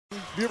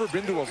you ever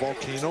been to a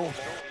volcano?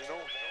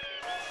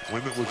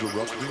 When it was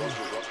erupting?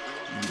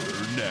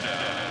 You're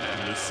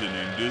now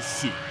listening to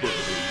Super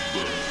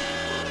Hoopers.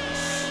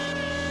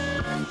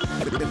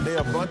 They're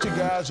a bunch of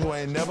guys who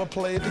ain't never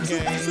played the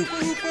game.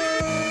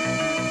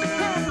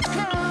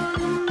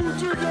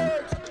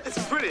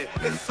 It's pretty.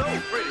 It's so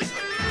pretty.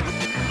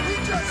 We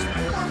just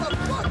won a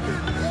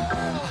fucking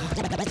war.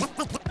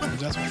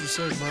 That's what you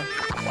say, bro.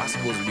 I'm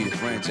supposed to be the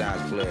franchise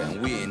player,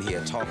 and we're in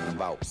here talking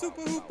about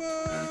Super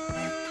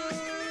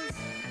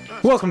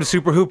Welcome to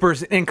Super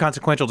Hoopers, an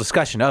inconsequential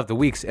discussion of the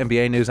week's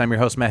NBA news. I'm your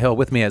host, Matt Hill.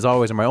 With me, as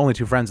always, are my only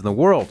two friends in the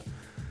world,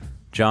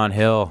 John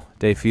Hill,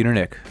 Dave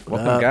Feudernick.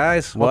 Welcome,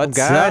 guys. What's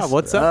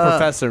up,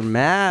 Professor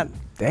Matt?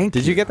 Thank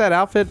you. Did you get that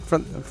outfit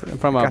from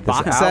a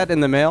box set in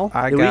the mail?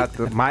 I got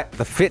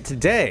the fit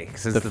today.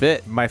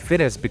 Fit. My fit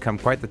has become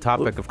quite the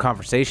topic of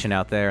conversation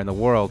out there in the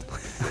world.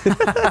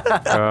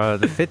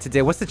 The fit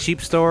today. What's the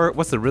cheap store?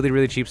 What's the really,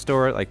 really cheap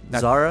store? Like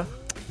Zara?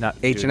 Not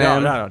H&M?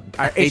 No.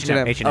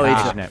 H&M.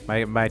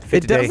 My fit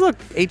It today. does look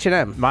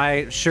H&M.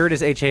 My shirt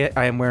is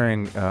I'm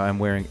wearing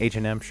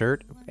H&M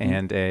shirt,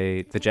 and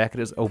the jacket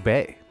is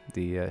Obey,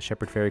 the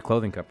Shepherd Ferry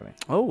clothing company.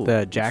 Oh,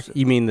 the jacket.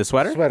 You mean the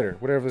sweater? Sweater,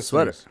 whatever the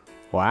Sweater. is.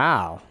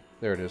 Wow.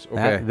 There it is.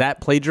 Obey.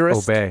 That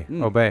plagiarist?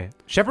 Obey.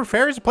 Shepherd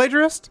Ferry's a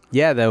plagiarist?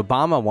 Yeah, the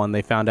Obama one,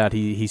 they found out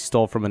he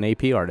stole from an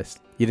AP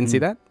artist. You didn't see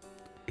that?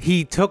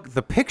 He took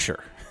the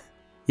picture.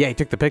 Yeah, he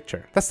took the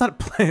picture. That's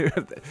not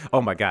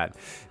oh my God.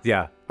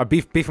 Yeah. I'm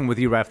beefing with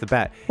you right off the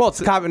bat. Well, it's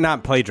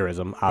not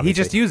plagiarism, obviously. He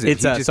just used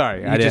it.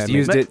 I just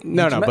used it.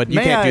 No, but you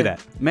can't do that.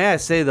 May I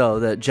say, though,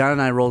 that John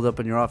and I rolled up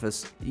in your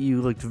office.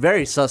 You looked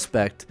very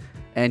suspect,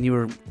 and you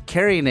were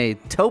carrying a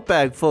tote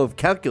bag full of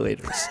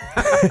calculators.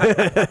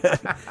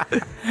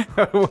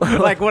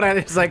 Like what I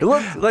just like. It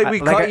looked like we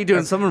caught you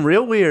doing something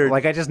real weird.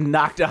 Like I just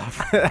knocked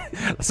off.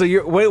 So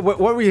what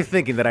were you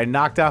thinking? That I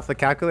knocked off the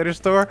calculator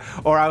store,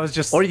 or I was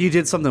just, or you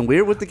did something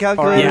weird with the or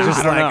calculator? I was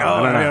just I don't like,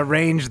 know. I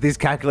arranged these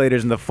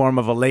calculators in the form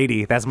of a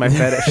lady. That's my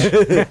fetish.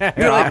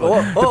 You're like,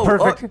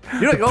 perfect.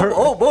 You're like,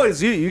 oh,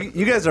 boys,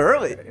 you guys are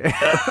early.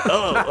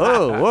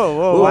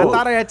 Whoa! I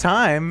thought I had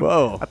time.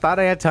 Whoa! I thought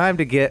I had time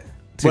to get.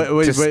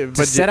 To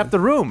set up the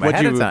room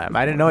ahead of time.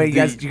 I didn't know you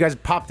guys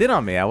popped in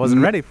on me. I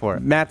wasn't ready for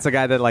it. Matt's the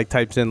guy that like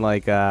types in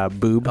like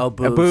boob. Oh,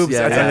 boobs. Boobs.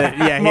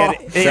 Yeah.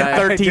 He had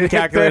 13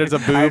 calculators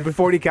of I had boob.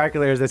 40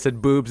 calculators that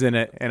said boobs in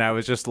it, and I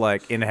was just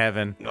like in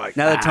heaven. Now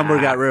that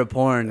Tumblr got rid of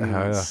porn.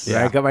 I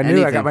got my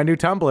new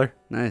Tumblr.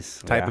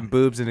 Nice. Typing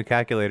boobs into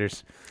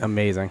calculators.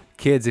 Amazing.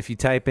 Kids, if you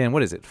type in,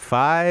 what is it,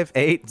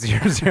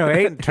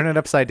 58008, and turn it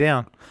upside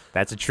down,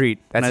 that's a treat.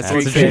 That's a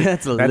treat, kid.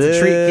 That's a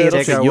treat, kid.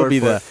 little You'll be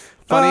the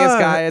funniest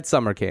guy at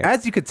summer camp.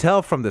 As you could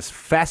tell from this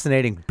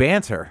fascinating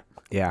banter,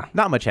 Yeah.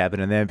 not much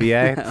happened in the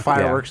NBA.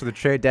 Fireworks of the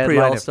trade deadline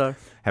Pre-All-Star.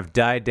 have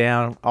died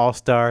down.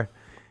 All-Star.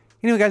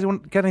 You know, guys,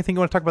 got anything you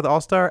want to talk about the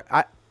All-Star?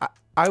 I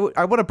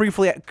want to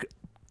briefly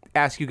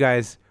ask you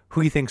guys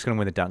who you think is going to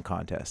win the dunk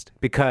contest,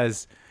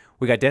 because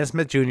we got Dennis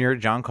Smith Jr.,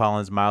 John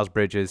Collins, Miles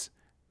Bridges,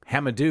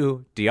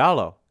 Hamidou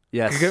Diallo.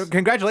 Yes.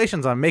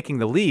 Congratulations on making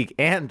the league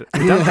and the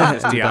dunk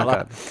contest,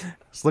 Diallo.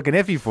 It's looking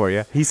iffy for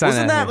you. He signed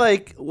Wasn't that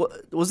like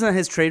wasn't that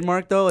his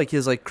trademark though? Like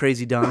his like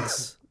crazy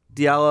dunks,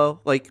 Diallo,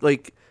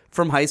 like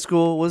from high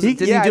school was it?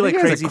 Didn't he do like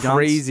crazy dunks?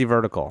 Crazy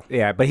vertical.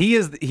 Yeah, but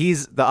he's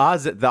the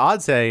odds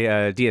say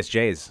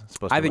DSJ is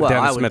supposed to I think win.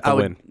 Dennis Smith will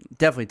win.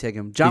 Definitely take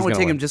him. John He's would gonna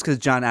take him win. just because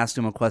John asked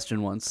him a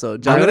question once. So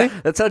John, Really?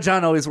 that's how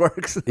John always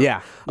works.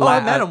 Yeah.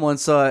 I met him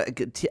once, so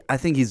I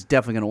think he's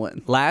definitely gonna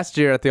win. Last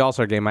year at the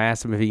All-Star game, I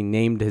asked him if he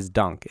named his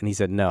dunk, and he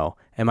said no.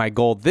 And my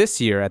goal this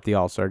year at the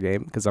All-Star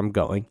game, because I'm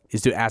going, is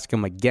to ask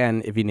him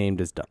again if he named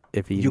his dunk.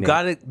 You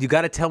got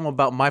to tell him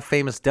about my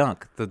famous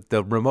dunk,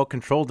 the remote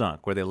control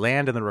dunk, where they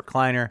land in the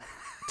recliner,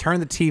 turn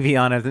the TV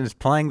on, and then it's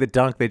playing the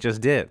dunk they just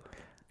did.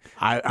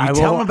 I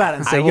tell him about it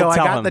and say, I I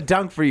got the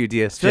dunk for you,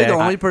 DSJ. I feel like the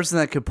only person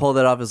that could pull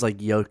that off is like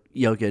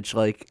Jokic.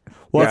 Like,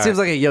 it seems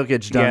like a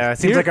Jokic dunk. Yeah, it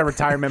seems like a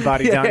retirement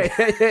body dunk.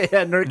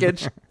 Yeah,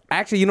 Nurkic.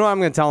 Actually, you know what I'm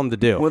going to tell him to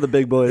do? One of the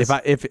big boys.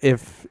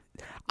 If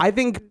I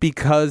think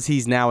because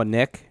he's now a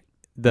Knick,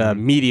 the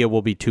media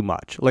will be too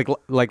much.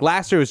 Like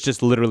last year was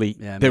just literally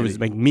there was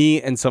like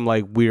me and some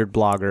like weird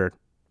blogger,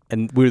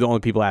 and we were the only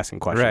people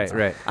asking questions.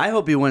 Right. I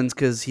hope he wins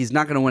because he's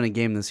not going to win a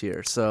game this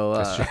year. So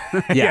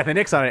Yeah, the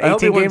Knicks on an I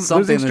hope he 18-game wins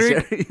something losing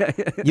this streak.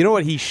 year. You know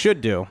what he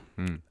should do?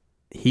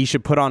 He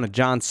should put on a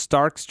John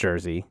Starks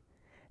jersey,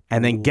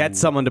 and then get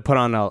someone to put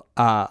on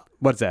a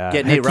what's that?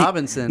 Get Nate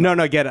Robinson. No,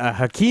 get a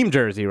Hakeem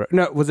jersey.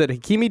 No, was it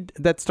Hakimi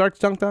that Starks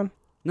dunked on?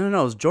 No,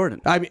 it was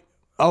Jordan. I mean,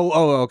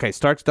 okay.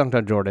 Starks dunked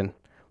on Jordan.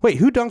 Wait,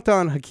 who dunked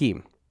on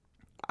Hakeem?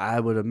 I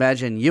would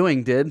imagine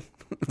Ewing did.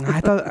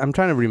 I'm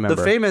trying to remember.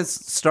 The famous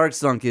Starks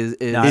dunk is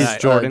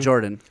Jordan.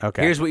 Jordan.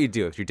 Okay. Here's what you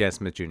do if you're Dennis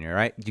Smith Jr.,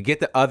 right? You get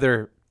the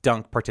other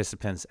dunk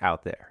participants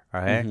out there,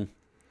 all right? Mm-hmm.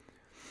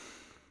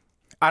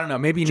 I don't know.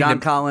 Maybe you John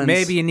need Collins,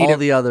 Maybe you need all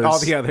the others. All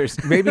the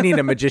others. Maybe you need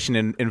a magician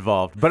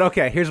involved. But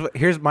okay, here's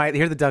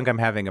the dunk I'm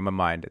having in my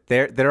mind.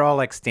 They're all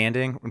like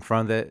standing in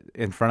front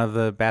of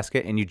the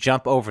basket, and you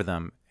jump over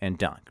them and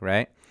dunk,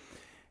 right?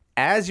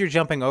 As you're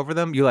jumping over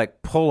them, you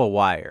like pull a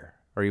wire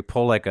or you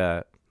pull like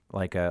a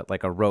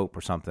rope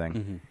or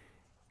something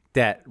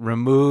that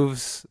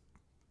removes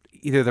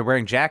either they're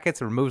wearing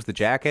jackets, or removes the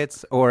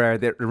jackets, or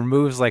that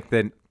removes like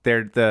their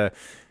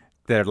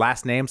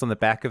last names on the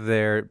back of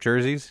their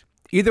jerseys.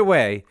 Either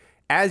way,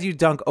 as you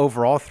dunk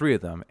over all three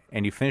of them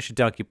and you finish the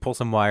dunk, you pull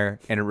some wire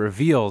and it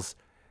reveals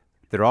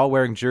they're all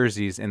wearing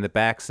jerseys and the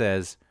back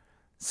says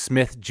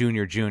Smith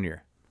Jr. Jr.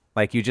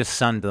 Like you just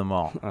sunned them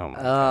all.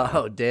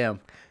 Oh, damn.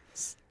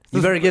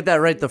 You better get that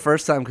right the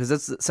first time because it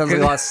sounds like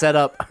a lot of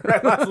setup.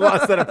 That's a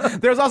lot of setup.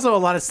 There's also a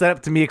lot of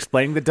setup to me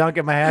explaining the dunk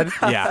in my head.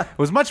 Yeah. It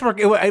was much more.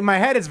 In my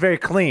head, it's very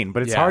clean,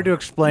 but it's hard to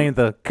explain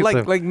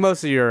like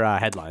most of your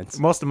headlines.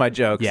 most of my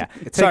jokes. Yeah.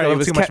 It's a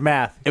little too much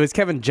math. It was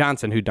Kevin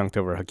Johnson who dunked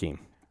over Hakeem.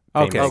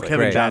 Okay. famously. Kevin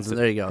Great. Johnson.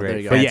 There you go. Great. There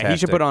you go. But yeah, he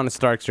should Fantastic. put on a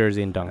Starks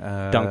jersey and dunk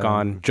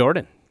on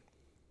Jordan.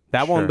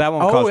 That won't Oh,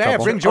 cost yeah,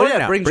 trouble. bring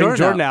Jordan out. Bring Bring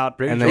Jordan out.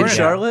 out. and In then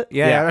Charlotte?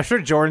 Yeah, I'm sure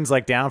Jordan's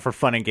like down for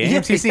fun and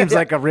games. He seems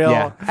like a real,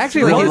 Yeah.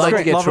 Actually, Like he's he liked to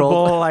great. get lovable,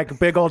 trolled. like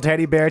big old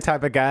teddy bear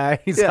type of guy.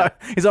 He's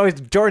always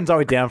Jordan's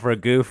always down for a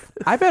goof.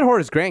 I bet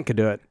Horace Grant could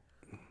do it.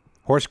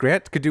 Horace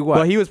Grant could do what?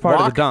 Well, he was part of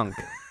Walk? the dunk.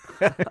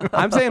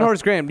 I'm saying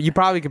Horace Grant. You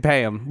probably could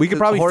pay him. We could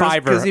probably Horace-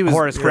 fiver 'cause he was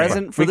Horace Grant.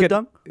 present for We the could-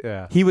 dunk?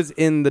 Yeah. He was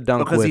in the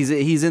dunk Because with.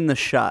 he's in the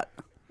shot.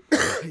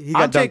 He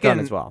got dunked on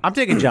as well. I'm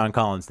taking John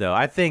Collins though.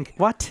 I think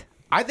What?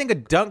 a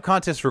dunk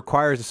contest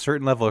requires a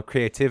certain level of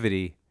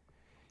creativity,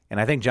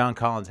 and I think John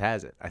Collins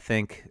has it. I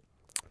think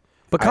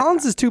But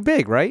Collins is too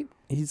big, right?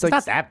 He's like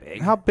not that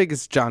big. How big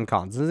is John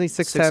Collins? Isn't he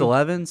 6'10"?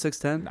 6'11",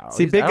 6'10"?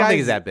 See, big I don't think guys-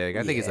 he's that big.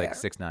 I think he's like Yeah.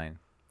 6'9".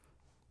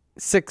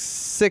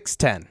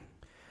 6'10".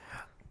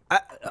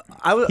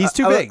 I He's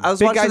too I big. was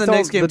Big watching guys the don't-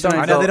 next game the dunk-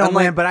 tonight. I know they though, don't and,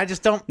 like, win, but I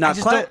just don't. Nah, I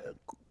just don't.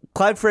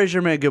 Clyde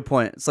Frazier made a good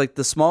point. It's like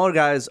the smaller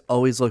guys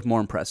always look more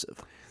impressive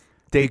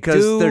They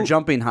because do, they're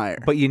jumping higher.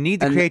 but you need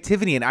the And-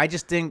 creativity, and I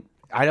just think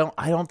I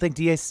don't think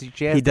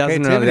DSJ has He the doesn't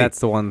really. creativity. That's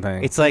the one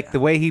thing. It's like the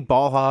way he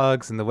ball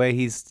hogs and the way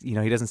he's he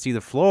doesn't see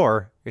the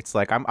floor. It's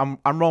like I'm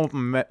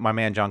rolling with my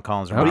man John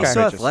Collins. But he's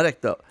so Pitches.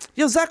 athletic, though.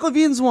 Yo, Zach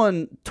LaVine's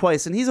won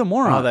twice, and he's a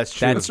moron. Oh, that's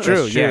true. That's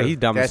true. Yeah, he's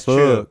dumb That's as fuck.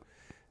 true.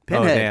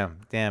 Pinhead. Oh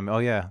damn. Oh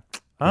yeah.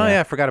 Oh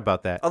yeah. I forgot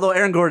about that. Although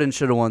Aaron Gordon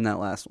should have won that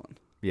last one.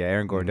 Yeah,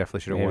 Aaron Gordon definitely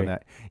should have won Maybe.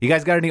 that. You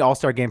guys got any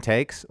All-Star game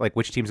takes? Like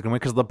which team's gonna win?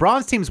 Because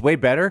LeBron's team's way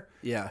better.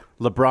 Yeah.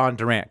 LeBron,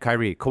 Durant,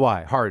 Kyrie,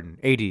 Kawhi, Harden,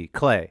 AD,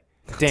 Clay,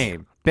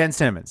 Dame, Ben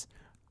Simmons.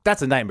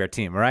 That's a nightmare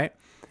team, right?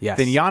 Yes.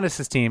 Then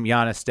Giannis's team: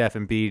 Giannis, Steph,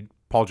 Embiid,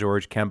 Paul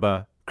George,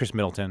 Kemba, Chris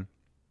Middleton,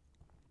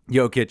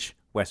 Jokic,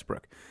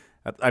 Westbrook.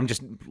 I'm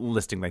just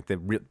listing like the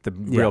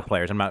real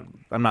players. I'm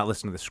not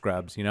listening to the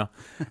scrubs.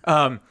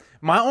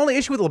 My only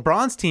issue with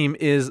LeBron's team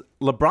is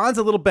LeBron's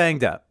a little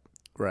banged up.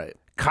 Right.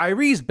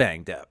 Kyrie's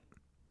banged up.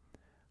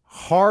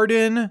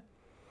 Harden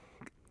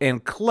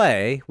and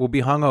Clay will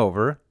be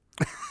hungover.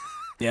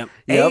 Yep.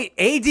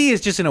 AD is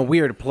just in a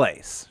weird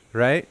place,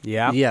 right?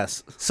 Yeah.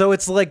 Yes. So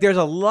it's like there's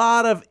a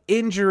lot of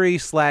injury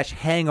 /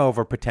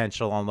 hangover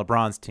potential on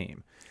LeBron's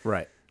team.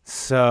 Right.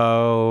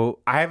 So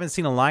I haven't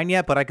seen a line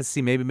yet, but I could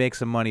see maybe make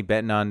some money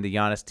betting on the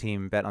Giannis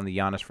team, bet on the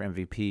Giannis for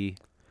MVP.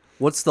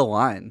 What's the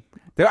line?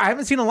 I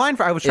haven't seen a line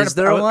for. I was trying Is to.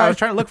 there a I line? was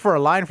trying to look for a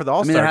line for the I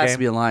All mean, Star there has game. to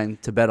be a line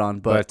to bet on,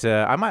 but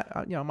I might,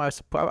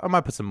 I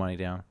might put some money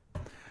down.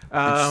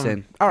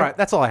 Interesting. All right,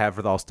 that's all I have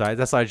for the All Stars.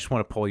 That's all I just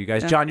want to pull you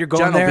guys. John, you're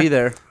going John there. will be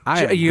there.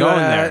 I am You, going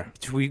there.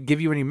 Should we give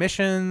you any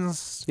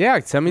missions? Yeah,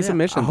 send me some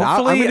missions.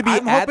 Hopefully, I'm going to be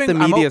I'm at hoping-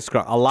 the I'm media hope-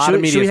 scrum. A lot Should,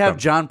 of media should we have scrum.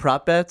 John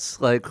prop bets,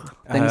 like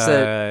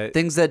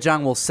things that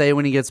John will say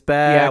when he gets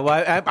back? Yeah,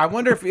 well, I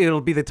wonder if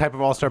it'll be the type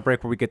of All Star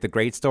break where we get the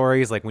great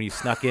stories, like when you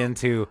snuck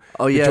into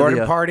Oh, the yeah,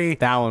 Jordan the, party.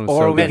 That one was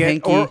or so we good.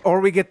 get, Ben Hinkie. or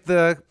we get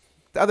the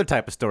other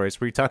type of stories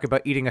where you talk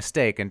about eating a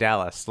steak in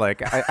Dallas.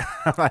 Like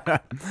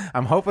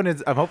I'm hoping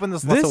there's lots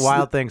of This-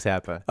 wild things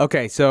happen.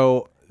 Okay,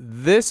 so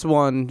this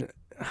one,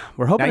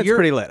 we're hoping Now it's you're-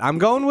 pretty lit. I'm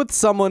going with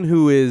someone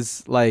who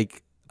is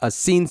like a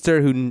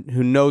scenester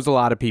who knows a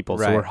lot of people.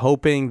 Right. So we're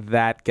hoping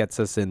that gets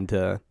us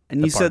into.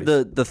 And the you said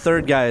parties. the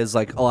third guy is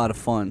like a lot of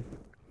fun.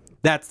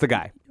 That's the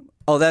guy.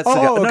 Oh, that's the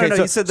guy. Oh, No, okay, no,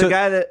 so- you said so the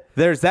guy that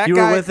there's that you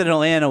guy were with in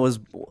Atlanta was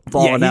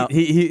balling yeah, out.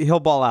 he'll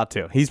ball out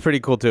too. He's pretty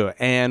cool too.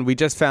 And we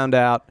just found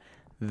out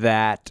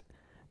that.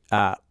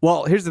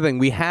 Well, here's the thing: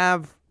 we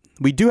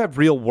do have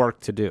real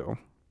work to do,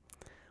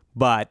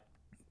 but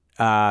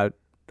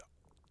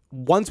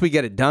once we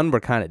get it done, we're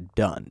kind of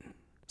done.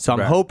 So I'm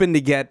Right. hoping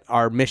to get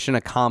our mission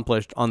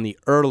accomplished on the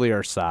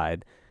earlier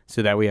side,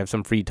 so that we have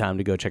some free time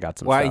to go check out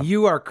some Well, stuff.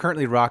 you are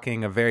currently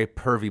rocking a very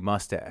pervy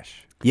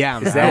mustache.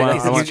 Yeah, Is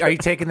that, are you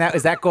taking that?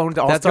 Is that going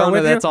to All that's Star going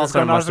with to you? that's All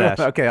Star mustache.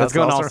 Okay, that's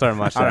going to All Star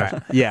mustache. All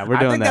right. Yeah, we're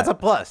doing I think that. that's a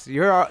plus.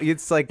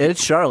 It's like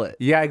It's Charlotte.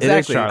 yeah,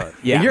 exactly. Charlotte.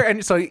 Yeah.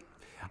 and so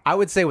I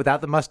would say without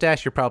the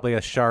mustache, you're probably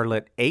a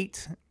Charlotte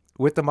 8.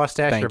 With the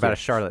mustache, Thank you're about you. a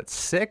Charlotte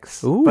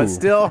 6. Ooh. But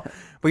still,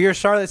 you're a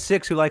Charlotte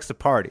 6 who likes to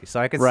party. So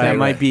I can Right, say that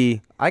might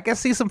be. I can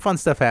see some fun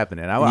stuff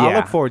happening. I'll Yeah.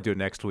 look forward to it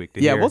next week.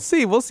 Yeah, we'll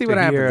see. We'll see what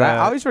to happens. hear, I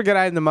always forget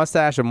I have the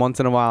mustache, and once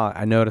in a while,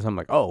 I notice. I'm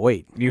like, oh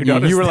wait, you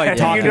were like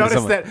talking. You to notice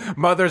someone. that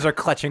mothers are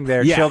clutching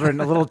their Yeah. children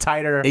a little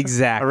tighter.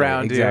 Exactly.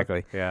 Around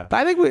exactly. you. Yeah.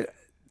 But I think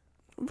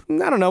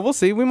I don't know. We'll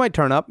see. We might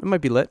turn up. It might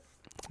be lit.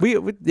 We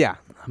yeah.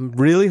 I'm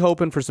really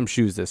hoping for some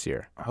shoes this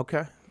year.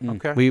 Okay.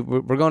 Okay.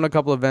 We're going to a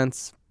couple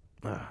events.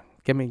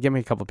 Give me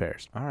a couple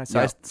pairs. All right.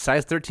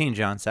 Size 13,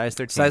 John. Size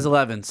 13. Size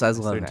 11. Size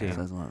 11. 13.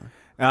 Size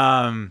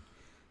 11.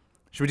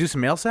 Should we do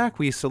some mail sack?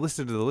 We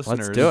solicited the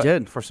listeners do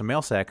it. for some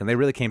mail sack, and they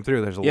really came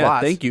through. There's a Yeah,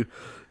 lot. thank you.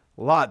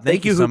 A lot.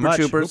 Thank you, so Hooper much.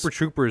 Troopers. Hooper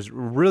Troopers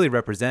really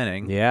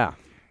representing. Yeah.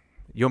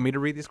 You want me to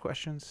read these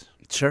questions?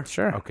 Sure.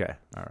 Okay.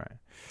 All right.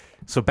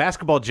 So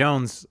Basketball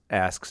Jones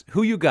asks,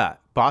 who you got?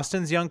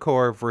 Boston's young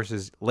core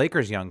versus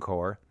Lakers' young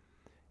core.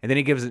 And then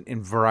he gives it in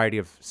a variety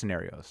of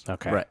scenarios.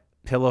 Okay. Right.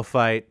 Pillow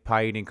fight,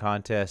 pie eating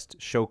contest,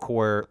 show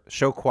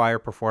choir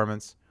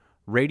performance,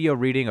 radio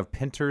reading of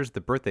Pinter's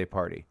The Birthday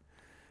Party.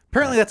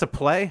 Apparently that's a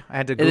play. I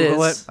had to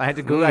Google it. I had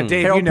to Google it.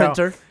 Dave, Harold you know.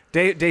 Pinter.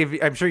 Dave,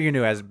 I'm sure you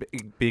knew as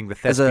being the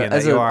As thespian a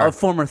that you are. a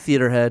former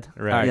theater head.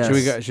 Right. All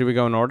right. Yes. Should we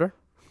go in order?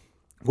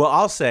 Well,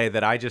 I'll say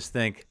that I just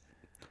think,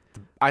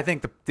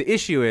 the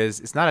issue is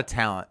it's not a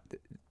talent.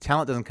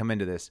 Talent doesn't come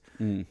into this.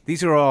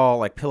 These are all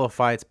like pillow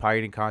fights, pie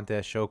eating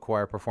contest, show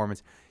choir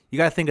performance. You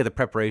got to think of the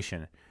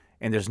preparation,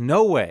 and there's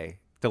no way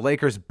the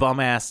Lakers'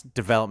 bum-ass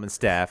development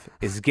staff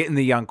is getting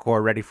the young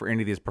core ready for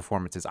any of these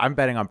performances. I'm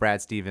betting on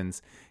Brad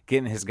Stevens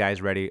getting his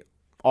guys ready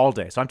all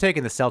day. So I'm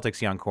taking the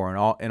Celtics young core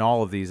in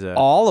all of these.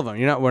 All of them.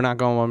 We're not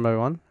going one by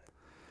one.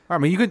 I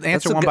mean, you could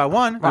answer one by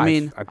one. I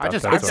mean,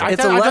 it's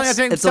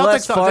it's a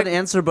less fun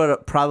answer, but a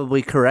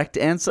probably correct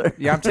answer.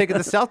 Yeah, I'm taking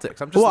the Celtics.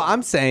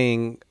 I'm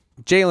saying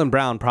Jaylen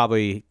Brown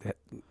probably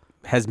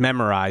has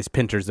memorized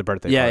Pinter's The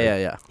Birthday Party.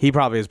 Yeah. He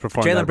probably has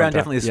performed. Jaylen that Brown a bunch of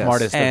definitely the times.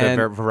 smartest of And-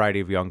 the variety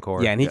of young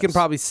core. Yeah, and he can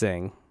probably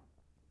sing.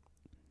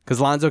 Because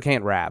Lonzo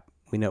can't rap.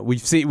 We know.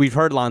 We've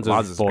heard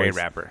Lonzo's a voice. great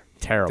rapper.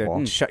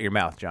 Terrible. Shut your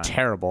mouth, John.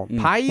 Terrible.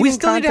 Pie eating We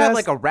still need to have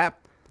contest? like a rap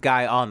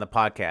guy on the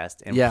podcast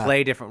and Yeah.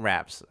 play different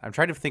raps. I'm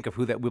trying to think of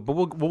who that. But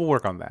we'll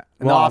work on that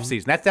in Well, the off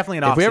season. That's definitely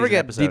an off If we season ever get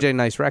episode. DJ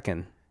Nice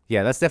Reckon.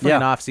 Yeah, that's definitely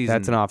an off season.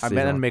 That's an off-season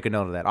I'm gonna one. make a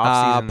note of that.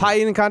 Off season. Pie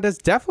eating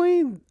contest,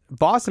 definitely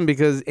Boston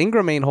because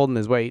Ingram ain't holding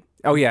his weight.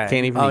 Oh yeah.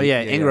 Can't even Oh eat.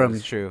 yeah, Ingram.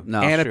 That's true.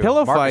 No. And a True.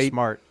 pillow Marcus fight.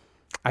 Smart.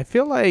 I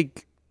feel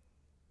like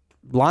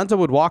Lonzo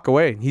would walk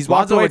away. He's walked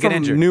Lonzo away would get from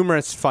injured.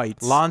 numerous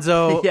fights.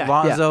 Lonzo Yeah,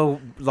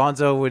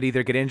 Lonzo would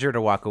either get injured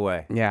or walk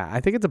away. Yeah,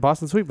 I think it's a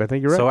Boston sweep. I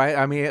think you're right. So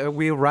I mean,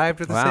 we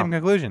arrived at the Wow. same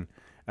conclusion.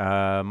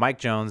 Mike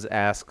Jones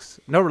asks,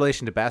 no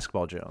relation to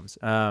Basketball Jones.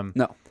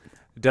 No.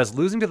 Does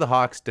losing to the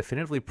Hawks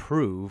definitively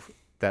prove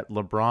that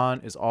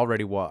LeBron is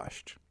already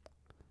washed?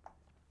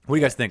 What do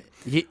you guys think?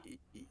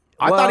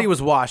 I thought he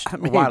was washed a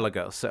while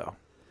ago. So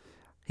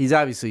He's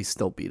obviously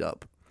still beat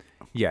up.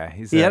 yeah,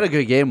 He had a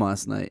good game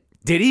last night.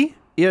 did he?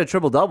 He had a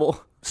triple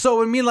double.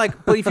 So I mean,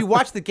 like, but if you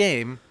watch the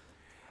game,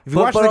 if you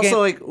But watch the also, game,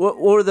 like, what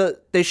were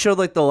they showed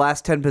like the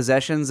last 10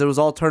 possessions? It was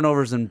all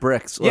turnovers and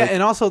bricks. yeah, Like,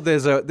 and also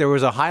there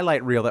was a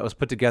highlight reel that was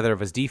put together of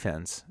his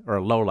defense, or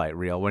a low light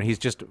reel when he's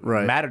just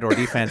Right. matador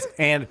defense,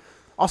 and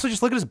also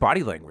just look at his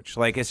body language.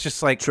 Like it's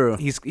just like True.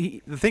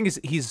 The thing is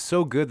he's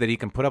so good that he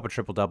can put up a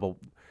triple double,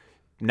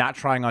 not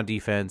trying on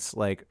defense,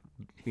 like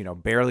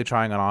barely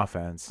trying on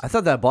offense. I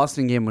thought that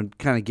Boston game would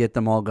kind of get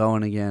them all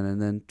going again,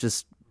 and then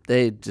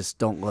they just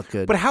don't look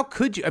good. But how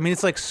could you? I mean,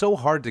 it's like so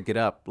hard to get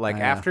up. Like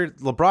after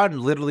LeBron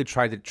literally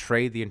tried to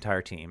trade the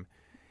entire team,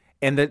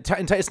 and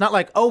it's not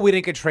like, oh, we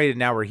didn't get traded,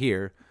 now we're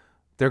here.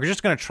 They're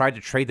just going to try to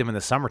trade them in the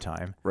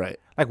summertime. Right.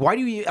 Like, why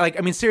do you, like,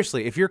 I mean,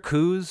 seriously, if you're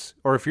Kuz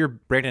or if you're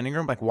Brandon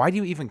Ingram, like, why do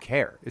you even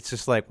care? It's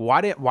just like,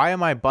 why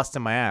am I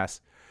busting my ass?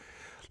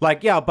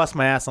 Like, yeah, I'll bust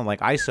my ass on like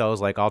ISOs,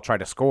 like I'll try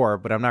to score,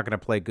 but I'm not going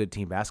to play good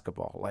team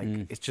basketball. Like,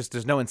 it's just,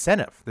 there's no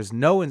incentive. There's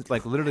no,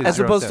 like, literally. As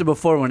zero opposed to incentive.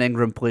 before when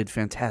Ingram played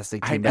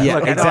fantastic team Yeah, basketball.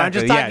 look, I know, I'm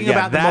just talking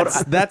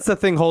about that's the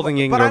thing holding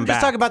Ingram But I'm just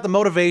back. talking about the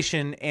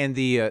motivation and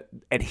the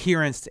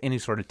adherence to any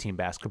sort of team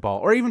basketball,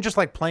 or even just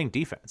like playing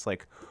defense.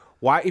 Like,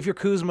 why, if you're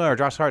Kuzma or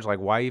Josh Hart, like,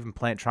 why even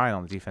trying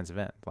on the defensive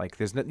end? Like,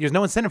 there's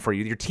no incentive for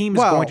you. Your team is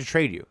going to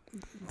trade you.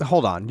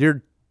 Hold on,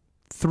 you're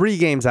 3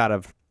 games out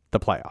of the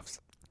playoffs,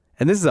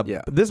 and this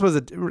was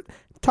a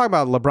talk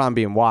about LeBron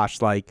being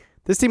washed. Like,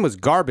 this team was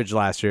garbage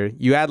last year.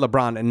 You add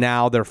LeBron, and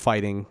now they're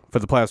fighting for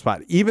the playoff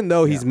spot, even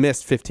though he's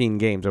missed 15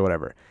 games or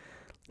whatever.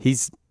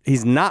 He's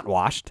not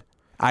washed.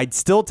 I'd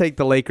still take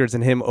the Lakers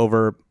and him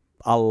over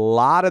a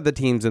lot of the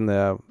teams in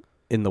the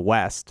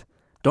West.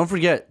 Don't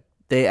forget,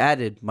 they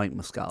added Mike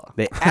Muscala.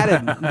 They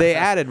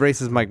added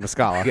racist Mike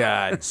Muscala.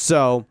 God.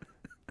 So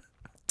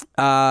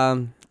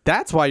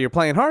that's why you're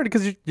playing hard,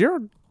 because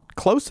you're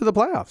close to the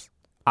playoffs.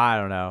 I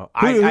don't know.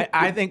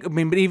 I think, I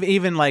mean, but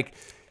even like,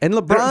 And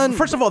LeBron,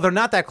 first of all, they're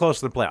not that close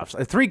to the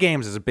playoffs. 3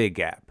 games is a big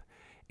gap,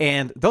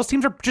 and those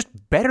teams are just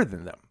better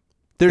than them.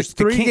 they're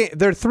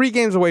 3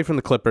 games away from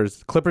the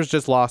Clippers. Clippers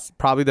just lost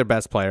probably their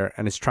best player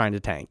and is trying to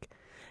tank.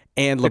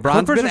 And LeBron's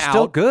Clippers been are out.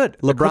 still good.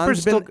 The LeBron's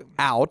Clippers been still-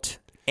 out,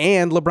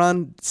 and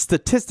LeBron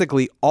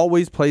statistically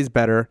always plays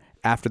better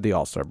after the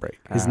All-Star break.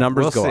 His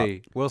numbers We'll go see.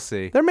 up. We'll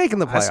see. They're making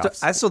the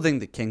playoffs. I still think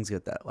the Kings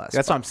get that last.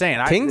 That's what I'm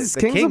saying. Kings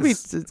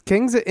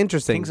are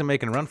interesting. Kings are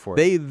making a run for it.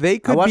 They I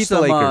could beat watched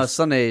the them Lakers.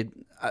 Sunday.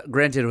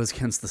 Granted, it was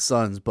against the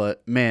Suns,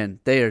 but man,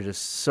 they are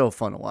just so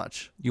fun to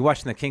watch. You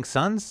watching the Kings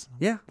Suns?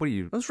 Yeah. What are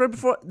you? It was right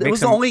before. It Make was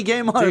some- the only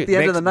game on at the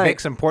end of the night. Make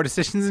some poor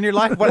decisions in your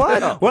life.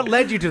 What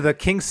led you to the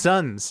Kings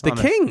Suns? The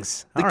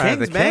Kings. All right,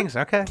 the man. Kings.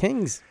 Okay.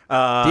 Kings.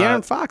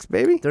 De'Aaron Fox,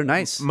 baby. They're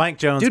nice. Mike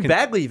Jones. Dude,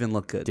 Bagley even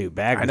looked good. Dude,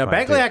 Bagley's I know my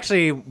Bagley. pick.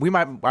 Actually,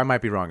 I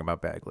might be wrong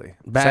about Bagley.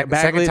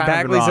 Bagley's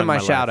in my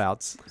life. shout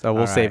outs, so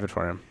we'll All save right. it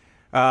for him.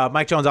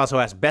 Mike Jones also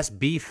asked best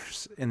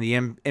beefs in the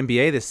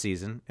NBA this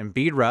season: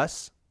 Embiid,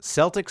 Russ,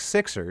 Celtics,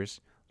 Sixers,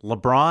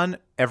 LeBron,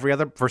 every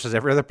other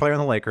player on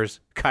the Lakers,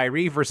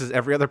 Kyrie versus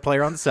every other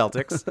player on the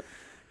Celtics,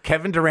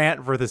 Kevin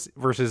Durant versus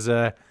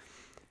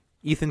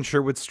Ethan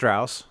Sherwood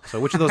Strauss.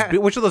 So which of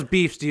those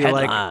beefs do you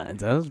like?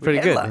 That was pretty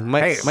good. Headline.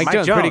 Mike Mike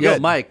Jones, Jones. pretty Yo,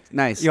 good. Mike,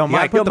 nice. Yo, You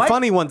gotta Mike, put the Mike-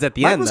 funny ones at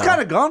the Mike end. was though.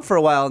 kind of gone for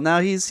a while. Now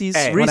he's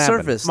Hey, what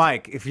happened? resurfaced.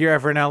 Mike, if you're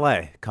ever in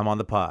LA, come on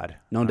the pod.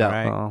 No doubt.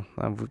 All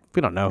right? Well,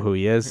 we don't know who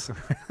he is. He's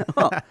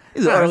an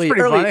it's pretty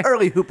funny.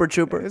 early hooper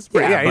trooper. He's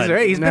been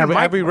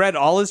have we read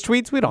all his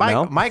tweets? We don't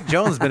know. Mike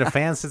Jones has been a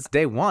fan since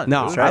day one.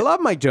 No, That's right. I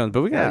love Mike Jones,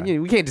 but we can't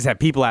just have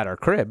people at our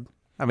crib.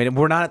 I mean,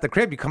 we're not at the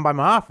crib. You come by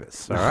my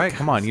office. All right,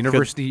 come on,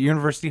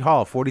 University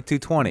Hall,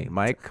 4220.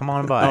 Mike, come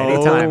on by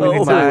anytime. Oh,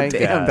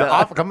 anytime. my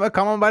God.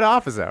 Come on by the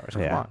office hours.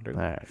 Come Yeah. on, dude.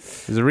 All right.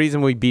 There's a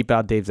reason we beep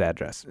out Dave's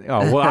address.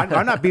 Oh well,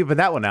 I'm not beeping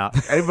that one out.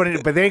 Everybody,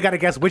 but they got to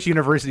guess which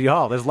University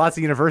Hall. There's lots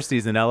of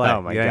universities in LA.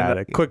 Oh my God!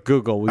 A quick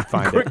Google, we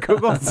find Quick it.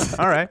 Google.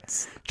 All right,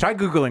 try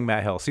googling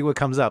Matt Hill. See what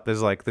comes up.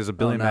 There's a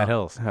billion no. Matt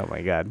Hills. Oh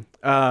my God!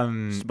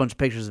 Just a bunch of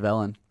pictures of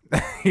Ellen.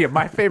 Yeah,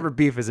 my favorite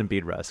beef is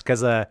Embiid Russ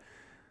because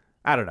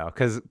I don't know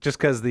because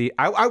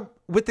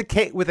with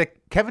the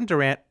Kevin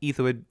Durant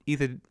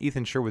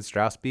Ethan Sherwood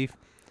Strauss beef.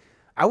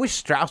 I wish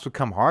Strauss would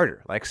come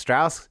harder. Like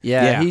Strauss,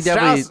 Yeah, he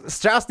definitely.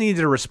 Strauss needed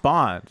to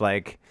respond.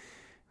 Like,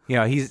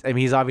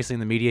 he's obviously in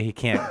the media. He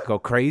can't go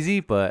crazy,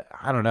 but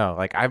I don't know.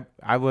 Like,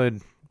 I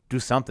would do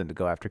something to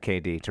go after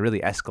KD to really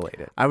escalate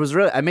it.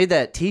 I made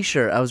that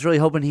T-shirt. I was really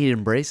hoping he'd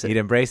embrace it. He'd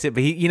embrace it,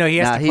 but he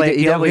has Nah, to he play. d- he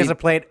He definitely- has to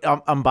play it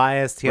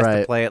unbiased. He has to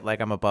Right. play it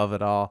like I'm above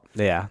it all.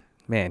 Yeah,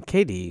 man,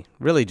 KD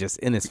really just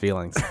in his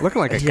feelings,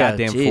 looking like a Yeah,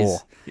 goddamn jeez.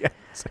 fool. Yeah.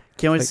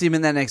 Can't wait to see him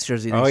in that next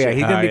jersey. Next Oh yeah, year.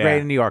 he's gonna be yeah. great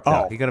in New York.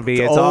 Though. Oh. He's gonna be.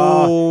 It's Oh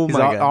all. He's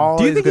my all, God! all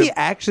Do you is think good. he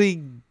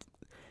actually?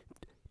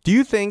 Do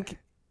you think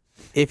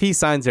if he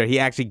signs there, he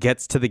actually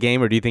gets to the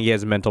game, or do you think he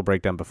has a mental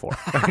breakdown before?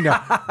 No.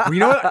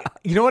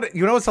 You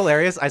know what's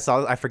hilarious?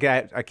 I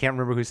forget. I can't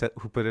remember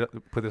who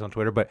put this on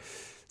Twitter, but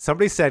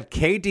somebody said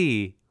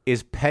KD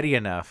is petty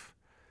enough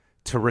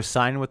to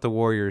resign with the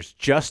Warriors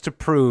just to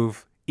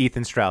prove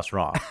Ethan Strauss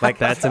wrong. Like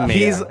That's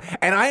amazing.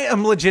 And I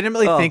am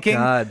legitimately Oh, thinking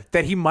God.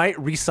 that he might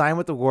resign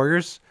with the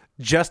Warriors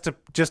just to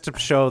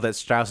show that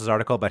Strauss's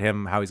article about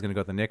him how he's going to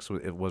go to the Knicks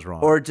was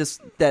wrong. Or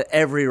just that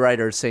every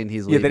writer is saying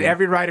he's Yeah, leaving. that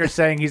every writer is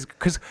saying he's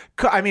because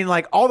I mean,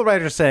 like all the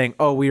writers are saying,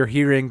 oh, we are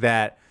hearing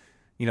that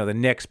the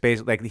Knicks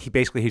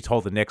basically he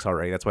told the Knicks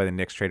already. That's why the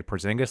Knicks traded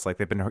Porzingis. Like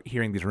they've been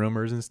hearing these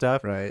rumors and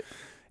stuff, Right.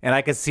 And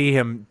I could see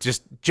him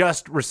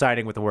just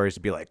reciting with the Warriors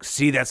to be like,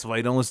 see, that's why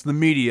you don't listen to the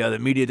media. The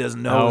media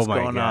doesn't know what's my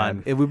going God.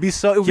 on. It would be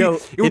so.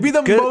 It would be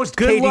the Good- most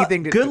good KD luck-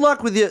 thing to Good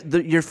luck with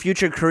your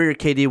future career,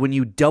 KD, when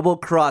you double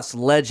cross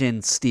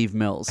legend Steve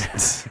Mills.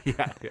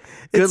 Yeah. Good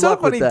It's so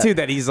luck with funny that. too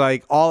that he's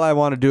like, all I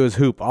want to do is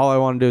hoop. All I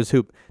want to do is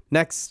hoop.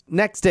 Next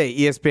day,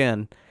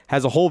 ESPN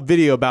has a whole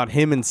video about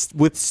him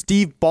with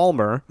Steve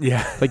Ballmer.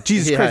 Yeah. Like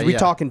Jesus Yeah, Christ, we yeah.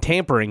 talking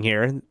tampering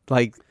here.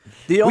 Like,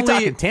 The We only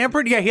talking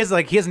tampered? Yeah, he has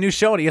a new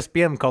show on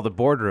ESPN called The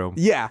Boardroom.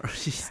 yeah.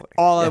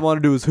 All I want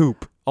to do is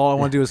hoop. All I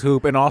want to do is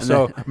hoop and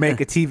also make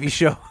a TV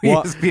show.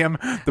 What? ESPN,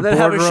 The then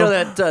have Boardroom. a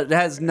show that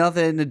has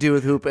nothing to do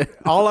with hooping.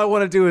 All I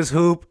want to do is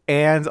hoop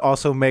and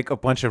also make a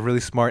bunch of really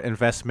smart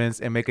investments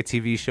and make a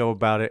TV show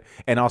about it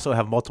and also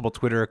have multiple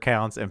Twitter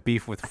accounts and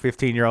beef with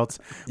 15-year-olds.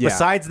 Yeah.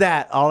 Besides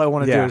that, all I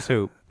want to do Yeah. is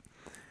hoop.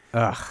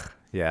 Ugh.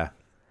 Yeah.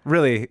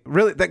 Really,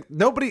 like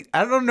nobody,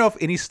 I don't know if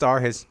any star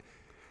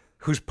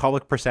whose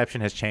public perception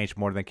has changed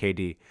more than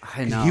KD.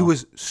 I know. He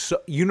was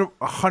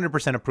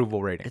 100%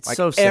 approval rating. It's like,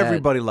 so sad.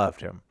 everybody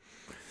loved him.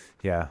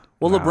 Yeah.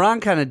 Well, Wow.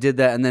 LeBron kind of did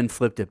that and then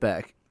flipped it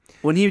back.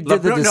 When he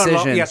did the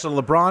decision. Yeah, so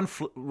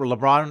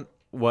LeBron,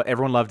 well,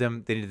 everyone loved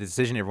him. They did the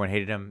decision. Everyone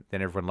hated him.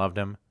 Then everyone loved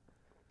him.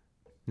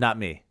 Not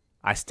me.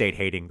 I stayed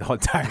hating the whole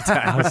entire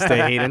time. Stay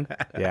hating.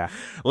 Yeah.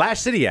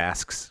 Lash City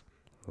asks,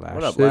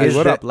 What up, Lash? Lash?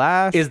 What up,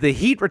 Lash? is the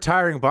Heat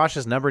retiring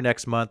Bosch's number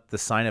next month the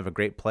sign of a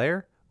great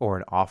player or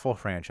an awful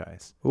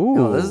franchise? Ooh.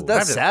 No,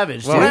 that's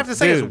savage, What I dude. have to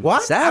say is what? I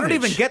don't Savage.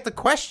 even get the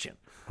question.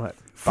 What?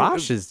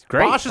 Bosch is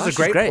great. Bosch is a Bosch is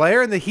great great.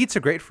 player, and the Heat's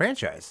a great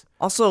franchise.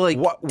 Also, like,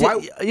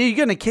 Why- are you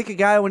gonna kick a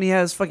guy when he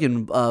has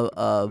fucking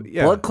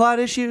blood clot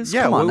issues?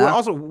 Yeah. Come on well, now.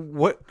 also,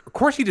 of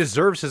course, he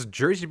deserves his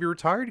jersey to be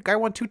retired. The guy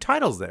won 2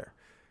 titles there.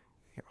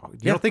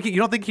 You don't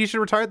think he should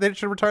retire? They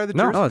should retire the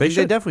jersey. no, I They think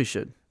they should. definitely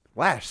should.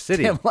 Lash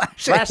City. Damn,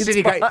 Lash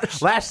City hates got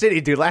Bosch. Lash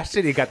City, dude. Lash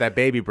City got that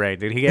baby brain,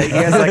 dude. He has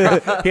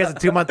like he has a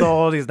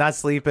 2-month-old. He's not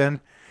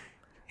sleeping.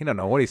 He don't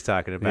know what he's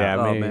talking about. Yeah,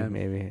 Oh, maybe. man.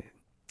 Maybe.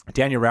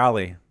 Daniel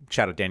Rowley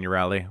shout out Daniel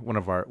Rowley, one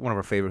of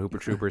our favorite Hooper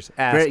Troopers.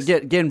 Asks,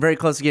 Getting very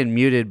close to getting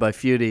muted by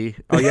Feudy.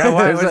 oh yeah,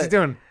 what's he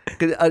doing?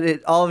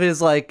 All of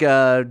his like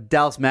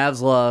Dallas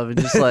Mavs love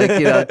and just like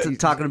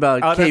talking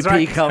about KP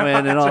right.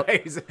 coming and all.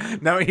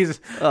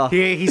 Right.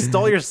 He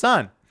stole your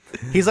son.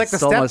 He's like the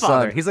Stole my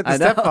stepfather. son. He's like the I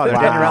know. stepfather.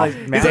 Wow. Daniel Rowley's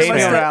He's massive like,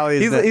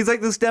 fan. he's like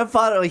the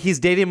stepfather. Like he's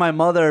dating my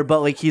mother, but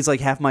like he's like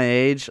half my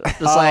age.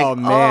 Just like, Oh,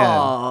 man.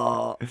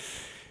 oh.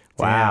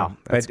 Wow,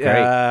 that's But,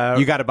 great.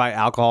 You got to buy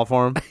alcohol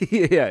for him.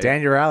 yeah.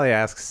 Daniel Rowley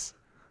asks,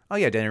 "Oh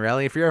yeah, Daniel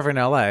Rowley, if you're ever in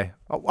LA,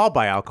 I'll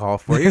buy alcohol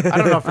for you." I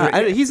don't know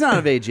if He's not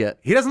of age yet.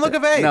 he doesn't look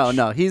of age. No.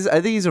 I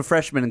think he's a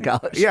freshman in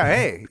college. Yeah,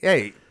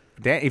 hey,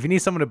 Dan, if you need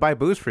someone to buy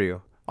booze for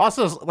you,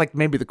 also like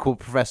maybe the cool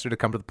professor to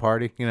come to the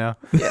party, you know.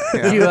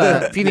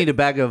 If you need a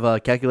bag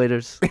of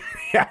calculators,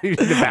 Yeah, you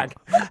need a bag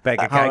of Holla at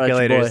your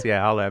calculators. boy.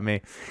 Yeah, holla at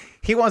me.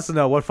 He wants to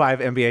know what 5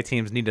 NBA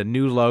teams need a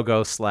new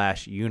logo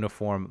 /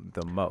 uniform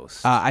the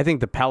most. I think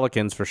the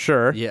Pelicans for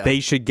sure. Yeah. They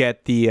should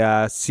get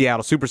the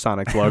Seattle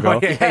Supersonics logo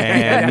yeah,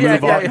 and yeah,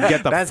 move on, yeah.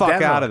 get the That's fuck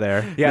demo. out of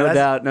there. Yeah, No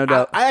that's-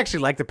 doubt. I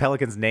actually like the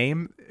Pelicans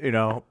name, you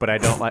know, but I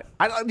don't like.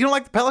 You don't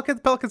like the Pelicans?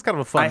 Pelicans kind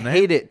of a fun I name.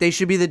 hate it. They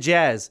should be the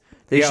Jazz.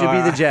 They should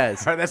be the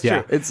Jazz. That's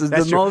Yeah. true. It's the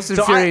That's true. most So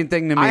infuriating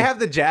thing to me. I have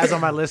the Jazz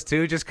on my list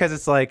too, just because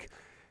it's like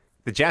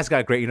the Jazz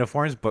got great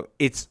uniforms, but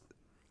it's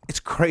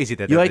crazy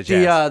that You they're like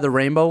the Jazz. the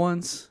rainbow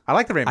ones? I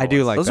like the rainbow. I do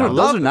ones. like Those that. are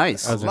those are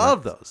nice, I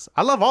love those.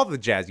 I love all the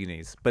Jazz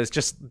unis, but it's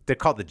just they're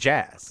called the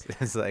Jazz.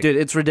 It's like dude.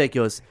 It's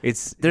ridiculous.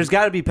 There's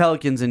Got to be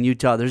Pelicans in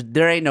Utah.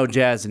 There ain't no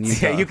Jazz in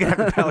Utah. yeah, you can have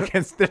the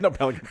Pelicans. There's no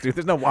Pelicans, dude.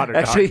 There's no water.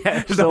 Actually, dog.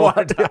 yeah, there's no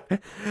water.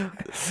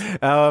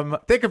 Dog.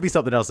 There could be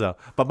something else though.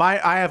 But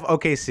I have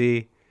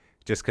OKC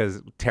just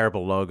because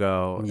terrible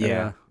logo.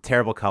 Yeah.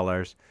 terrible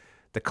colors.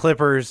 The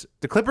Clippers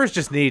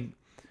just need.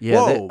 Yeah,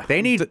 Whoa,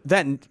 they need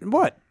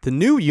the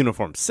new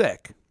uniform's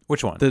sick.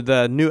 which one?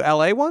 The new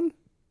LA one?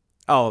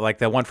 Oh, like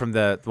the one from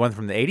the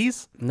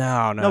 80s?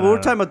 No. No, but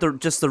we're talking about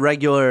just the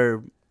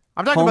regular.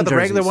 I'm talking home about the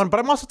regular jerseys. one, but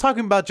I'm also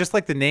talking about just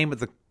like the name of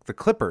the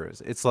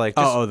Clippers. It's like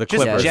just, the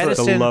just Clippers,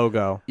 jettison, the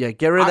logo. Yeah,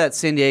 get rid of that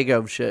San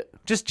Diego shit.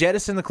 Just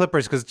jettison the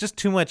Clippers because it's just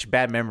too much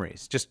bad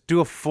memories. Just do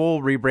a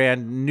full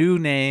rebrand, new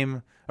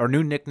name or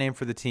new nickname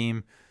for the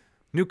team,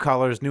 new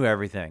colors, new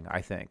everything.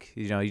 I think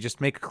you just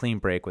make a clean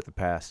break with the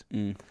past.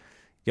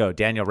 Yo,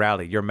 Daniel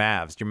Rowley, your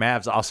Mavs. Your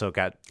Mavs also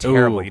got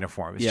terrible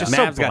uniforms. It's just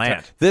Mavs so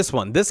got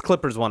bland. this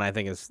Clippers one I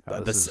think is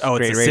this is it's great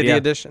the city radio.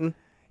 edition.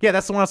 Yeah,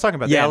 that's the one I was talking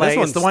about. Yeah, the LA, this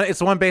it's the one's- one. It's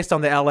the one based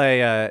on the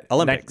LA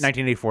Olympics.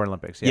 1984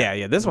 Olympics.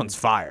 Yeah, this one's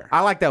fire.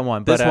 I like that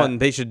one. But, This one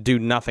they should do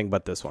nothing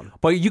but this one.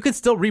 but you could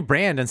still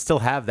rebrand and still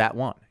have that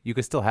one. You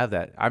could still have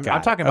that. I'm Got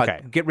it. talking about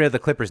Okay. get rid of the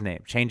Clippers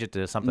name, change it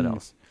to something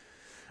else.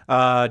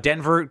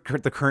 Denver,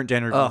 the current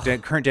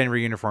Denver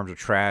uniforms are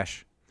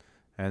trash.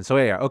 And so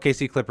yeah,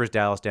 OKC, Clippers,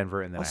 Dallas,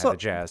 Denver, and then I have the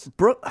Jazz.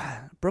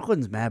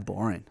 Brooklyn's mad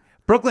boring.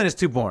 Brooklyn is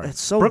too boring.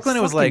 It's so Brooklyn.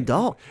 It was fucking like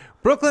dull.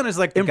 Brooklyn is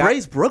like the guy-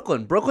 Embrace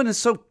Brooklyn. Brooklyn is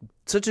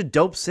such a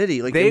dope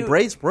city. Like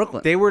embrace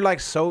Brooklyn. They were like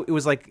so. It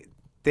was like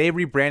they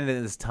rebranded it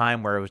in this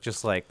time where it was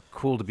just like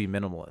cool to be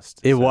minimalist.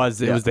 It So- was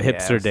the Yeah,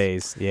 hipster it's-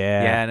 days.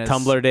 Yeah, Yeah. and it's-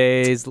 Tumblr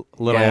days,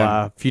 little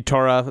Yeah.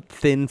 Futura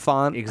thin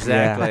font.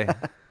 Exactly.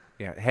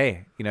 Yeah.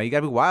 Hey, you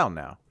gotta be wild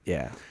now.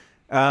 Yeah.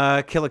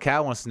 Killer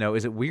Cow wants to know: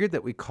 is it weird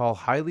that we call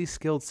highly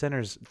skilled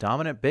centers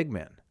dominant big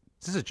men?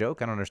 Is this a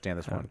joke? I don't understand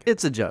this one.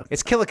 It's a joke.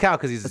 It's Killer Cow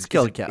because It's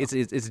Killer Cow. It's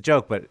a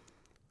joke, but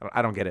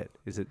I don't get it.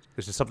 Is there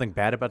something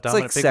bad about like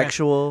dominant big men?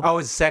 sexual. Oh,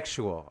 it's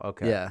sexual.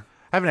 Okay. Yeah.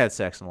 I haven't had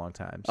sex in a long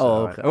time. So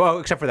Oh, okay. well,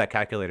 except for that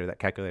calculator. That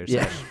calculator.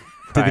 Yeah. sesh.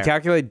 Did the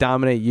calculate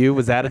dominate you?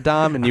 Was that a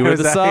dom and you were Was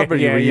the that- sub, or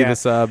yeah, were you yeah. the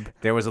sub?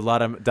 There was a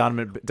lot of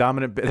dominant.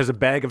 There's a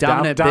bag of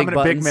Dominant big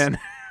dominant big buttons. men.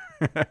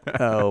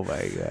 Oh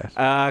my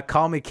gosh.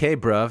 Call me K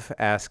Bruv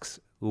asks,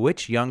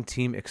 which young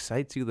team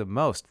excites you the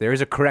most? There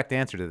is a correct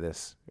answer to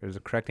this. There's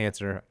a correct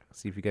answer.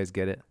 See if you guys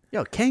get it.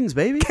 Yo, Kings,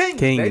 baby. Kings.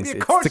 baby. Of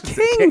It's course the it's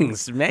the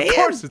Kings, man. Of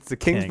course it's the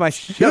Kings. My Kings.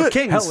 shit. Yo,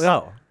 Kings. Hell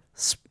no.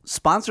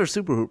 Sponsor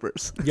Super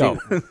Hoopers. Yo,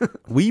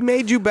 we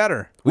made you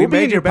better. We'll be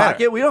made in you your better.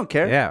 pocket. We don't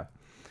care. Yeah.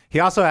 He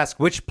also asked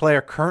which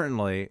player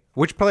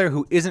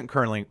who isn't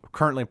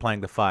currently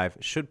playing the 5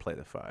 should play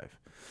the 5.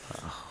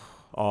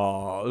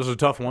 Oh, this is a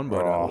tough one,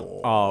 but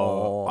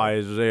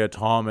Isaiah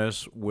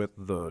Thomas with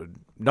the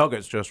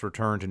Nuggets just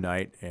returned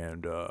tonight,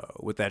 and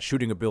with that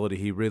shooting ability,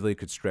 he really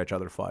could stretch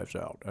other 5s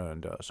out,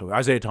 and so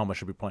Isaiah Thomas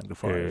should be playing the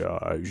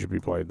 5. You should be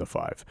playing the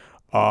 5.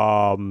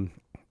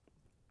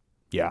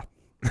 Yeah.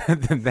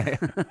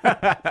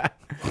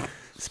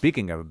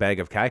 Speaking of a bag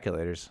of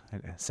calculators,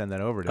 send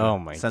that over to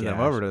send them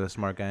gosh. over to the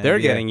smart guy. They're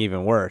NBA. getting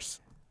even worse.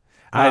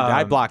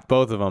 I blocked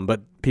both of them,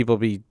 but people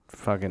be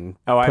fucking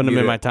I putting them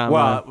in muted my it.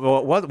 timeline.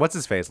 Well, what's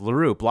his face?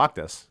 LaRue blocked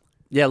us.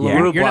 Yeah,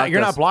 LaRue You're blocked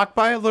not us. blocked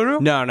by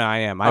LaRue? No, I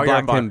am. I you're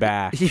blocked him unblocked.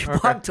 back. He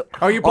blocked.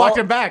 Oh, you blocked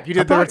him back. You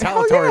did the blocked-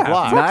 hell retaliatory yeah.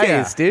 block. Fuck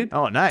Nice, dude.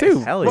 Oh, nice.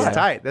 Dude, hell That's yeah.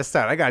 tight. That's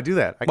tight. I gotta do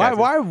that.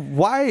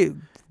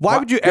 Why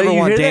would you ever you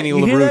want hear that? Danny You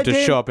hear LaRue that, to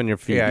Dan? show up in your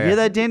feed? Yeah, You hear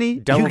that, Denny?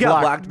 Double you got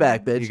block. blocked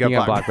back, bitch. You got You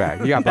got blocked back.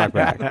 You got blocked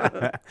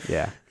back.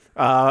 Yeah.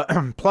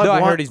 Plug Though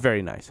one. I heard he's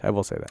very nice. I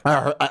will say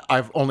that.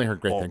 I've only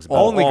heard great things about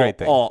Only great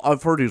things. Oh,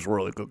 I've heard he's a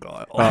really good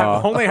guy.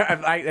 I've only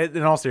heard,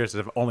 in all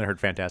seriousness, I've only heard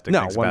fantastic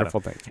things wonderful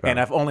about him. things about And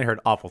him. I've only heard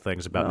awful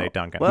things about Nate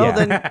Duncan.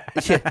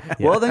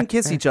 Well then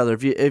kiss each other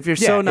if you're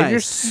so nice. If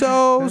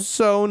you're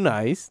so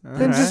nice,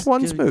 then just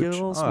one Give a smooch.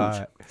 little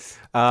smooch.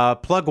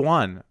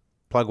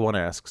 Plug one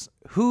asks,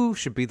 who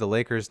should be the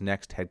Lakers'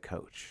 next head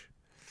coach?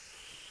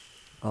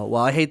 Oh,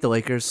 well, I hate the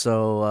Lakers,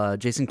 so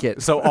Jason Kidd.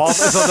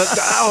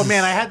 Oh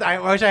man, I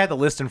wish I had the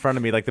list in front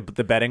of me, like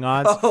the betting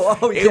odds.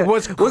 Yeah. It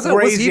was crazy.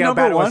 Was he how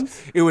number bad it one?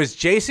 was. It was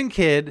Jason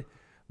Kidd,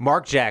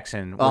 Mark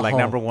Jackson were like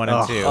number 1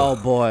 and 2. Oh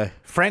boy.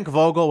 Frank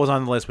Vogel was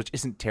on the list, which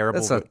isn't terrible,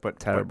 That's not but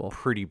terrible.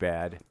 pretty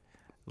bad.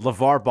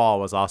 LeVar Ball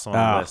was also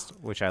on the list,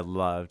 which I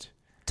loved.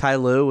 Ty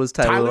Lue was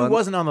Ty Lue on?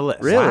 wasn't on the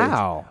list. Really?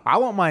 Wow. I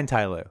won't mind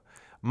Ty Lue.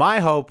 My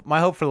hope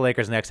for the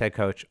Lakers' next head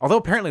coach, although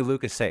apparently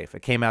Luke is safe.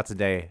 It came out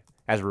today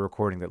as we're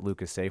recording that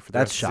Luke is safe for the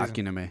That's rest of the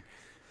shocking to me. season.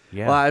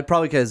 Yeah. Well, I'd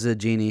probably because of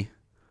Genie.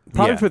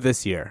 Probably Yeah. for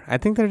this year. I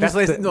think they're That's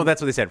just. what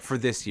that's what they said for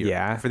this year.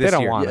 Yeah, for they this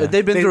don't year. want Yeah,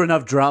 they've been They- through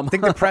enough drama. I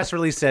think the press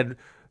release said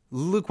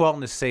Luke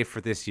Walton is safe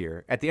for this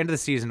year. At the end of the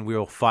season, we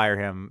will fire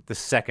him the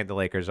second the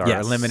Lakers are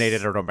Yes.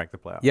 eliminated or don't make the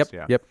playoffs. Yep.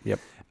 Yeah. Yep.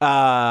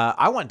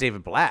 I want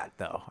David Blatt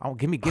though.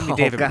 Give me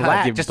David God.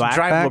 Blatt. Give Just Blatt to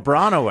drive back?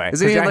 LeBron away.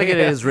 Isn't he in like an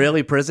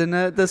Israeli prison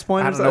at this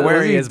point? I don't know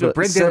where he is, but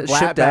bring David Blatt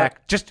shipped back.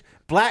 out? Just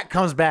Blatt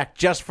comes back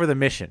just for the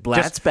mission.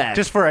 Blatt's just, back.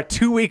 just for a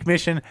 2-week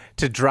mission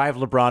to drive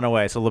LeBron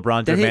away. So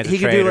LeBron Then demands he a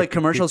could trade do or- like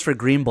commercials for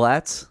Green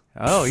Blatts.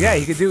 Oh yeah,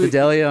 he could do.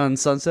 Fidelia on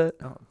Sunset.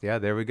 Yeah,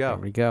 there we go. There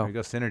we go.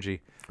 Synergy.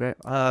 Great.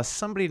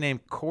 Somebody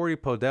named Corey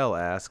Podell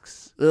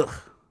asks, Ugh.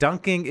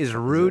 dunking is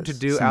rude to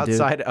do Some dude.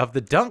 outside of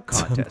the dunk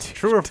contest.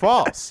 True or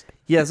false?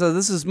 Yeah, so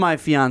this is my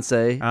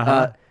fiance.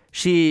 Uh-huh.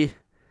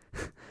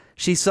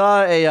 She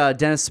saw a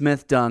Dennis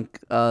Smith dunk,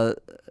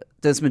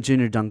 Dennis Smith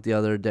Jr. dunk the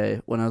other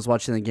day when I was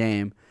watching the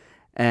game,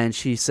 and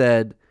she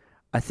said,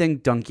 "I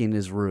think dunking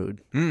is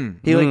rude."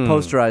 He like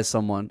posterized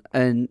someone,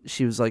 and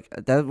she was like,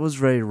 "That was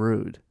very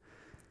rude."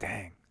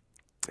 Dang.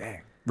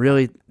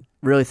 Really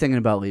thinking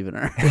about leaving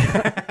her.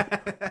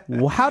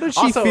 Well, how does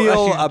she Also,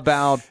 feel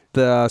about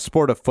the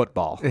sport of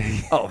football?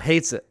 Oh,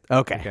 hates it.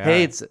 Okay.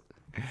 Hates it.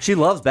 She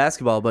loves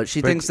basketball, but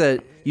she thinks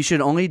that you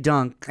should only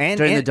dunk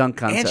during the dunk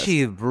contest. And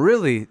she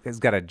really has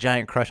got a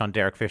giant crush on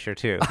Derek Fisher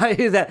too.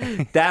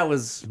 that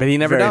was But he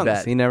never very dunks.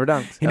 bad. He never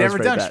dunks. He That never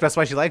was very dunks. bad. That's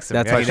why she likes him.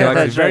 That's Yeah, why he she never-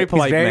 likes him. He's very He's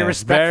polite very man.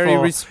 respectful.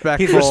 Very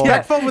respectful. He's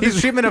respectful with his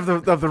treatment of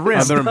the rim,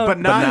 Of the- but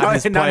not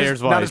his players'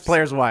 not his wives.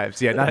 players'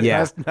 wives. Yeah, not,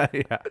 Yeah.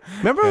 yeah.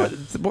 Remember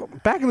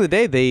back in the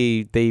day,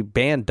 they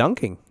banned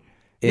dunking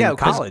in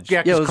college.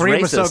 Yeah, Yeah, it because was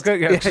Kareem was so racist. good.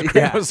 Yeah, 'cause Kareem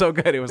Yeah. was so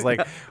good. It was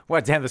like,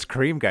 what? Damn, this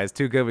Kareem guy's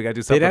too good. We got to do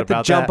They'd something have to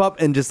about jump that.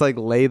 up and just like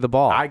lay the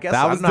ball. I guess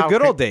that I was don't know the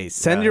good how old days.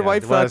 Send Yeah, your yeah,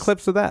 wife it was.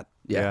 clips of that.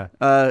 Yeah.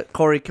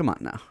 Corey, come on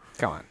now.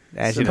 Come on.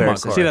 It's She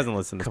embarrassing. doesn't, she doesn't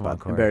listen to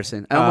Spud.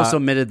 Embarrassing. I almost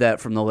omitted that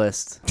from the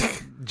list.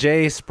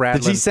 Jay Spradlin.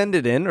 Did she send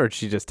it in or did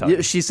she just tell Yeah,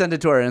 you? she sent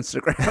it to our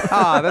Instagram.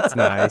 Ah, that's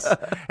nice.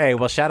 Hey,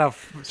 well, shout out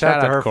to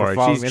out her to Corey. for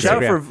following She's-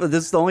 Shout Instagram. out for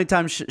this is the only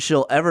time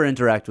she'll ever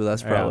interact with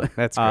us, probably.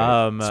 That's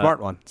great.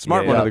 Smart one.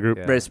 Smart one of the group.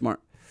 yeah. Very smart.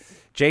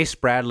 Jay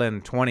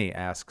Spradlin 20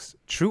 asks,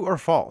 true or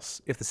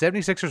false? If the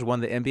 76ers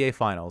won the NBA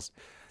Finals,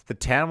 the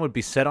town would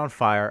be set on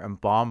fire and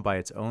bombed by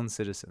its own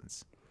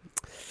citizens.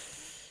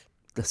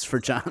 That's for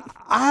John.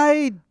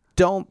 I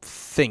don't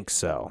think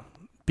so.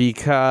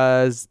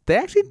 Because they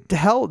actually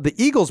held the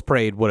Eagles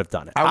parade would have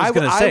done it. I was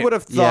gonna say- I would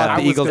have Yeah, thought I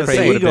the was Eagles gonna parade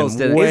say would have Eagles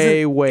been did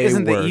it. way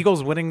Isn't the worse.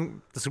 Eagles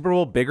winning the Super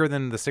Bowl bigger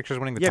than the Sixers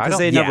winning the Yeah, title? because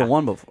they never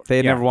won before. They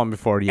had Yeah. never won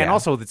before. Yeah, And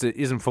also,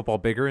 isn't football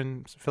bigger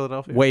in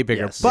Philadelphia? way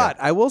bigger. Yes. But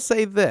I will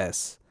say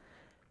this.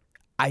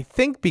 I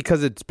think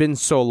because it's been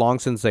so long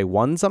since they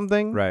won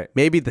something, Right.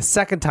 maybe the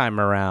second time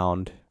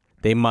around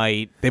they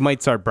might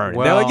start burning.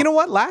 They're Well- like, you know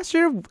what? Last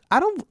year,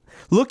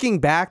 looking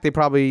back, they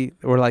probably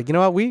were like, you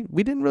know what? We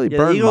didn't really Yeah,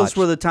 burn the Eagles much.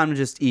 were the time to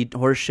just eat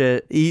horse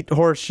shit. Eat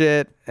horse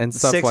shit and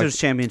stuff Sixers like.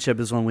 championship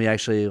is when we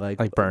actually like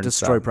burn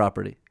destroy stuff.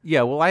 property.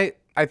 Yeah, well, I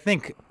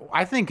think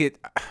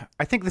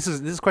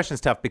this question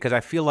is tough because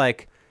I feel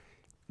like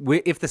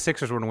if the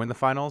Sixers were to win the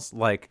finals,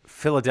 like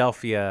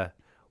Philadelphia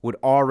would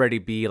already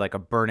be like a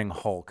burning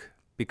hulk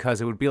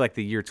because it would be like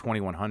the year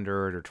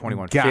 2100 or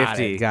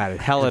 2150. Got it.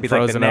 Hell It'd had be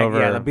like the frozen ne- over.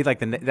 Yeah, that'd be like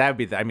that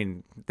would be. I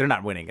mean, they're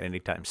not winning it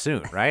anytime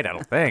soon, right? I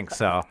don't think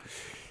so.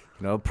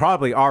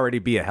 Probably already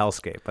be a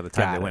hellscape by the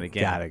time they win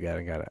again. Got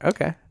it.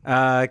 Okay.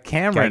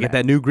 Cameron, Gotta get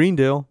that new green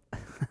deal.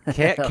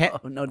 Ca-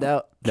 Oh, no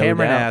doubt.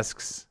 Cameron doubt.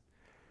 asks,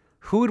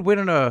 who would win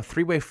in a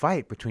three-way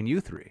fight between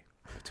you three?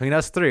 Between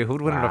us three, who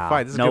would win in a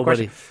fight? This is a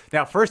Nobody. good question.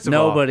 Now, first of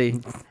all, Nobody.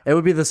 It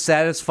would be the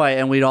saddest fight,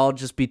 and we'd all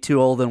just be too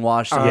old and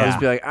washed, and we'd Yeah. just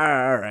be like, all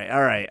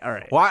right.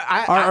 well,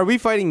 Are we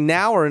fighting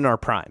now or in our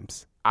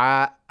primes?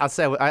 I'll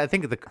say I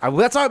think that's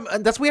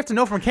what we have to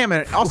know from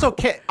Cameron. Also,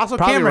 Probably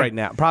Cameron, right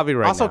now. Probably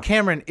right also, now.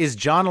 Cameron, is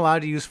John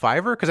allowed to use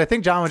Fiverr? Because I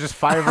think John would just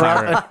Fiverr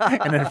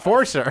out an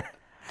enforcer.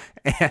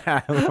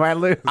 And we might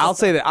lose. I'll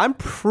say that I'm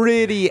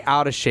pretty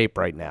out of shape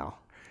right now.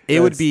 It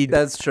would be.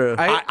 That's true.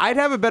 I'd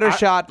have a better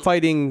shot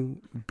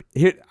fighting.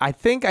 Here, I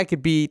think I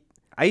could beat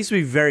I used to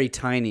be very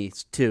tiny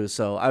too,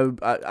 so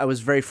I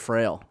was very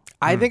frail.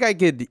 I think I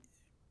could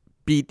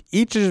beat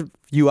each of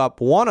you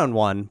up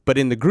one-on-one, but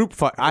in the group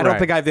fight, I don't Right.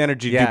 think I have the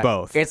energy to do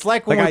both. It's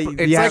like when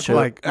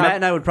Matt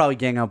and I would probably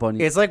gang up on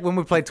you. it's like when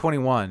we played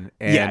 21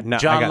 and Yeah, no, I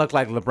John got- looked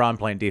like LeBron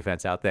playing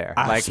defense out there.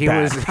 Like it's he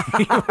bad. was,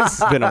 he was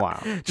It's been a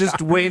while.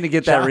 Just waiting to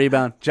get that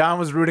rebound. John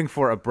was rooting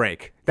for a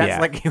break. That's Yeah.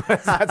 like he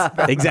was.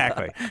 That's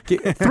Exactly.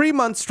 3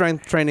 months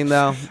strength training,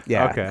 though.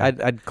 Yeah. Okay.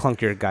 I'd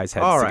clunk your guys'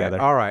 heads all right.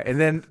 together. All right. And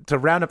then to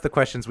round up the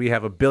questions, we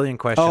have a billion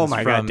questions Oh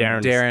my from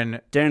God,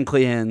 Darren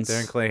Cleahans.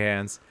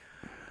 Clayhands.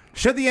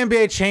 Should the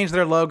NBA change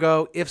their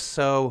logo? If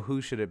so, who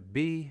should it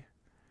be?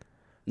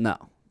 No.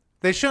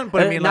 They shouldn't,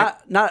 but I mean,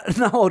 like, not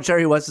while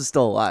Jerry West is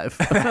still alive.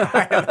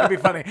 that'd be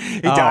funny.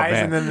 He dies,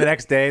 man. and then the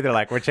next day they're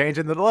like, "We're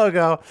changing the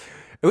logo."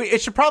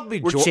 It should probably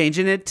be. We're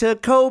changing it to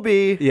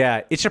Kobe.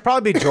 Yeah, it should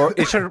probably be Jordan.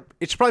 It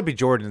should probably be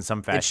Jordan in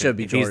some fashion. should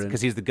be Jordan.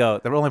 because he's the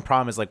GOAT. The only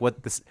problem is like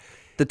what this.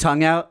 The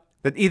tongue out.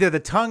 Either the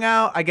tongue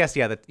out. I guess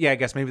I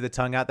guess maybe the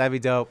tongue out. That'd be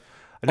dope.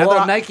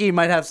 Well, Nike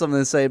might have something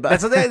to say about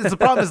it. That's the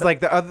problem is like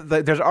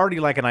there's already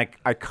like an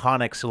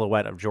iconic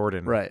silhouette of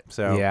Jordan. Right.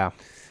 So Yeah.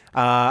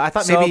 I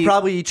thought So maybe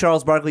probably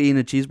Charles Barkley eating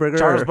a cheeseburger.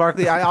 Charles or-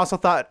 Barkley. I also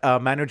thought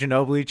Manu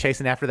Ginobili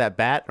chasing after that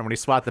bat, and when he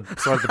swatted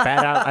the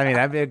bat out. I mean,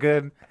 that'd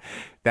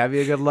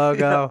be a good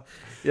logo.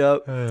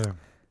 Yep.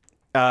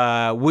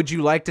 Would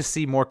you like to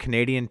see more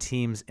Canadian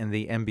teams in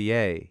the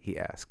NBA? He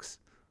asks.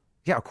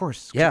 Yeah, of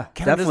course. Yeah,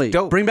 Canada's definitely.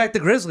 dope. Bring back the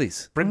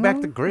Grizzlies. Bring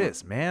back the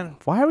Grizz, man.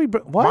 Why are we...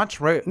 What?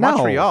 No.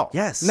 Montreal.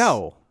 Yes.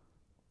 No.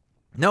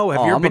 No,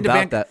 have Oh, you ever I'm been to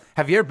about that.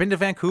 Have you ever been to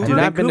Vancouver? I've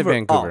not been to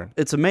Vancouver. Oh,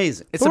 it's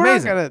amazing. It's But we're not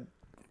amazing. gonna-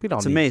 we don't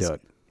It's need amazing. to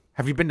do it.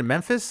 Have you been to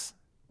Memphis?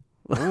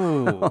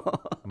 Ooh.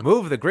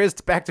 Move the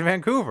Grizz back to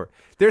Vancouver.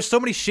 There's so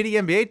many shitty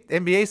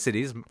NBA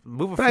cities.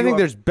 Move a But few I think up.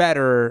 there's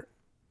better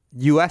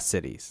U.S.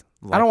 cities.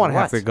 Like I don't want to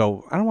what? have to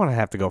go. I don't want to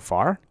have to go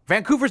far.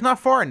 Vancouver's not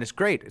far, and it's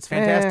great. It's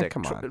fantastic.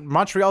 come on.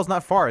 Montreal's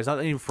not far. It's not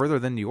any further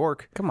than New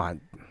York. Come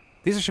on,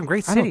 These are some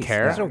great I cities. don't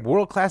care. These are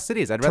world-class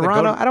cities. I'd rather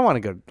Toronto. go to... I don't want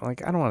to go.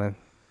 Like I don't want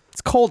to.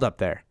 It's cold up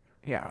there.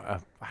 Yeah,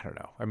 I don't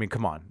know. I mean,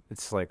 come on.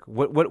 It's like,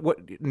 what,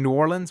 New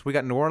Orleans? We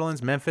got New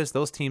Orleans, Memphis.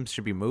 Those teams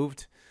should be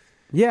moved.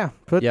 Yeah.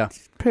 Put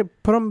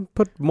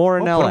more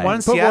in Well, L.A. put one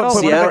in Put Seattle. put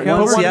Seattle, one-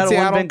 one put in one in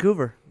Seattle, one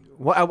Vancouver.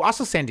 Well,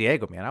 also San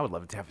Diego, man. I would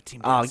love to have a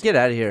team. Oh, get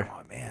out of here.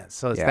 Oh, man.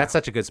 So Yeah. that's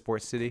such a good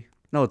sports city.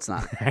 No, it's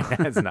not.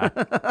 It's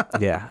not.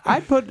 Yeah,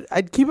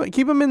 I'd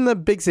keep them in the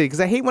big city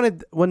because I hate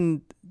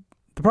when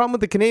the problem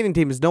with the Canadian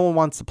team is no one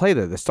wants to play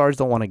there. The stars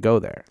don't want to go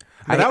there.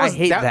 I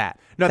hate that.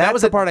 No, That's that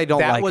was the part I don't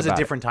like. That was a about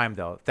it. different time,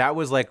 though. That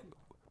was like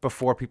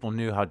before people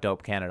knew how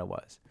dope Canada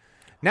was.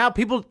 Now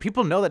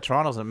people know that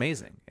Toronto's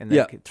amazing, and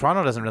that Yeah.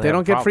 Toronto doesn't really. They have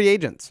don't a get problem. free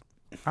agents.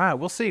 All right,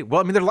 we'll see. Well,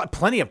 I mean, there are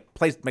plenty of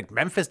places. Like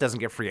Memphis doesn't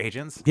get free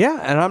agents. Yeah,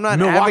 and I'm not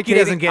Milwaukee advocating.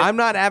 doesn't get I'm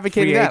not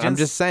advocating free that. I'm agents.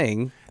 just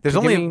saying There's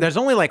give only me- there's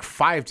only like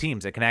 5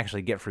 teams that can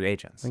actually get free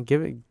agents.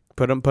 give it.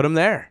 Put them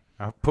there.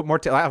 Put more.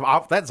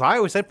 That's I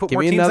always said. Put Give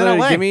more me teams another. in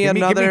LA. Give me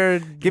another.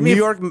 Give New me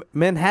York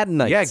Manhattan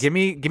Knights. Yeah, give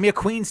me a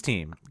Queens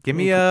team. Give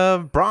me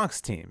a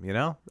Bronx team. You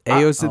know,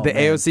 AOC, Oh, the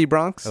man. AOC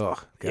Bronx. Ugh,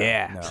 God,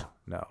 Yeah.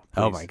 no.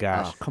 Oh please. my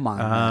gosh. Oh, come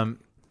on.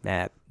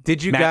 Matt.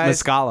 Did you Matt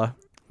guys? Muscala.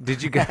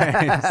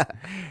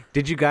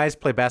 Did you guys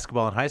play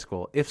basketball in high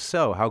school? If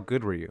so, how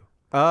good were you?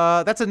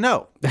 That's a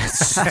no.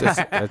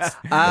 That's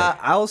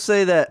I'll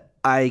say that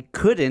I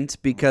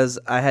couldn't because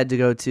I had to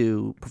go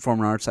to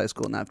performing arts high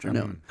school in the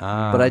afternoon.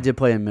 But I did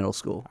play in middle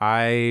school.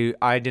 I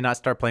did not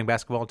start playing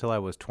basketball until I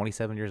was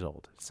 27 years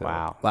old. So.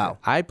 Wow.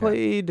 I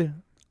played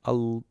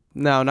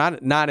no,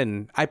 not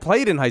in. I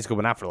played in high school,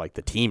 but not for like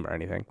the team or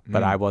anything.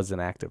 But I was an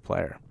active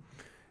player.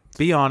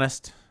 Be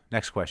honest.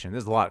 Next question.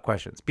 There's a lot of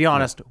questions. Be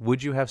honest.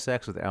 Would you have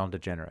sex with Ellen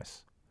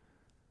DeGeneres?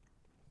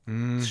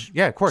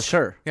 Yeah, of course.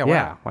 Sure. Yeah. Why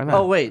Yeah, not? why not?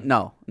 Oh wait,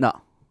 no. You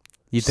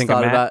Just think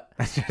of thought Matt?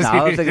 about. No,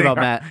 I was thinking about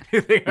Matt.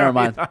 Never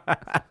mind.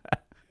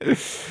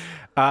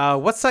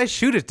 What size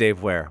shoe does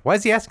Dave wear? Why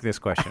is he asking this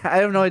question? I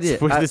have no idea.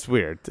 This is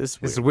weird. This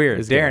This is weird.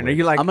 This is getting Darren, are weird.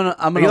 you like? I'm an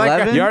are you like-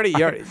 11. You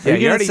already. Are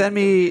you gonna send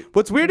me?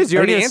 What's weird is you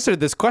Are you already gonna- answered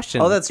this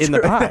question. Oh, that's in the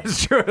true. pod.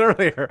 That's true.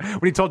 Earlier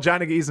when he told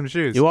John to get you some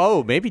shoes.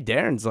 Whoa, maybe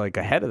Darren's like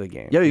ahead of the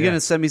game. Yo, you gonna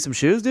send me some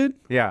shoes, dude?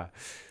 Yeah.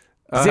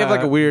 Does he have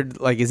like a weird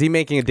like? Is he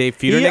making a Dave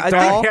Feudernick I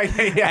doll?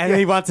 think- And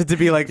he wants it to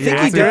be like. I think,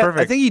 Yeah, he does, perfect.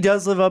 I think he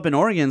does live up in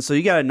Oregon, so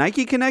you got a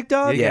Nike Connect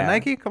dog? Yeah.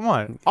 Nike. Come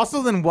on.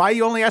 Also, then why are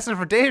you only asking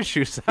for Dave's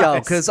shoe size? Yo,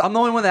 because I'm the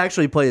only one that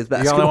actually plays the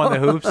only basketball. one that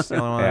hoops. The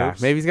only one that Yeah,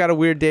 hoops. maybe he's got a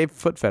weird Dave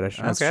foot fetish.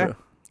 That's Okay. true.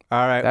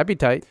 All right. That'd be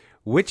tight.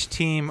 Which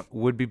team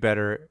would be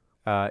better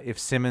if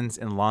Simmons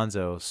and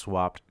Lonzo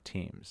swapped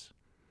teams?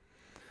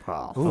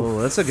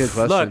 Oh, that's a good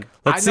question. Look,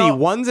 Let's I see. know-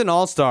 One's an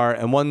all-star,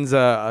 and one's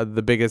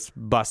the biggest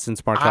bust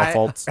since Markel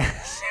Fultz.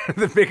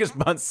 the biggest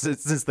month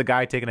since the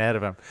guy taken ahead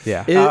of him.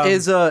 Yeah.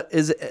 is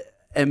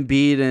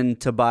Embiid and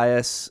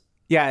Tobias?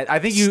 Yeah, I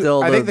think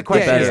Still I think the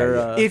question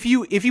better, is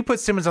if you put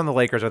Simmons on the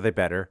Lakers, are they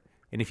better?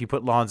 And if you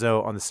put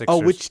Lonzo on the Sixers,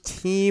 Oh, which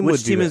team? Which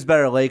would team be is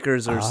better,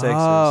 Lakers or Sixers?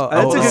 Oh,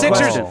 That's oh, a the good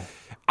Sixers?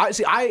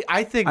 question.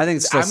 I think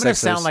it's still I'm going to Sixers.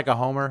 sound like a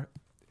homer.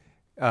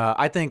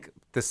 I think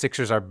the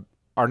Sixers are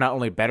not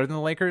only better than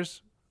the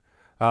Lakers,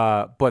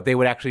 but they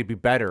would actually be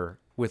better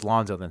with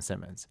Lonzo than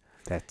Simmons.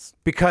 That's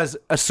Because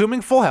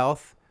assuming full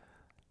health,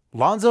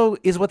 Lonzo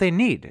is what they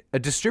need, a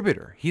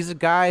distributor. He's a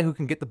guy who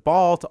can get the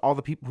ball to all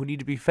the people who need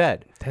to be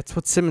fed. that's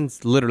what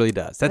Simmons literally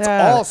does. That's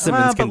all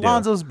Simmons can but do.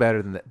 Lonzo's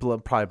better than that.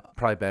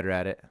 Probably better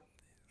at it.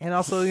 And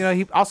also,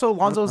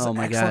 Lonzo's an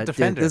excellent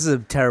defender. Dude, this is a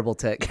terrible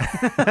take.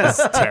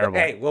 That's terrible.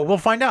 Hey, well, we'll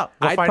find out.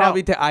 I'd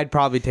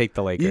probably take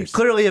the Lakers. You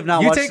clearly have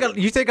not You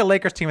watched. take a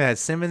Lakers team that has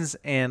Simmons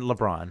and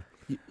LeBron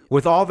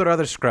with all their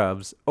other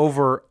scrubs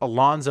over a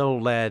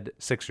Lonzo-led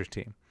Sixers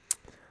team.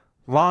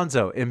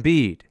 Lonzo,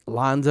 Embiid,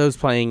 Lonzo's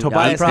playing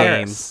Tobias games.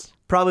 Harris.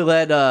 Probably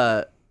let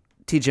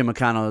T.J.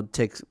 McConnell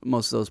take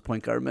most of those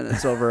point guard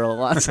minutes over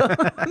Alonzo.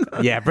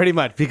 Yeah, pretty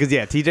much because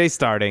TJ's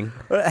starting.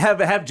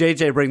 have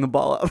J.J. bring the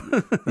ball up.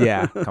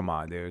 Yeah, Come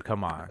on, dude.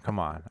 Come on.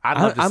 I'd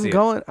love to see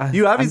it.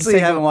 You obviously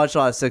haven't watched a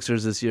lot of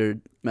Sixers this year,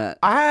 Matt.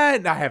 I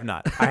have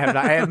not.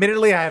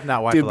 Admittedly, I have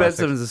not watched. Dude, the Ben last six.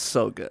 Simmons is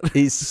so good.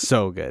 He's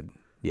so good.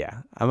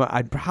 Yeah,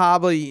 I'd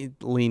probably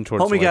lean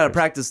towards. Homie the got to Lakers.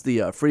 practice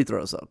the free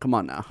throws, though. Come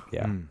on now.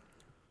 Yeah,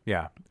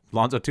 Yeah,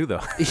 Lonzo too,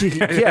 though.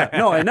 Yeah,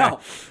 no, I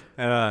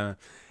know.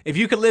 If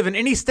you could live in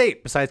any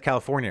state besides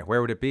California,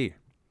 where would it be?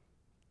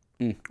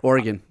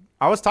 Oregon.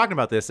 I was talking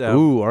about this.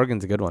 Ooh,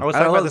 Oregon's a good one. I was I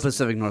talking love about the this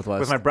Pacific Northwest.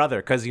 with my brother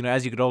because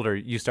as you get older,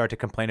 you start to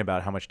complain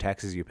about how much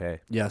taxes you pay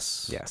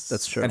Yes,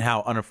 that's true. and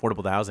how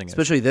unaffordable the housing is.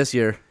 Especially this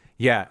year.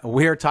 Yeah,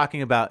 we're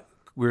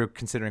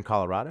considering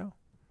Colorado,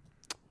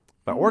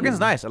 but Oregon's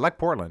nice. I like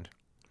Portland.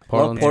 Love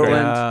Portland's Portland.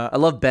 great. I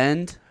love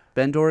Bend,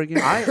 Oregon.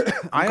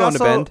 I going to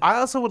Bend. I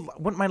also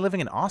wouldn't mind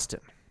living in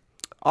Austin.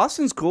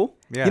 Austin's cool.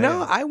 Yeah, You know,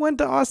 yeah. I went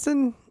to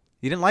Austin.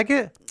 You didn't like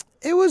it?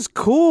 It was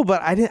cool,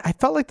 but I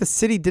felt like the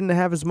city didn't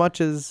have as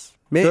much as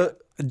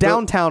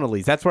downtown. At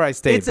least that's where I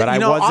stayed. It's- But I you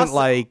know, wasn't Austin-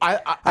 like I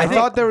think-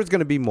 thought there was going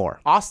to be more.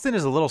 Austin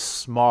is a little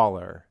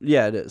smaller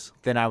Yeah, it is.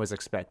 than I was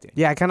expecting.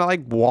 Yeah, I kind of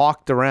like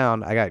walked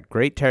around. I got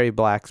great Terry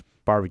Black's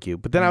barbecue,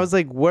 but then I was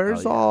like,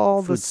 "Where's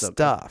all the Food's so good.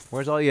 stuff?"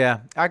 Where's all? Yeah,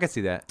 I can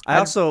see that. I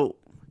also,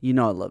 I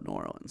love New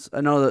Orleans. I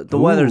know that the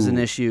weather's an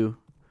issue.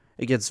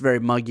 It gets very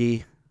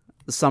muggy.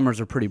 The summers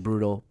are pretty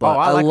brutal. But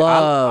I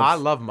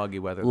love muggy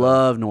weather. though.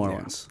 love New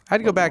Orleans. I'd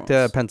go Love back New to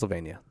Orleans.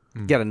 Pennsylvania.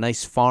 Get a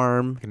nice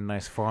farm, Get a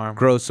nice farm.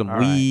 grow some All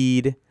right.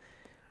 weed,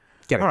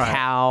 get a All right.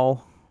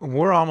 cow.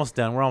 We're almost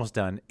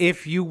done.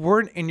 If you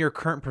weren't in your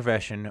current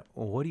profession,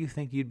 what do you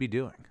think you'd be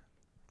doing?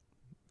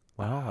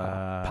 Well,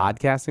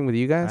 Podcasting with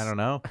you guys. I don't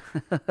know.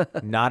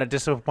 Not a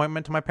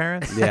disappointment to my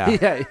parents. Yeah.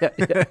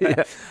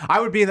 yeah. I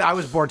would be. I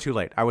was born too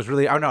late. I was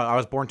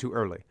born too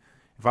early.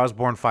 If I was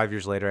born 5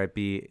 years later, I'd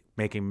be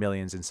making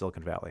millions in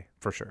Silicon Valley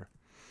for sure.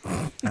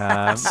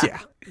 Yeah.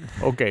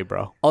 Okay,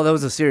 bro. Oh, that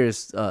was a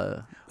serious.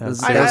 I- Was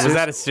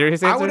that a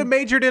serious answer? I would have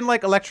majored in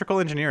like electrical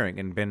engineering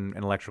and been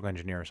an electrical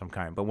engineer of some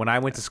kind. But when I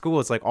went to school,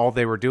 it's like all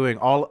they were doing,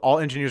 all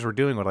engineers were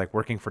doing, were like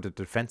working for the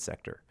defense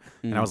sector.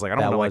 And I was like, I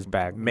That don't want was to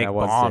back- make that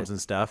was bombs it.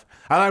 and stuff.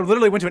 I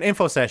literally went to an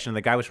info session. And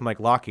the guy was from like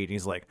Lockheed, and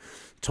he's like,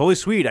 totally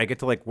sweet. I get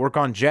to like work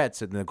on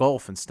jets in the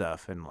Gulf and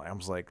stuff. And I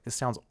was like, this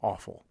sounds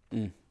awful.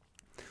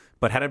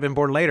 But had I been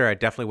born later, I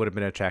definitely would have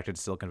been attracted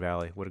to Silicon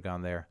Valley. Would have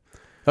gone there.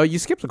 Oh, you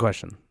skipped the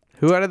question.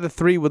 Who out of the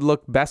three would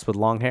look best with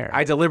long hair?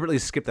 I deliberately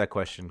skipped that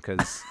question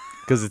because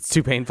Because it's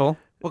too painful.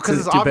 because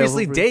it's too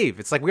obviously painful for- Dave.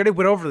 It's like we already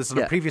went over this in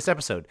a Yeah. previous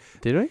episode.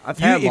 Did we? I've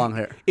had if- long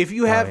hair. If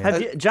you have,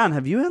 Have you, John?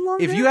 Have you had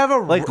long if hair? you have a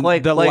like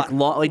The like la-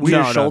 long, like no,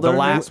 your no, shoulder? the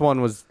last one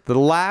was the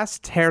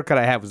last haircut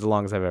I had was the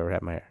longest I've ever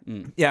had my hair.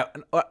 Yeah,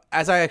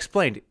 as I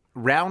explained,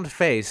 round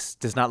face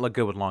does not look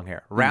good with long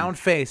hair. Round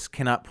face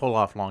cannot pull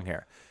off long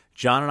hair.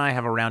 John and I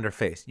have a rounder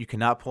face. You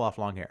cannot pull off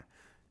long hair.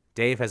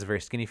 Dave has a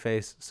very skinny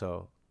face,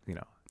 so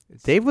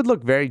it's, Dave would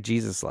look very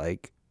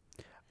Jesus-like.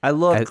 I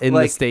look in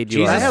like the state you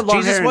Jesus- I are. had long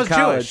Jesus hair in was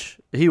college.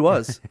 He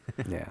was.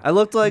 Yeah. I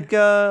looked like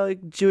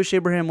Jewish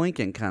Abraham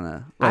Lincoln, kind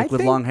of I like with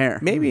think long hair.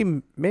 Maybe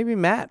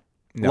Matt.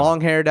 No.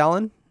 Long-haired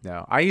Ellen.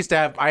 no. I used to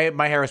have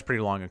my hair was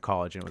pretty long in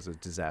college, and it was a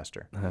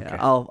disaster. Yeah,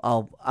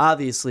 I'll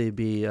obviously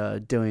be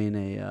doing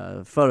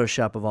a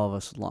Photoshop of all of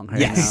us with long hair.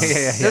 Yes. now.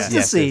 Yeah, Just to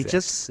yes, see. yes, yes.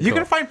 Just You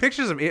can find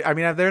pictures of me. I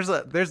mean, there's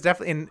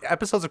definitely in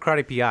episodes of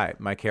Karate PI,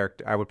 my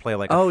character I would play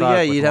like a Oh, thug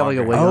yeah, with you'd have long like a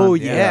hair. wig on. Oh,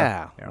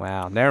 Yeah. yeah.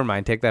 Wow. Never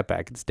mind. Take that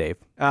back. It's Dave.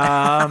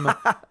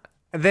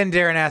 And then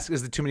Darren asks,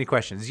 "Is there too many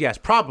questions?" Yes,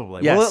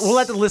 probably. Yes. We'll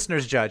let the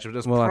listeners judge.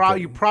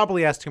 You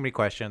probably asked too many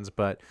questions,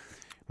 but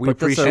we But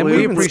that's appreciate a- we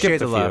we even appreciate skipped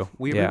the a few. love.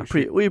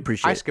 Yeah. we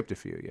appreciate. I it. skipped a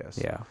few. Yes.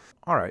 Yeah.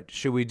 All right.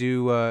 Should we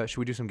do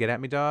some Get At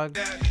Me Dog?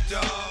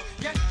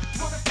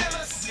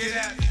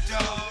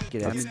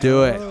 Get at Let's me.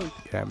 do it.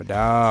 I'm a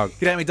dog.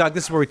 Get At Me Dog.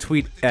 This is where we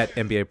tweet at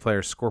NBA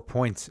players, score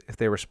points if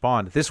they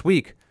respond. This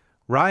week,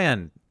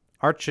 Ryan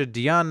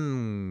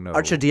Archediano.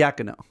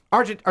 Archidiacono.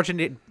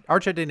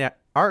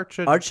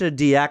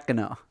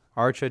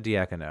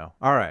 Archediacono.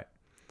 All right.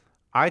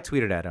 I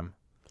tweeted at him.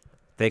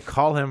 They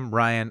call him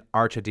Ryan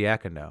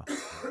Archediacono.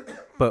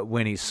 But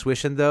when he's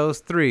swishing those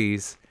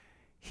threes,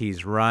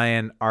 he's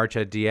Ryan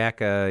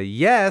Archediaca.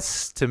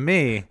 Yes, to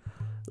me.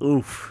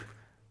 Oof.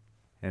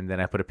 And then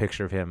I put a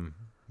picture of him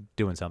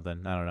doing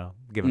something. I don't know.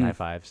 Giving high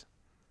fives.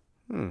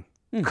 Couldn't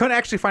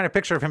actually find a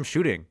picture of him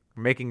shooting.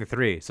 making the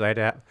three. So I had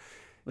to have,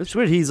 It's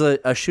weird. He's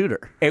a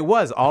shooter. it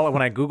was all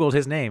when I Googled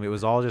his name, it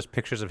was all just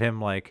pictures of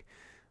him like,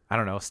 I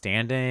don't know,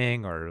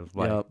 standing or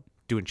like Yep.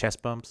 doing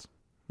chest bumps.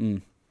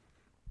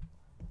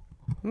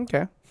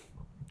 Okay.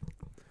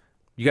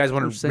 You guys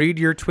want to read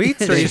your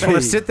tweets or you just want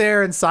to sit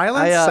there in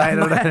silence? I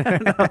don't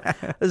know.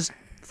 I was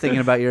thinking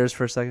about yours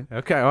for a second.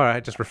 Okay, all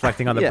right. Just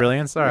reflecting on the Yeah,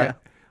 brilliance. All right.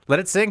 yeah. Let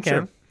it sink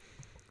in.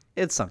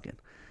 It's sunken.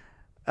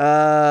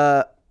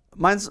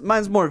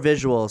 Mine's more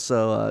visual,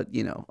 so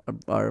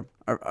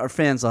our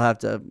fans will have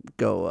to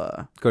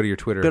go Go to your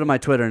Twitter. go to my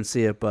Twitter and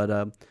see it. But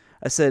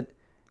I said,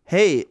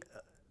 "Hey,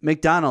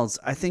 McDonald's,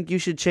 I think you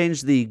should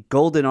change the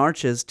golden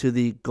arches to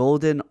the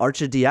golden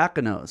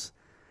archidiakonos."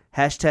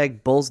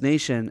 Hashtag Bulls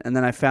Nation, and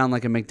then I found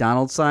like a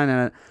McDonald's sign,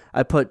 and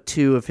I put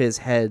two of his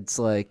heads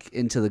like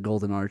into the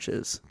golden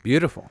arches.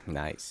 Beautiful.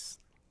 Nice.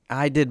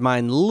 I did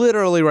mine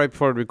literally right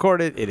before we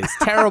recorded. It is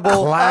terrible.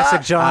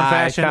 Classic John I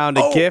fashion. found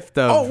a gift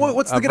of.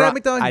 What's the of good at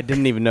McDonald's? I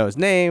didn't even know his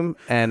name,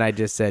 and I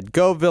just said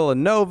 "Go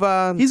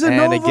Villanova." He's a and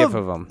Nova a gif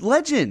of him.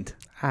 legend.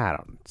 I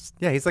don't.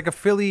 Yeah, he's like a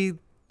Philly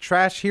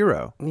trash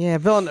hero. Yeah,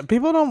 Villanova.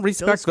 People don't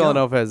respect go.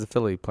 Villanova as a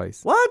Philly place.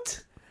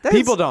 What? That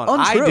People is don't.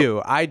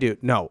 untrue. I do.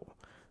 No,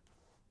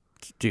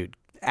 dude.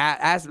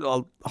 As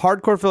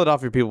hardcore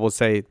Philadelphia people will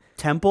say,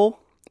 Temple?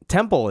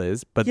 Temple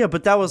is, but Yeah,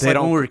 but that was they like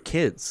don't. when we were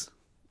kids.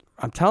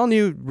 I'm telling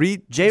you,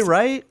 read Jay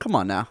Wright? Come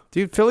on now.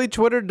 dude. Philly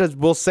Twitter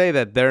will say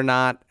that they're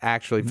not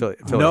actually Philly.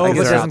 No, I but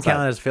guess they're doesn't outside.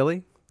 count as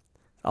Philly.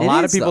 A It lot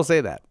of is, people though. say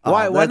that.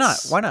 Why? Why not?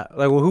 that's- Why not?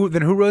 Like, well, who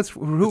wrote?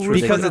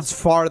 Because it's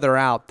farther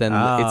out than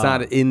it's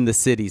not in the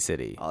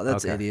city. Oh,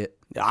 that's Okay. idiot.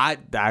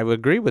 I would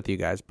agree with you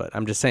guys, but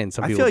I'm just saying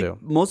some I people feel like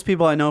do. most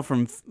people I know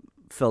from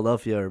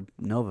Philadelphia are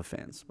Nova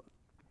fans.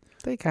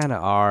 They kind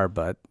of are,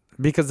 but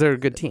because they're a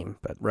good team.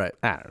 But Right.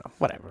 I don't know.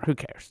 Whatever. Who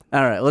cares?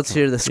 All right, let's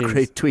hear this Jeez.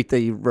 great tweet that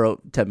you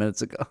wrote 10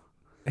 minutes ago.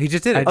 He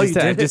just did it. I you just,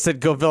 I did just said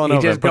go He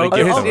Villanova. just but go. it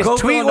gives His, them- his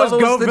tweet was Villanova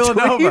 "Go was the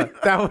Villanova."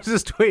 tweet. That was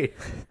his tweet.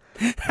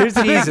 Here's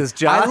Jesus,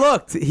 John. I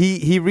looked.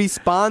 He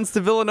responds to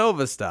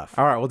Villanova stuff.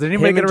 All right. Well, did he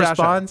Him make a and Josh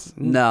response?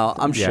 No,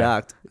 I'm Yeah.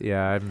 shocked.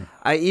 Yeah.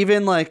 I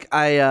even like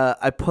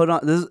I put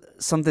on this is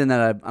something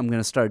that I'm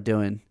gonna start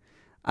doing.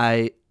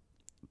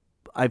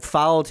 I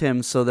followed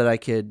him so that I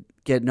could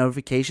get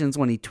notifications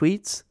when he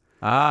tweets.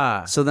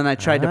 So then I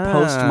tried to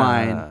post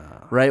mine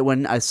right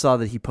when I saw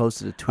that he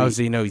posted a tweet. Oh,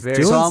 so you know he's Very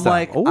doing so I'm stuff.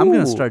 like, I'm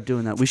gonna Ooh. start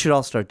doing that. We should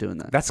all start doing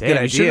that. That's a Damn, good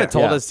you idea. should have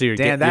told Yeah. us to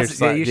Dan, that's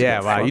your you should yeah.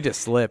 have Wow, fucked. you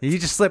just slipped. You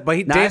just slipped, but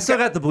Nah, I Dave's still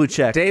got the blue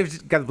check. Dave's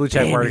got the blue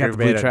check Damn, mark. you got the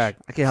blue check.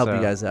 I can help So-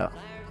 you guys out.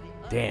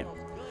 Damn.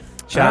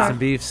 Shout outs and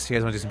beefs. You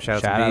guys want to do some shout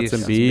outs Shout and outs beefs?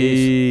 and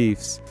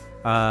beefs.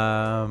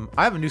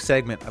 I have a new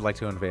segment I'd like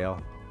to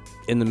unveil.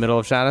 In the middle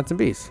of shout outs and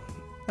beefs.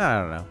 I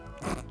don't know.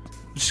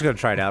 Just gonna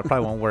try it out. It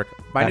probably won't work.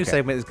 My new Okay.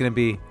 segment is gonna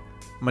be: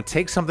 I'm gonna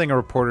take something a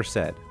reporter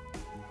said,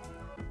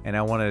 and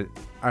I'm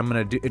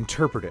gonna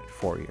interpret it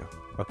for you.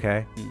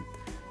 Okay.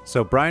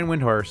 So Brian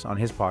Windhorst on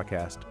his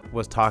podcast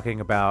was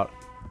talking about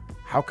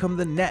how come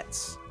the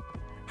Nets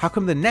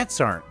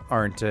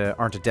aren't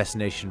a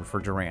destination for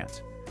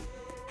Durant.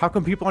 How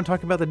come people aren't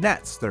talking about the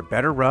Nets? They're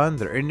better run.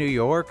 They're in New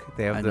York.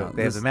 They I have know.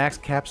 they have the max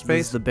cap This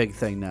space. is the big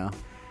thing now.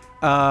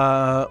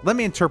 Let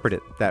me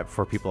interpret that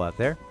for people out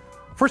there.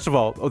 First of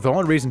all, the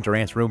only reason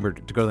Durant's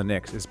rumored to go to the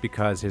Knicks is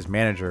because his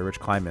manager, Rich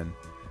Kleiman,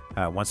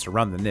 wants to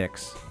run the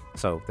Knicks.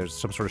 So there's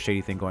some sort of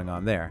shady thing going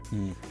on there.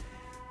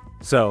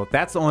 So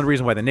that's the only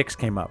reason why the Knicks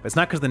came up. It's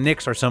not because the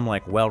Knicks are some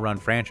like well-run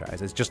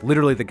franchise. It's just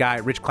literally the guy,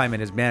 Rich Kleiman,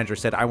 his manager,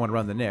 said, I want to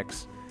run the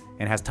Knicks,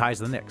 and has ties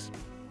to the Knicks.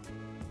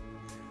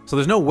 So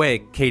there's no way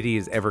KD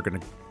is ever going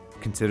to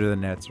consider the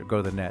Nets or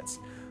go to the Nets.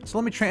 So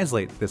let me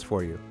translate this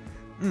for you.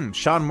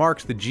 Sean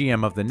Marks, the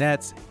GM of the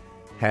Nets,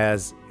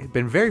 has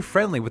been very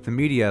friendly with the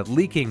media,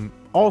 leaking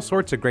all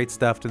sorts of great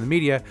stuff to the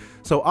media.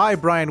 So I,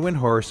 Brian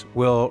Windhorst,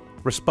 will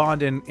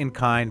respond in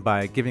kind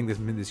by giving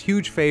this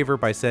huge favor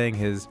by saying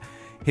his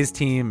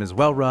team is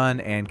well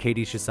run and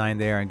KD should sign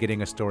there and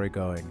getting a story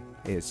going.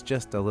 It's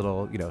just a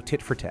little,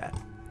 tit for tat.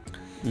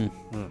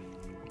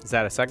 Is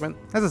that a segment?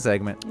 That's a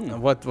segment.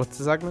 What's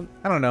the segment?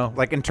 I don't know,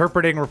 like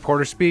interpreting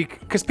reporter speak,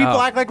 because people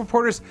act like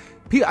reporters.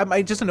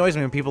 It just annoys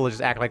me when people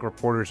just act like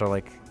reporters are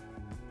like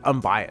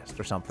unbiased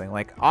or something.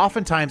 Like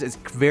oftentimes it's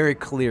very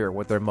clear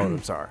what their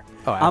motives are.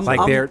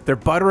 They're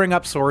buttering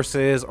up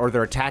sources or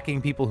they're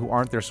attacking people who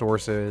aren't their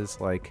sources.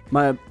 Like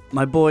My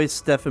boy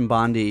Stephen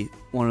Bondi,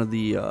 one of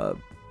the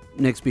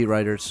Knicks beat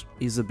writers,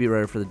 he's a beat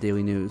writer for the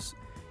Daily News.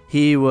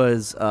 He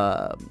was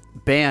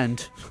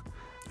banned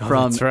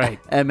from that's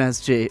right.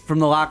 MSG, from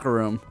the locker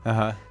room.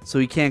 Uh-huh. So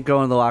he can't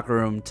go in the locker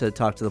room to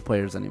talk to the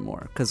players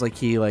anymore because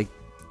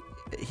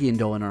he and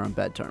Dolan are on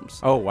bad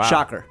terms. Oh, wow.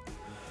 Shocker.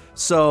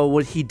 So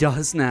what he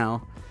does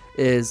now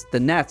is the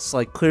Nets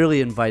clearly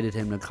invited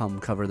him to come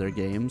cover their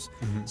games.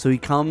 Mm-hmm. So he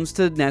comes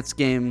to Nets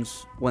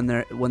games when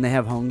they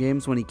have home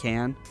games when he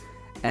can,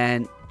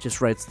 and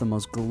just writes the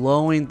most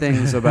glowing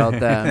things about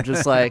them,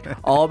 just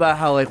all about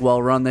how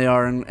well run they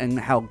are and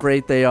how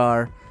great they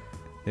are.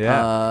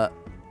 yeah.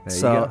 There you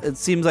So go. it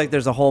seems like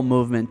there's a whole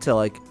movement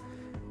to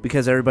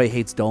because everybody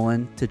hates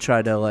Dolan to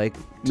try to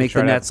make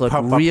try the to Nets look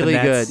pump up the really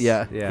Nets. good.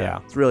 Yeah. Yeah.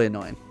 It's really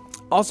annoying.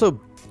 Also,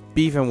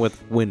 beefing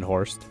with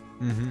Windhorst.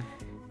 Mm-hmm.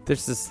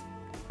 There's this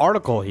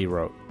article he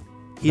wrote.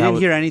 He didn't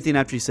hear anything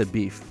after you said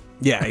beef.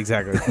 Yeah,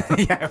 exactly.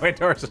 Yeah,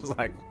 Windhorst was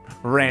like,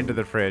 ran to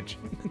the fridge.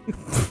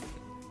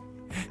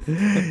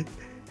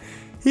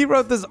 He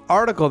wrote this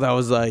article that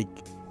was like,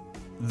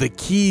 the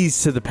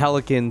keys to the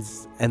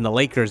Pelicans and the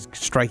Lakers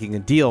striking a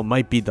deal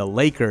might be the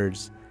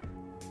Lakers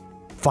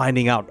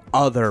finding out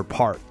other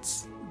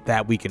parts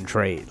that we can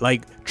trade.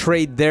 Like,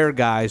 trade their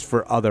guys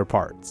for other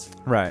parts.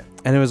 Right.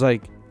 And it was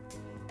like,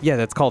 yeah,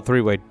 that's called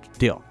three-way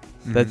deal.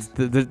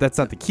 Mm-hmm. That's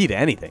not the key to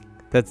anything.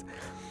 That's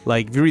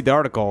like, if you read the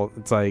article,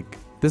 it's like,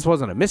 this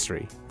wasn't a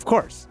mystery. Of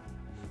course.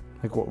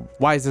 Like,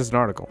 why is this an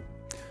article?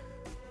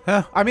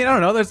 I mean, I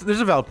don't know.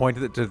 There's a valid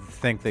point to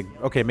think that,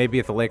 okay, maybe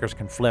if the Lakers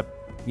can flip,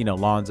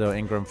 Lonzo,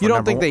 Ingram. For you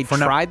don't think they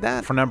tried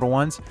that for number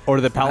ones, or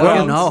the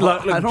Pelicans? No,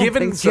 look, I don't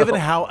given think so. given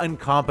how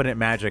incompetent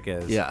Magic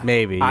is, Yeah.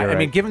 Maybe. I right.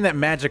 mean, given that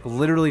Magic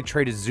literally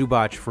traded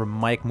Zubac for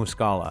Mike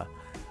Muscala,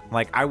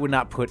 like I would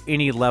not put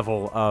any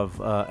level of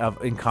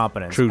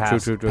incompetence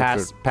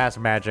past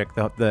Magic,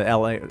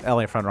 the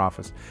LA front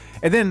office,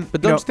 and then. But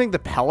don't you think the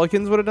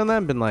Pelicans would have done that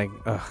and been like,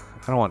 ugh,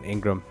 I don't want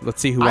Ingram.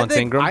 Let's see who wants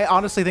Ingram. I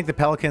honestly think the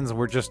Pelicans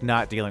were just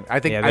not dealing. I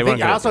think.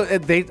 Yeah,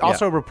 they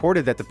also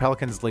reported that the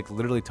Pelicans like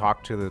literally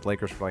talked to the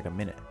Lakers for like a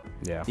minute.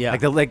 Yeah. Yeah.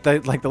 Like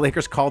the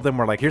Lakers called them.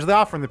 Were like, here's the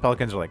offer, and the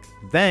Pelicans are like,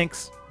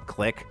 thanks.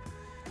 Click.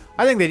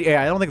 I think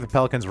I don't think the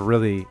Pelicans were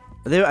really.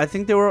 I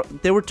think they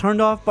were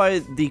turned off by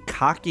the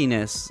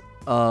cockiness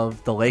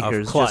of the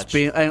Lakers Clutch. just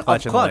being of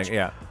Clutch in the Clutch, league,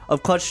 yeah.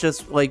 of Clutch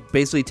just like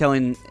basically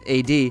telling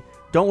AD,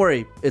 "Don't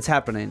worry, it's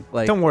happening."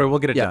 Like, Don't worry, we'll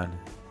get it yeah. done.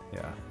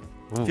 Yeah.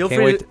 Feel Can't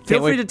free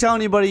wait. to tell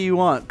anybody you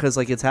want because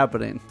like it's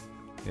happening.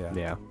 Yeah.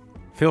 Yeah.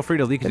 Feel free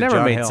to leak it It to never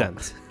John made Hill.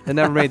 sense. It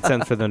never made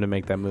sense for them to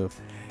make that move.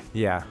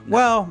 Yeah.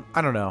 Well,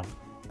 I don't know.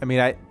 I mean,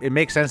 it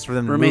makes sense for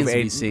them to Remains move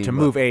to be seen,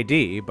 move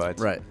AD, but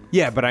Right.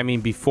 Yeah, but I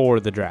mean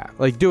before the draft.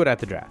 Like, do it at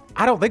the draft.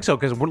 I don't think so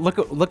because look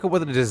at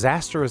what a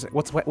disaster is.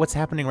 What's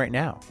happening right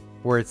now?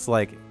 Where it's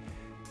like,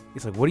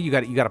 what do you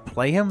got? You got to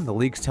play him. The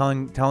league's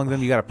telling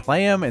them you got to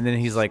play him, and then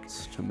he's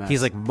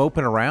like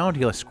moping around.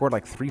 He scored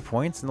like 3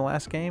 points in the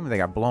last game, and they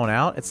got blown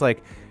out. It's like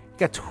you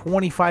got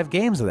 25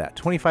 games of that.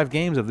 25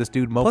 games of this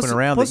dude moping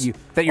around that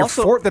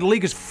the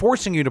league is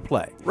forcing you to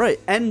play. Right,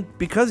 and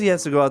because he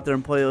has to go out there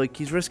and play, like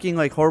he's risking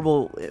like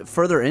horrible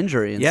further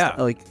injury. And Yeah,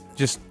 like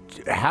just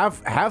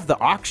have the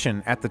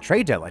auction at the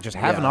trade deadline. Just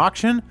have an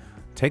auction.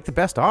 Take the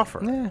best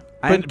offer. Yeah.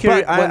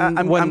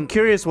 I'm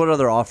curious what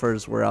other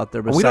offers were out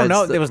there. Besides We don't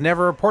know. It was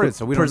never reported,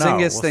 so we don't know.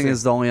 Porzingis We'll thing see.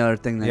 is the only other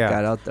thing that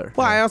got out there.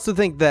 Well, I also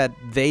think that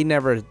they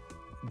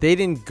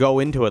didn't go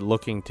into it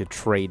looking to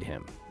trade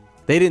him.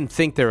 They didn't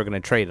think they were going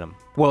to trade him.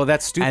 Well,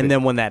 that's stupid. And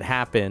then when that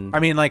happened, I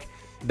mean, like,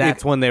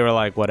 that's when they were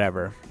like,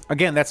 whatever.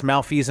 Again, that's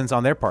malfeasance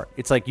on their part.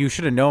 It's like you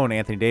should have known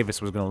Anthony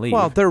Davis was going to leave.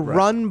 Well, they're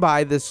run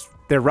by this.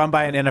 They're run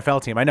by an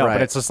NFL team. I know, Right.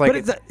 but it's just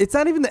like But it's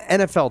not even the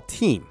NFL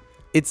team.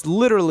 It's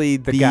literally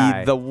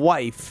guy. the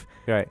wife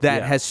Right.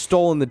 that Yeah. has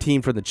stolen the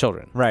team from the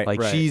children. Right. Like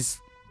Right. she's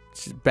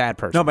a bad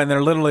person. no, but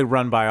they're literally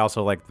run by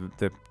also like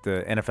the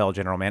NFL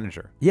general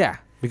manager. Yeah,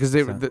 because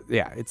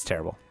it's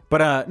terrible.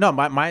 But no,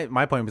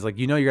 my point was like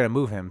you're going to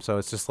move him, so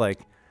it's just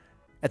like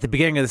at the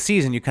beginning of the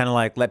season you kind of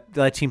like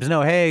let teams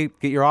know, hey,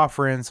 get your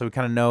offer in, so we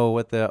kind of know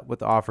what the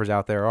offers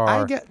out there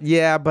are.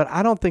 But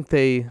I don't think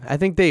they. I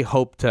think they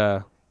hope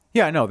to.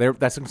 Yeah, I know.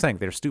 That's what I'm saying.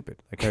 They're stupid.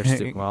 Like They're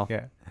stupid. Well.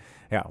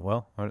 yeah.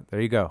 Well, there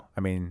you go.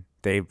 I mean,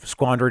 they've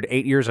squandered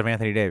 8 years of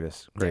Anthony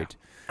Davis. Great.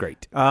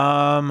 Great.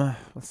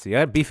 Let's see. I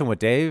had beefing with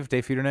Dave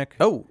Feudernick.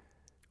 Oh,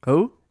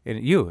 Who?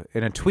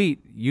 In a tweet,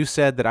 you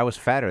said that I was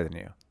fatter than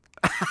you.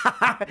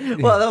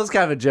 Well, that was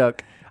kind of a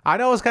joke. I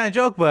know it was kind of a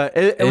joke, but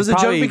It was a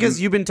probably- joke because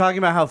you've been talking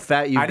about how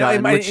fat you've I know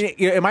gotten,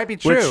 it might be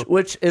true.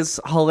 which is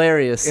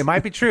hilarious. It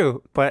might be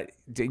true, but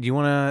do you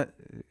want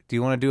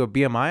to do a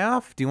BMI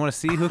off? Do you want to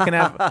see who can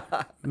have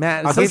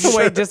Matt, I'll is this give the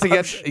you way just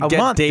to get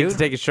month, Dave dude. to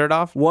take his shirt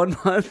off? 1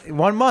 month.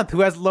 1 month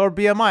who has lower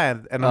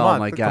BMI in a Oh month?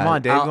 my god! Come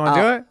on, Dave, you want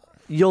to do it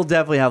You'll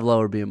definitely have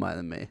lower BMI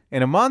than me.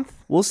 in a month?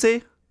 We'll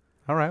see.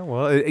 All right.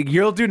 Well,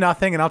 you'll do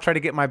nothing, and I'll try to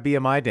get my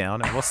BMI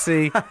down, and we'll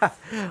see.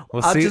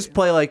 I'll just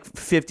play like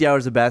 50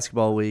 hours of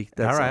basketball a week.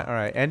 That's all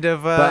right. End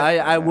of. But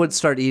I would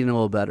start eating a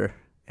little better.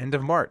 End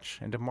of March.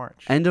 End of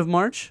March? End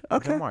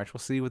Okay. of March. We'll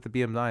see what the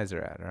BMIs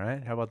are at. All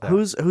right. How about that?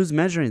 Who's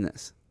measuring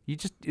this?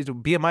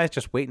 BMI is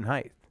just weight and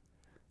height.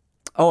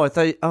 I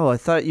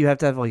thought you have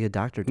to have like a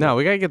doctor. No,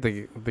 we gotta get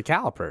the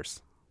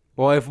calipers.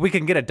 Well, if we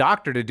can get a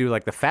doctor to do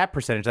like the fat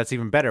percentage, that's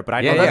even better.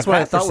 But that's what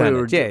I thought we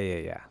were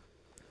Yeah.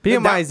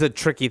 BMI is a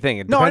tricky thing.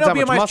 It No, I depends know how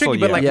much BMI is muscle tricky,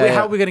 you but have. like, Yeah.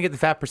 how are we gonna get the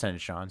fat percentage,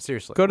 Sean?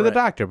 Seriously, Go to the Right.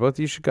 doctor. Both of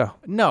you should go.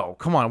 No,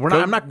 come on. We're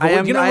not. I'm not. I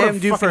am- you know I what am a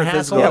due for fucking a hassle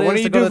physical. it Yeah, is what do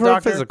to you go to do the for a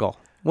doctor? physical?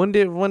 When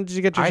did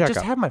you get your I checkup?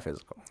 just had my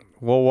physical.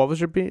 Well, what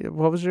was your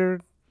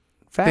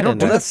fat? They don't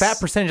do the index? fat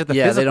percentage at the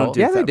Yeah, they physical. don't do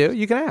Yeah, they fat do.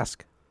 You can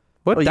ask.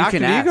 What Oh, you doctor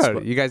can do you ask, go to?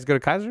 but- You guys go to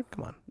Kaiser?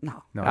 Come on.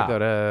 No, I go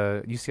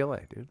to UCLA,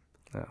 dude.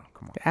 No,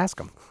 come on. Ask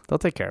them. They'll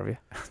take care of you.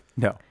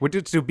 No, we'll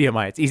just do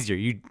BMI. It's easier.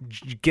 You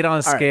get on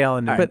a scale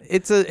and. But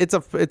it's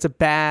a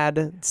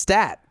bad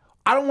stat.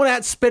 I don't want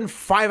to spend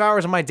 5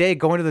 hours of my day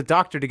going to the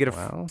doctor to get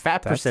a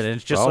fat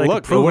percentage just so I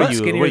look, can prove were I'm you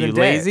skinnier than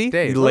lazy?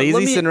 Dave. You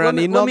lazy sitting around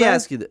eating all Let me day?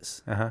 ask you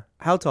this.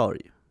 How tall are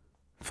you?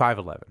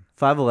 5'11".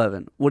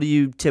 5'11". What do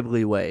you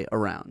typically weigh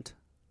around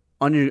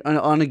on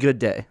a good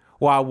day?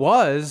 Well, I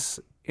was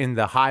in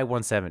the high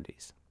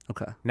 170s.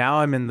 Okay. Now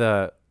I'm in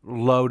the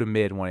low to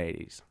mid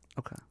 180s.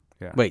 Okay.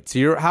 Yeah. Wait,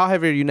 so how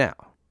heavy are you now?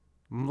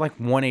 I'm like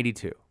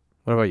 182.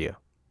 What about you?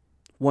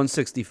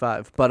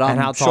 165. But I'm And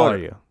how tall shorter, are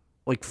you?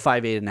 Like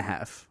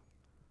 5'8.5".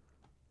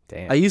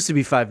 Damn. I used to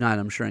be 5'9".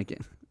 I'm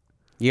shrinking.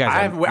 You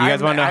guys, I want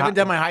to know haven't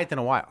done my height in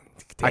a while.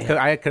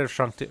 I could have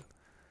shrunk too.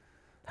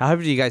 how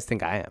heavy do you guys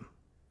think I am?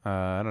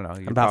 I don't know.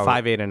 I'm about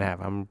 5'8.5".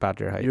 I'm about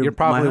your height. You're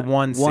probably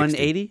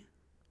 180.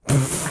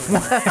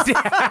 160.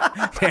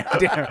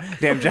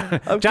 damn, John.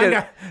 I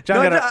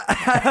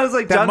was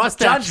like, that John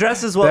mustache,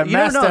 dresses well. that You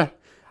don't know. master-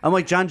 I'm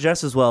like, John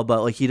dresses well,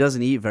 but like he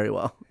doesn't eat very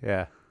well.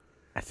 Yeah.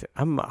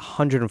 I'm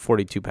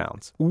 142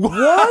 pounds.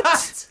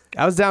 What?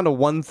 I was down to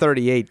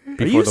 138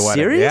 before you the wedding.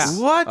 serious?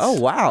 Yeah. What? Oh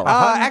wow.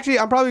 Actually,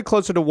 I'm probably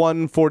closer to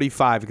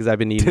 145 because I've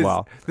been eating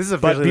well. This is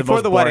but officially before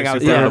the the most wedding, boring I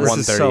was Super down Bowl. to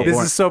This is so 138.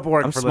 This is so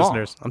boring I'm for small.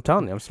 listeners. I'm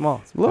telling you, I'm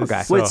small. Little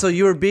guy. Wait, so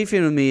you were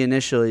beefing with me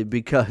initially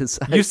because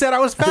You said I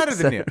was fatter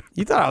than you.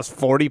 You thought I was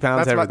 40 pounds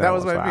That's heavier my- than that I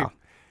was my Wow. beef.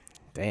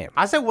 Damn.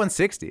 I said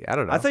 160. I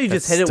don't know. I thought you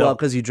just That's hit it well still-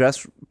 because you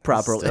dressed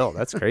properly. Still,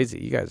 that's crazy.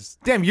 You guys.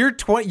 Damn, you're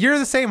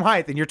the same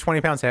height and you're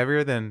 20 pounds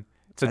heavier than.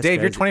 So That's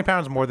Dave, you're crazy. 20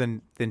 pounds more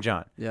than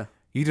John. Yeah.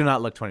 You do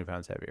not look 20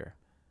 pounds heavier.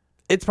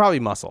 It's probably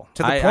muscle.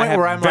 To the I point have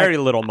where I'm very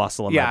like- little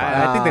muscle in my body.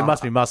 I think they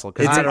must be muscle.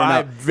 Because I don't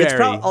know.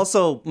 It's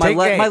also my Take-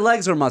 hey. my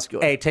legs are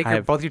muscular. Hey,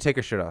 both of you take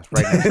your shirt off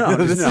right now. No,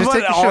 this is Just what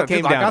take it your all shirt.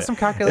 came I down got to. some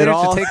calculators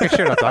all- to take your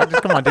shirt off. Dog.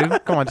 Just come on,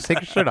 dude. Come on, just take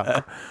your shirt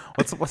off.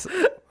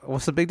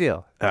 What's the big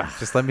deal?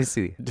 Just let me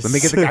see. Let me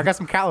get. I got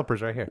some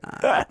calipers right here.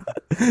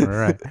 All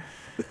right.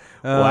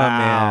 Oh,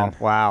 Wow. man.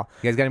 Wow.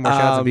 You guys got any more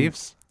shots of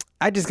beefs?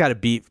 I just got a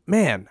beef.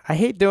 Man, I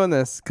hate doing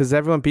this because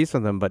everyone beefs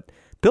with him, but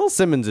Bill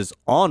Simmons is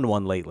on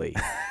one lately.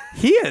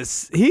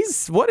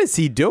 What is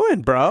he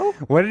doing, bro?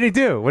 What did he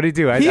do?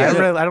 I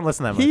don't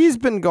listen that much. He's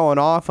been going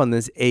off on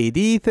this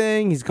AD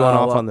thing. He's going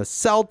off on the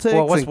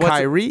Celtics and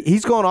Kyrie.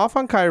 He's going off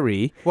on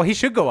Kyrie. Well, he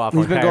should go off.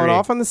 He's on been Kyrie. going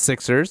off on the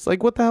Sixers.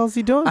 Like, what the hell is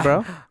he doing,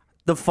 bro?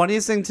 The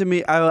funniest thing to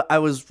me, I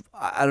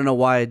don't know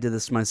why I did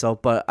this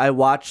myself, but I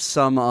watched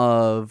some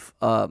of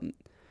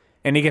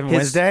Any Given his-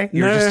 Wednesday?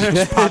 No, no, no,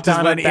 just popped just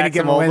on went Any back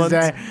Given some old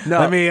Wednesday. ones? No.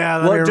 Let me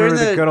remember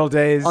the good old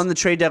days. On the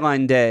trade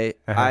deadline day,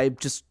 I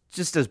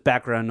just as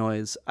background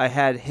noise, I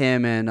had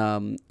him and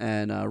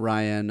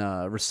Ryan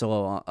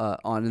Russillo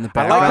on in the I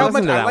background. like how listen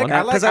much to that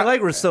one. because I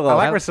like Russillo. I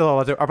like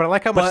Russillo, but I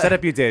like how much But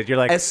setup you did. You're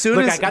like, as soon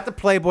look, as- I got the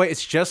Playboy.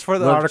 It's just for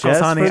the Look, articles,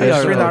 just honey. for the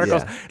Just reading the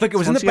articles, articles. yeah. Look, it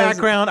was in the Once you guys-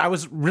 background. I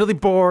was really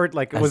bored.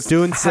 Like it I was was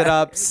doing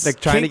sit-ups, like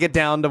trying to get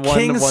down to one.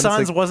 King's to one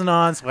Sons six- wasn't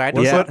on, so I had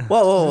to Yeah. put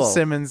Whoa.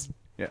 Simmons.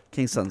 Yeah.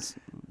 King's Sons.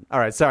 All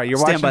right, sorry. You're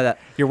Stand watching. by that.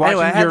 You're watching.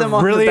 Anyway, I had you're them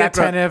on the really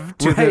background. attentive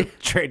to the Right.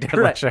 trade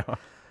deadline Correct. show.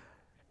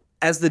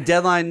 As the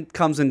deadline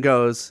comes and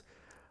goes,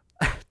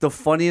 the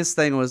funniest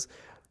thing was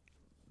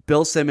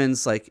Bill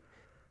Simmons like,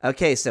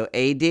 okay, so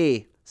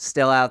AD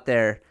still out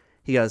there.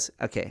 He goes,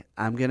 okay,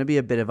 I'm going to be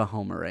a bit of a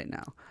homer right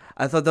now.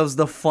 I thought that was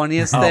the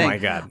funniest thing. my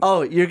God.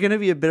 Oh, you're going to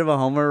be a bit of a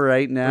homer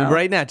right now?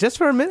 Right now, just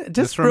for a minute,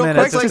 just for a real minute,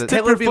 quick, just like to- dip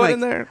Taylor your be foot like, in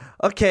there.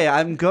 okay,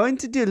 I'm going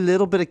to do a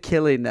little bit of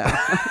killing now.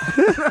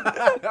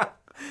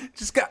 I'm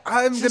Just gonna.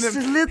 a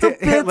little bit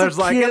Hitler's of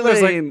like,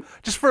 killing.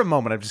 just for a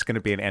moment, I'm just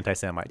gonna be an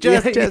anti-Semite. Yeah,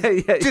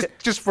 Just,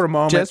 just for a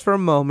moment. Just for a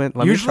moment.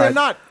 Let me Usually try. I'm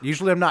not.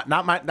 Usually I'm not.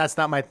 Not my. That's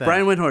not my thing.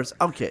 Brian Windhorst.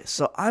 Okay,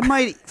 so I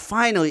might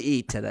finally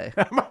eat today.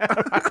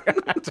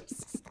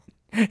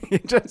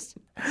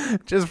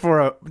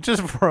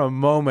 just for a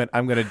moment,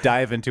 I'm gonna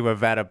dive into a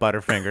vat of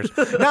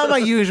Butterfingers. Not my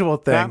usual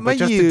thing. Not my but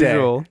just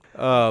usual. Today.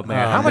 Oh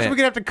man, how much are we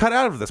gonna have to cut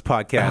out of this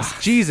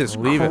podcast? Jesus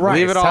Leave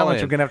Christ, it all how much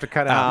in. we're gonna have to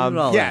cut out?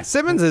 all Yeah, in.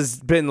 Simmons has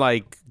been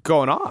like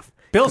going off.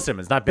 Bill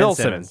Simmons, not Ben Bill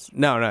Simmons.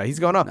 No, he's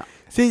going off.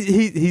 See,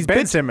 he's Ben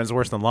been Simmons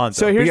worse than Lonzo.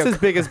 So here's But yeah, his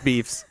biggest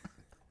beefs.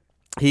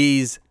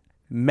 He's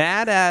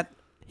mad at.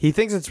 He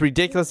thinks it's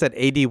ridiculous that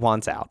AD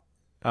wants out,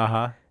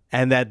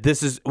 and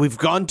that we've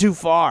gone too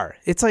far.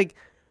 It's like,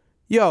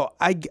 yo,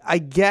 I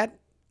get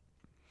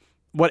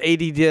what AD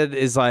did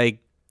is like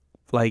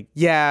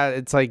yeah,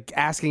 it's like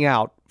asking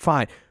out.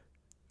 Fine.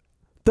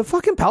 The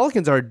fucking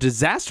Pelicans are a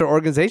disaster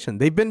organization.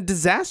 They've been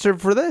disaster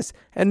for this,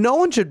 and no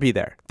one should be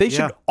there. They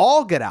should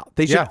all get out.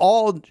 They should Yeah.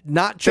 all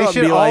not show They up and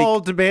should be all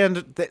like,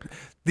 demand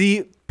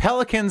the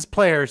Pelicans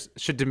players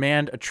should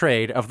demand a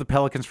trade of the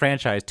Pelicans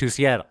franchise to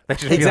Seattle. They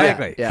should be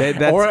exactly. like- Yeah.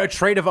 That's- or a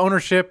trade of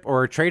ownership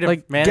or a trade of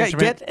like management.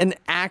 get an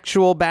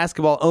actual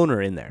basketball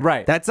owner in there.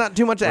 Right. That's not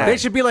too much to ask. They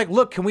should be like,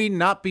 look, can we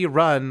not be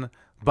run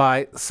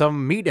by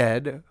some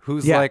meathead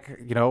who's Yeah. like,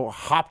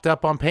 hopped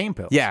up on pain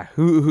pills? Yeah.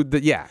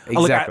 Yeah.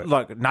 Oh, Exactly.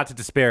 Look, not to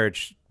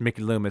disparage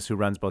Mickey Loomis, who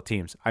runs both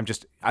teams. I'm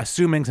just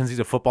assuming since he's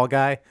a football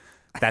guy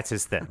That's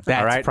his thing. That's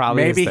all right?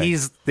 probably his maybe thing.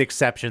 he's the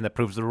exception that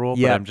proves the rule.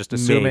 Yeah, but I'm just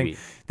assuming maybe.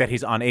 that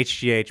he's on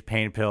HGH,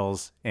 pain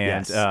pills,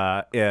 and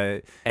Yes.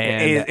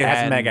 it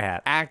has a mega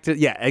hat.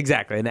 Yeah,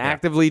 exactly. And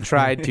actively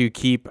tried to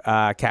keep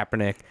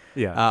Kaepernick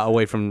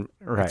away from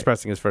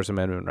expressing his First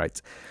Amendment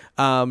rights.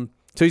 So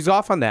he's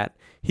off on that.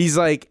 He's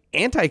like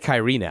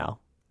anti-Kyrie now.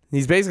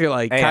 He's basically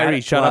like,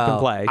 Kyrie, shut up and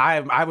play.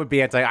 I would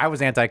be I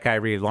was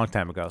anti-Kyrie a long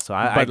time ago. So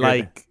I but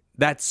agree.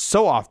 that's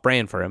so off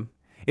brand for him.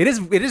 It is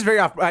very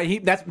off.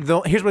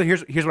 Here's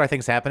what I think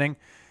is happening.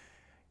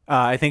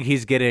 I think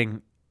he's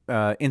getting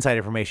inside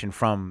information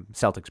from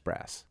Celtics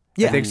brass.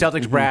 Yeah. I think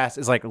Celtics brass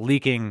is like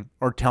leaking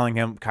or telling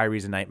him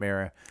Kyrie's a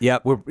nightmare.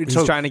 Yep.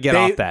 He's trying to get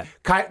off that.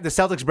 The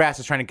Celtics brass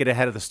is trying to get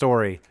ahead of the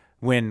story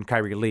when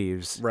Kyrie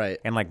leaves. Right.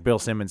 And like Bill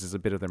Simmons is a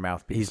bit of their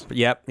mouthpiece.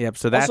 Yep.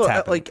 So that's also,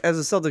 happening. like as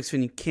a Celtics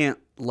fan, you can't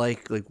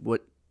like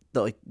what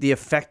the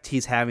effect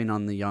he's having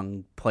on the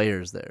young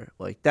players there.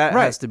 Like that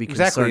has to be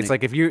concerning. Exactly. It's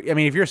like if you're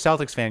a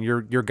Celtics fan,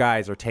 your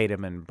guys are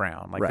Tatum and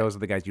Brown. Like those are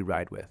the guys you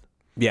ride with.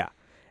 Yeah.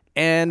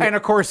 And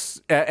of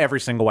course, every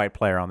single white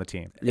player on the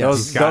team.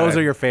 Yes. Those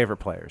are your favorite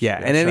players. yeah,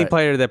 and any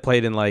player that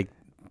played in like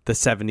the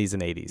 70s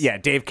and 80s. Yeah,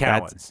 Dave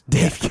Cowens.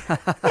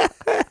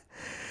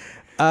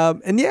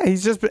 And yeah,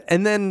 he's just.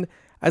 And then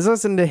I was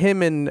listening to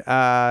him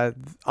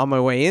on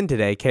my way in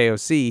today,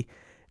 KOC,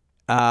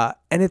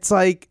 and it's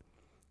like,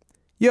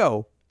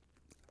 yo,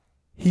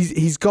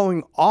 he's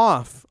going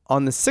off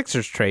on the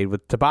Sixers trade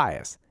with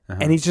Tobias.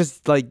 And he's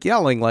just like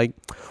yelling, like,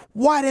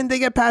 why didn't they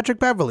get Patrick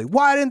Beverly?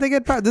 Why didn't they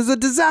get Patrick? This is a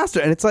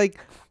disaster. And it's like,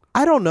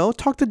 I don't know.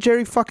 Talk to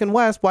Jerry fucking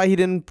West why he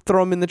didn't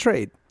throw him in the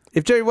trade.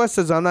 If Jerry West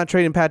says, I'm not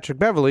trading Patrick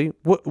Beverly,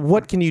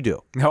 what can you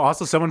do? No,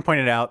 also someone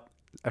pointed out,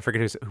 I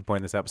forget who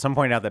pointed this out, but someone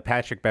pointed out that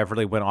Patrick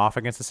Beverly went off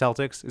against the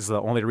Celtics. Is the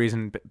only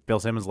reason Bill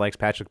Simmons likes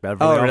Patrick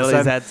Beverly. Oh, really?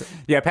 Is that...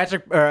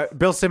 Yeah,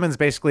 Bill Simmons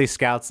basically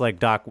scouts like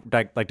Doc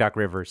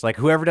Rivers. Like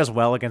whoever does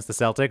well against the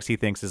Celtics, he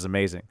thinks is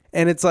amazing.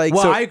 And it's like,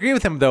 well, I agree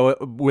with him though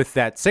with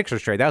that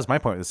Sixers trade. That was my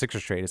point with the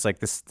Sixers trade. It's like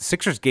the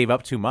Sixers gave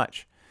up too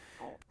much.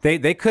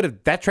 They could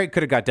have that trade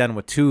could have got done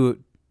with two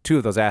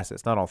of those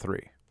assets, not all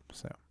three.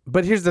 So,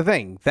 but here's the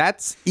thing: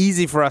 that's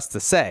easy for us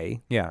to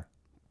say. Yeah,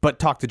 but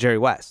talk to Jerry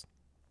West.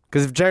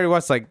 Because if Jerry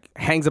West like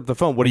hangs up the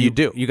phone, what do you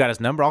do? You got his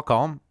number? I'll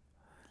call him.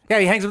 Yeah,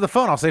 he hangs up the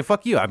phone. I'll say,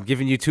 "Fuck you! I'm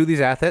giving you two of these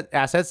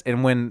assets."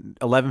 And when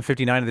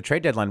 11:59 of the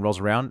trade deadline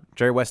rolls around,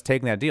 Jerry West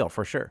taking that deal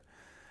for sure.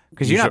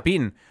 Because you're not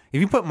beating. If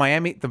you put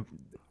Miami, the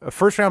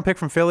first round pick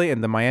from Philly,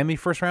 and the Miami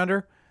first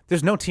rounder,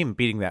 there's no team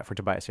beating that for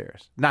Tobias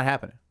Harris. Not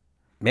happening.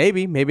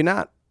 Maybe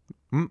not.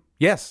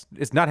 Yes,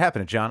 it's not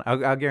happening, John.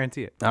 I'll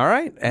guarantee it. All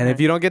right, and if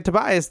you don't get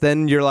Tobias,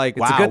 then you're like,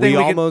 wow, it's a good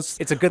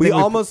thing we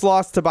almost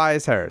lost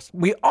Tobias Harris.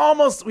 We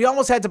almost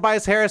had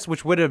Tobias Harris,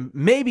 which would have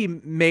maybe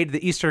made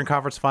the Eastern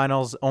Conference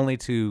Finals, only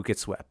to get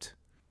swept.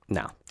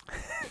 No.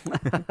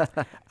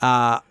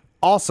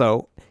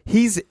 Also,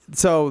 he's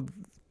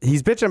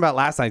bitching about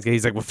last night's game.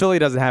 He's like, well, Philly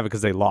doesn't have it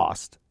because they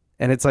lost,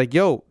 and it's like,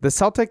 yo, the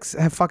Celtics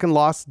have fucking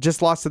lost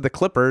to the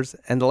Clippers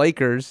and the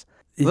Lakers.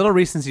 Little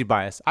recency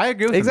bias. I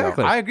agree with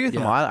exactly. him. I agree with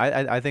him.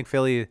 I think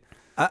Philly.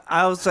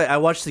 I would say I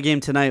watched the game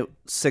tonight,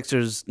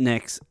 Sixers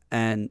Knicks,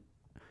 and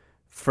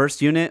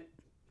first unit,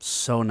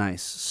 so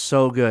nice,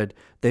 so good.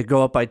 They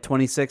go up by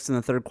 26 in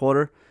the third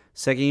quarter.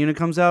 Second unit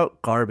comes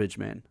out, garbage,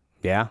 man.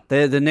 Yeah,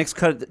 the Knicks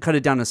cut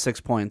it down to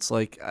 6 points.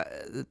 Like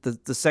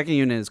the second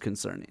unit is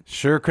concerning.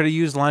 Sure could have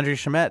used Landry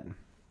Shamet.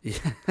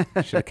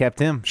 Should have kept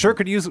him. Sure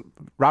could use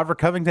Robert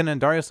Covington and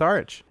Dario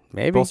Saric.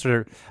 Maybe.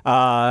 Bolster.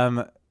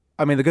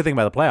 I mean, the good thing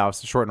about the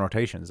playoffs is shortened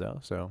rotations, though.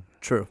 So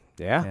true.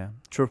 Yeah.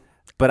 True.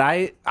 But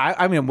I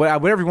mean,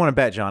 whatever you want to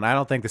bet, John. I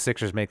don't think the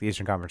Sixers make the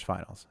Eastern Conference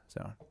Finals.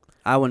 So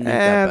I wouldn't make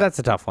that bet. That's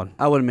a tough one.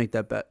 I wouldn't make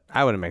that bet.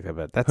 I wouldn't make that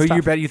bet. That's who tough.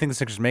 you bet you think the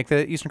Sixers make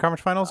the Eastern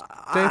Conference Finals,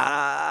 Dave?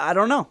 I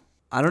don't know.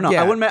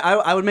 Yeah.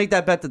 I would make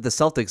that bet that the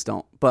Celtics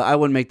don't, but I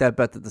wouldn't make that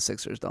bet that the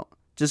Sixers don't.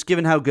 Just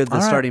given how good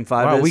the starting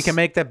five is. We can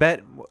make that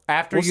bet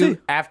after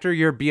after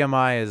your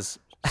BMI is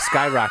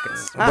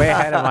skyrockets way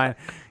ahead of mine.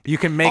 You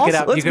can make it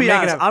up. Let's you can be make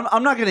honest. it up.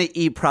 I'm not going to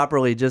eat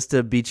properly just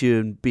to beat you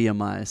in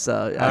BMI.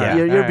 So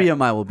your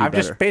BMI will be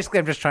better.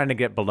 I'm just trying to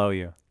get below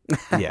you.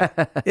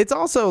 Yeah. It's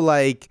also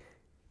like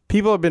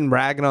people have been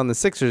ragging on the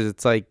Sixers.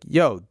 It's like,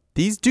 yo,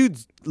 these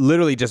dudes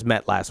literally just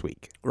met last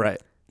week.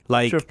 Right.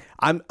 Like, sure.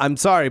 I'm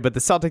sorry, but the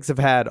Celtics have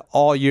had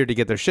all year to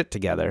get their shit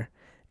together,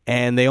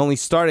 and they only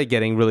started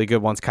getting really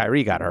good once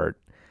Kyrie got hurt.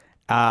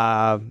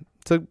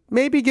 So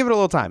maybe give it a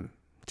little time.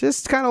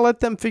 Just kind of let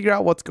them figure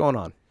out what's going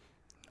on.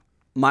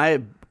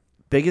 My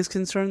biggest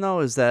concern, though,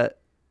 is that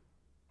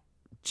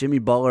Jimmy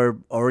Butler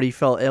already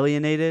felt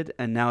alienated,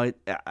 and now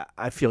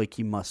I feel like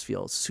he must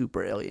feel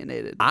super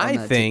alienated. I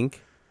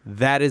think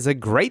that is a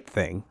great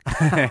thing.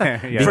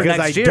 Because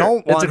I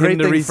don't want him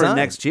to resign for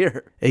next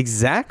year.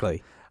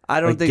 Exactly. I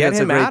don't think that's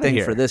a great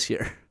thing for this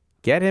year.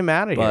 Get him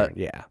out of here.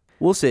 Yeah.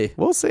 We'll see.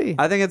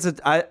 I think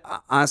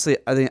honestly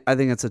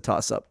think it's a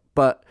toss up.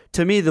 But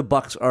to me, the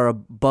Bucks are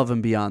above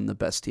and beyond the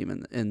best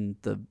team in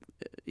the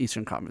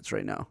Eastern Conference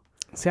right now.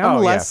 See,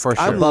 I'm less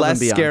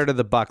scared of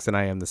the Bucks than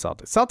I am the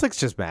Celtics. Celtics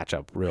just match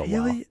up real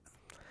well.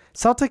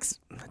 Celtics,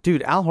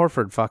 dude. Al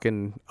Horford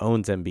fucking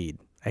owns Embiid.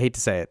 I hate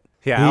to say it.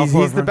 Yeah,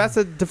 he's the best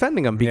at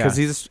defending him because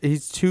Yeah.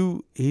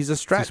 he's a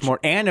stretch. Smart.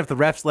 And if the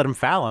refs let him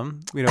foul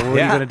him, what are you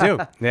going to do?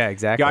 Yeah,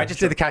 exactly. Yo, I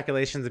just did the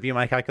calculations, the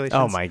BMI calculations.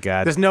 Oh, my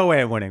God. There's no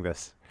way I'm winning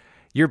this.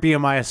 Your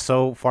BMI is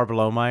so far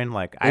below mine.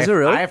 Like, Is it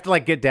really? I have to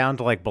like get down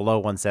to like below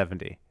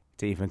 170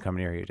 to even come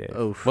near you, Dave.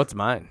 Oof. What's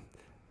mine?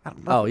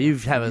 Oh, you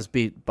have us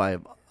beat by a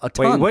Wait,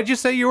 ton. what did you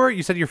say you were?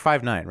 You said you're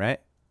 5'9", right?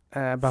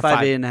 About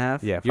 5'8.5"?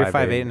 Yeah, You're 5'8.5".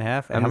 And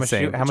I'm how the much?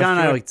 same. How much? John and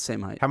do I you are weigh? like the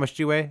same height. How much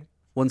do you weigh?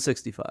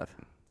 165.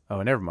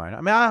 Oh, never mind.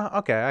 I mean,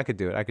 okay, I could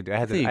do it. I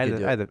had think you could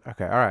do it.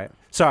 okay, all right.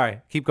 Sorry,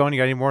 keep going. You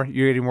got any more?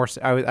 You got any more?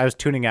 I was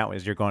tuning out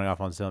as you're going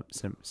off on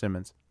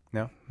Simmons.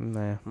 No.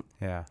 Nah.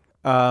 Yeah.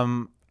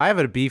 I have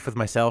a beef with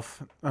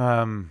myself.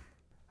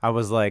 I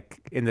was like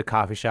in the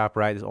coffee shop,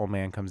 right? This old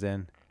man comes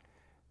in.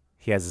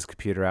 He has his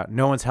computer out.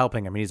 No one's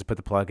helping him. He needs to put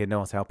the plug in. No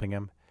one's helping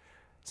him.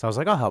 So I was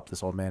like, I'll help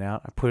this old man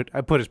out.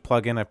 I put his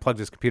plug in. I plugged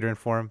his computer in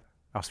for him.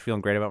 I was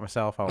feeling great about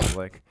myself. I was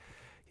like,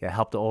 yeah,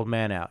 help the old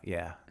man out.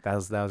 Yeah, that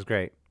was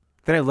great.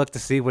 Then I looked to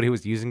see what he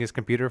was using his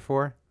computer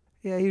for.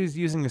 Yeah, he was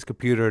using his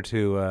computer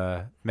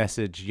to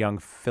message young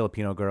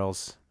Filipino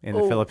girls in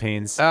the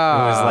Philippines. It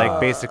was like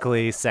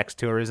basically sex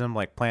tourism,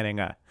 like planning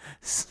a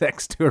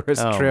sex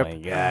tourist trip. Oh my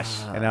gosh.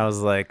 And I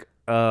was like,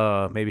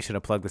 oh, maybe I should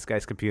have plugged this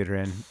guy's computer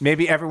in.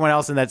 Maybe everyone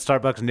else in that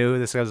Starbucks knew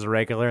this guy was a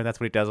regular and that's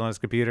what he does on his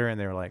computer.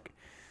 And they were like,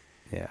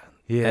 Yeah.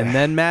 yeah. And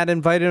then Matt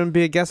invited him to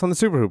be a guest on the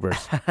Super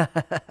Hoopers.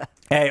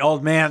 Hey,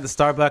 old man at the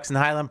Starbucks in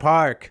Highland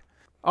Park.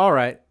 All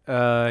right. You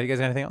guys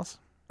got anything else?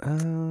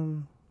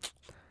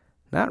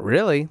 Not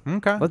really.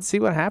 Okay. Let's see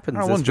what happens.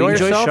 All right, well, this enjoy week.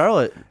 yourself.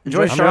 Charlotte.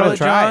 Enjoy I'm gonna Charlotte,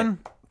 try John.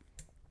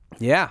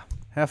 Yeah.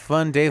 Have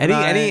fun, Dave.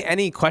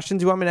 Any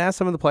questions you want me to ask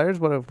some of the players?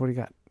 What do you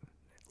got?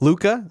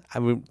 Luca? I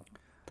mean,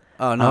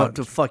 Oh, no.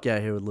 The fuck out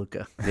of here with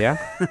Luca. yeah.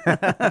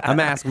 I'm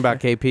asking about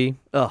KP.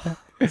 Oh,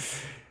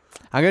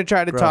 I'm gonna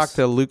try to Gross. talk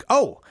to Luke.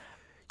 Oh,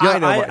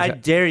 I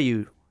dare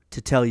you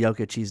to tell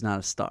Jokic he's not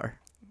a star.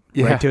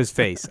 right to his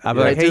face. I'm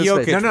Right like, to hey, his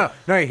Jokic. face.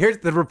 No. Here's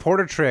the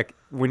reporter trick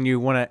when you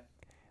want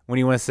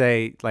to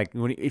say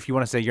if you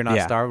want to say you're not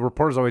a star.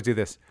 Reporters always do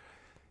this.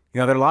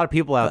 There are a lot of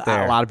people out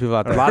there. A lot of people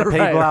out there. A lot of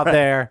people Right, out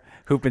there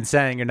who've been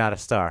saying you're not a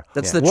star.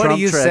 That's the what Trump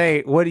do you trick.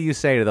 say? What do you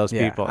say to those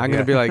Yeah. people? I'm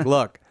gonna be like,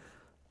 look,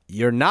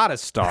 you're not a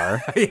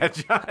star. yeah,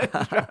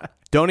 John.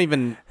 Don't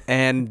even.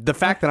 And the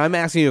fact that I'm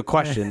asking you a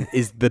question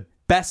is the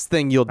best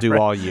thing you'll do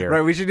all year.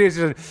 Right, we should do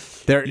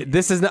this.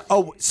 This is not.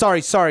 Oh,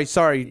 sorry,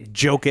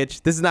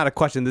 Jokic. This is not a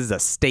question. This is a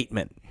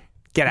statement.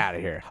 Get out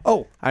of here.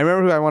 Oh, I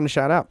remember who I want to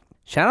shout out.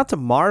 Shout out to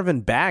Marvin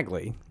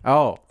Bagley.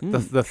 Oh, the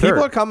third.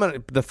 People are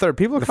coming. The third.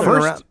 People are coming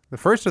around. The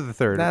first or the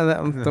third?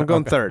 I'm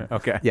going third.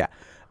 Okay. Yeah.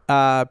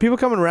 People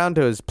coming around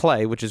to his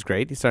play, which is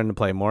great. He's starting to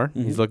play more.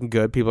 He's looking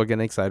good. People are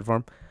getting excited for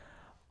him.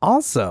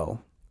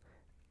 Also,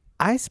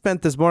 I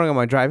spent this morning on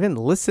my drive in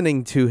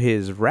listening to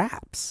his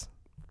raps.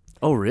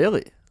 Oh,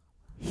 really?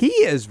 He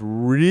is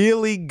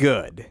really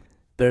good.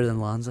 Better than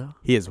Lonzo?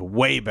 He is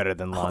way better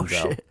than Lonzo.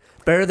 Oh, shit.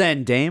 Better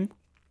than Dame?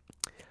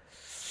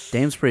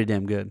 Dame's pretty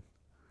damn good.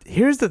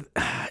 Here's the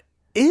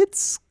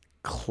it's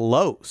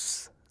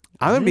close.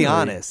 I'm gonna be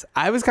honest.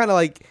 I was kind of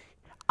like,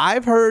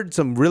 I've heard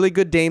some really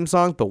good Dame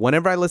songs, but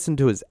whenever I listened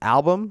to his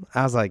album,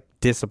 I was like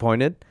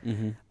disappointed.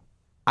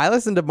 I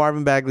listened to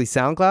Marvin Bagley's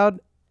SoundCloud,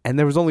 and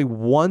there was only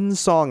one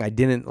song I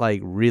didn't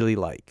really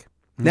like.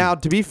 Now,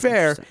 to be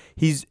fair,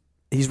 he's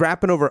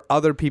rapping over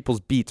other people's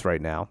beats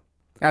right now.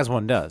 As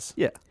one does.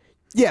 Yeah.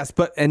 Yes,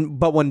 but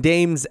when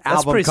Dame's That's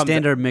album pretty comes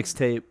standard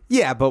mixtape.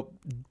 yeah, but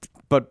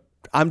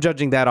I'm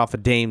judging that off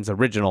of Dame's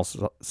original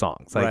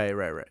songs. Like,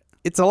 Right.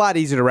 it's a lot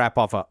easier to rap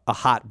off a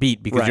hot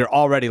beat because you're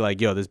already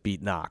like, yo, this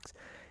beat knocks.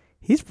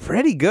 He's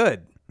pretty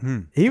good.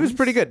 He was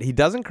pretty good. He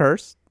doesn't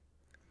curse.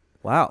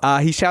 Wow.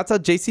 He shouts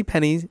out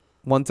JCPenney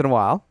once in a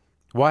while.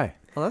 Why?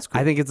 Oh, that's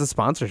cool. I think it's a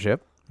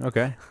sponsorship.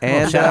 Okay.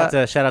 And, shout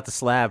out to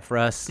Slab for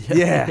us.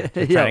 Yeah.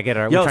 We're trying to get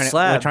our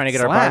Slab. we're trying to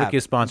get our Slab. barbecue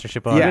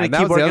sponsorship on. Yeah, We're that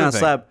gonna keep was the working other on thing.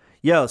 Slab.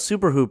 Yo,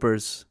 Super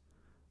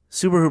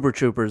Hooper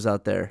Troopers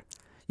out there.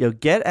 Yo,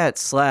 get at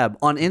Slab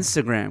on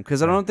Instagram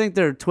because I don't think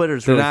their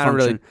Twitter's They're really not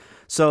functioning. really-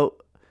 So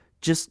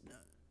just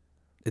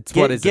It's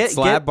what is it?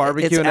 Slab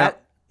barbecue?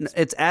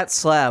 It's at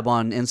Slab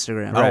on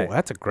Instagram. Oh, Right.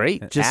 that's a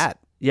great Just chat.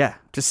 yeah,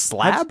 Just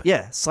Slab?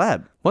 Yeah,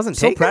 Slab. Wasn't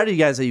so taken? proud of you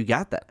guys that you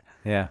got that.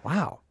 Yeah.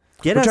 Wow.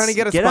 We're We're trying to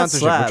get a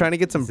sponsorship. We're trying to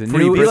get some free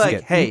new- Be brisket.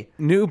 like, hey,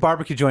 New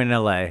barbecue joint in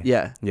LA.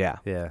 yeah. Yeah.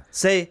 Yeah.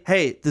 Say,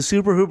 hey, the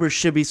Super Hoopers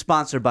should be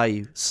sponsored by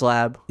you,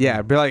 Slab.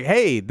 Yeah, be like,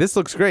 hey, this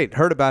looks great.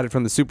 Heard about it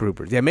from the Super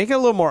Hoopers. Yeah, make it a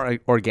little more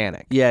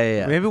organic.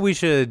 Yeah. Maybe we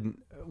should.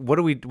 What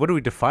do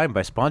we define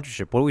by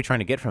sponsorship? What are we trying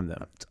to get from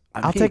them?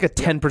 I'll take a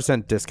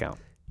 10% discount.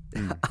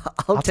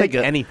 I'll take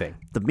anything.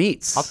 the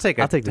meats. I'll take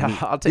the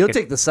meat. I'll take You'll a-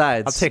 take the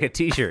sides. I'll take a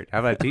T-shirt. How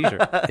about a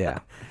T-shirt? Yeah.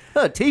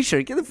 a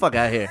T-shirt. Get the fuck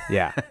out of here.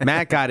 Yeah.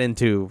 Matt got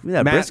into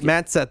Yeah, Matt, brisket.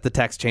 Matt set the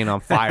text chain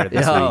on fire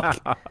this Yeah.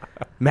 week.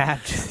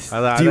 Matt,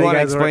 thought do you you want to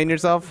guys were- explain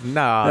yourself?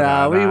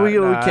 No, we can't go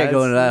it's-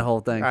 into that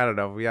whole thing. I don't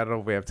know. I don't know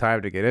if we have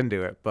time to get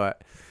into it,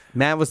 but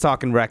Matt was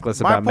talking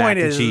reckless my about mac point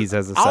and is, cheese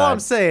as a all side. I'm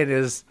saying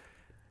is,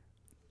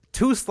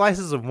 2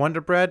 slices of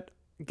Wonder Bread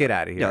Get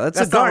out of here. Yeah, that's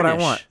not a garnish. what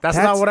I want. That's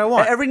not what I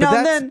want. Every now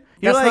and then,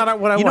 you're that's like, not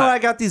what I you know, want. I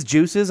got these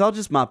juices. I'll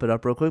just mop it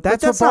up real quick. But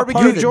That's not what part of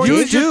barbecue the joints juice.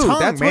 Use your do. tongue,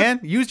 That's what- man.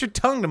 Use your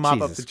tongue to mop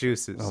up Jesus. the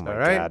juices. Oh my all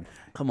right? God.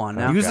 Come on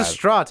now. Use a God.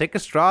 straw. Take a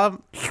straw.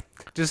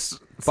 Just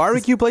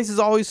Barbecue places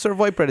always serve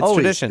white bread. It's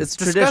Always. tradition. It's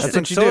disgusting.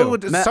 tradition. That's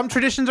what you So do. some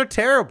traditions are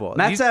terrible.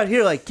 Matt's out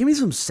here like, give me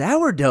some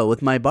sourdough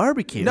with my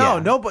barbecue.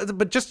 No,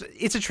 but just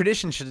it's a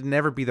tradition should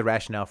never be the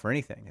rationale for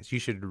anything. You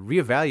should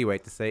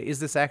reevaluate to say, is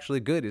this actually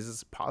good? Is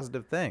this a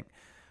positive thing?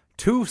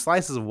 2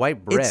 slices of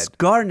white bread. It's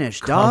garnish,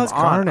 dog. Come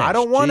on. I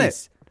don't want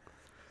it.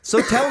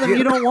 So tell them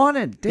you don't want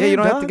it. Damn, Yeah, you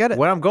don't have dog. to get it.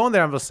 When I'm going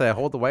there, I'm gonna say,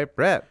 hold the white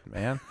bread,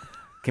 man.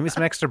 Give me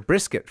some extra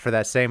brisket for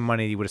that same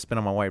money you would have spent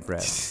on my white bread.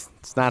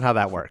 It's not how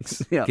that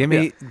works. Yeah, Give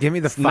me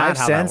the 5 not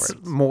how that cents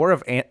works. more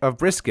of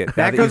brisket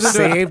that you goes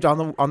into a- saved on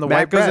the Matt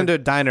white goes bread. into a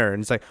diner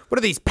and it's like, what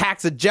are these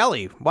packs of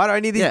jelly? Why do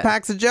I need these Yeah.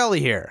 packs of jelly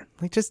here?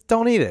 Like, just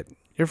don't eat it.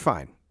 You're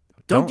fine.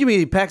 Don't give me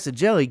any packs of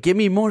jelly. Give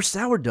me more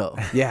sourdough.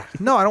 Yeah.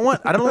 No, I don't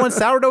want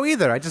sourdough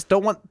either. I just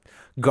don't want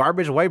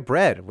garbage white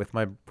bread with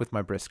my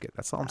brisket.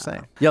 That's all I'm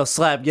saying. Yo,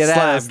 Slab, get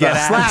out of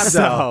Slab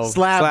though.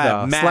 Slab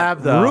though. Matt,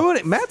 Slab though. ruin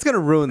it. Matt's gonna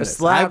ruin this.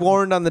 Slab- I've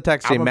warned on the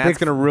text chain. I'm a Matt's big-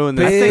 gonna ruin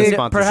this. big-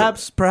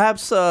 sponsorship.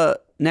 Perhaps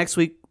next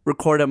week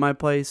record at my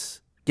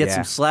place. Get Yeah.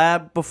 some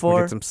Slab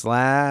before. Get some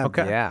slab.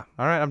 Okay. Yeah.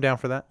 All right, I'm down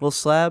for that. Little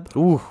Slab.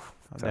 Ooh.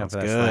 I'm down Sounds for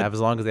that good. slab. As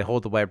long as they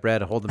hold the white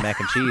bread, hold the mac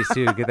and cheese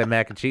too. Get that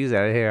mac and cheese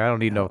out of here. I don't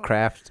need no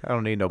Kraft. I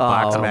don't need no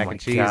box Oh mac my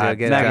and cheese. God.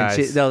 Get Mac it. and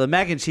cheese. No, the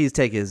mac and cheese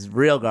take is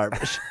real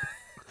garbage.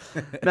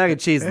 Mac and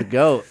cheese, the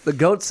goat. The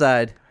goat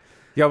side.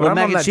 Yo, but Little I'm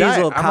mac on and that cheese, diet.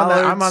 little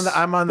I'm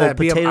on that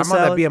little potato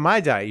salad.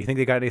 BMI diet. You think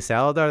they got any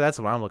salad there? That's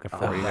what I'm looking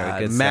for. You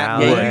got a good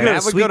Matt, salad. Yeah, Would you can go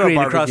have to a Sweet good Green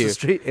across barbecue. the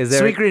street. Is there-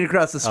 Sweet Green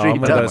across the Oh, street. I'm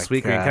gonna go to dog.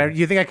 Sweet Green. God.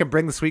 You think I can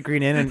bring the Sweet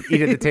Green in and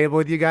eat at the table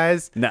with you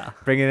guys? No.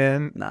 Bring it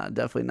in. Nah,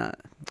 definitely not.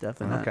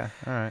 Definitely not. Okay.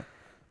 All right.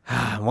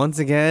 Once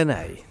again,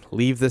 I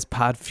leave this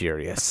pod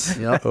furious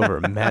Yep. over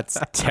Matt's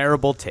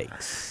terrible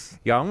takes.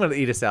 Yo, I'm gonna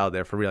eat a salad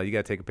there for real. You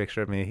gotta take a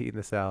picture of me eating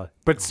the salad.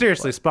 But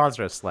seriously,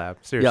 sponsor us, Slab.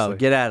 Seriously. Yo,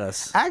 get at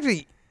us.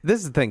 Actually, this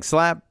is the thing.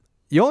 Slab,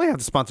 you only have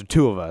to sponsor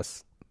 2 of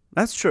us.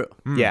 That's true.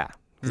 Yeah.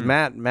 Because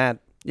Matt,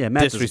 Yeah,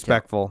 Matt doesn't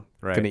disrespectful.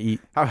 Right. Gonna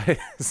eat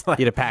Slab.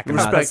 a pack of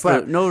Respect. nuts.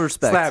 Slab. No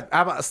respect.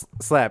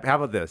 Slab. How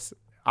about this?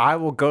 I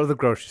will go to the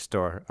grocery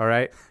store, all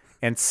right,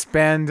 and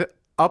spend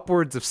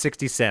upwards of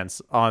 60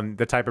 cents on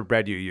the type of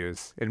bread you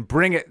use, and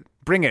bring it,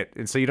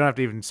 and so you don't have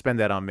to even spend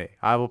that on me.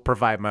 I will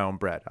provide my own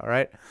bread. All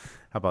right.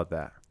 How about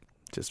that?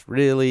 Just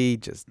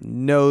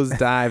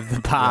nosedive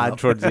the pod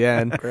towards the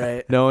end.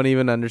 Right. No one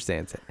even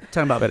understands it.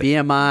 Talking about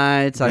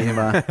BMI, talking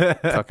about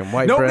Fucking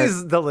white Nobody's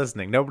bread. still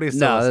listening. Nobody's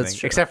still No, that's listening,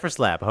 true. except for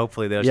Slab.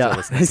 Hopefully they're Yeah.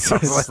 still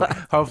listening.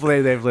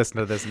 Hopefully they've listened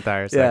to this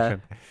entire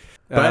section.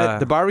 But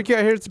the barbecue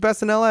I hear it's the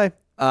best in LA. it's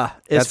That's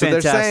what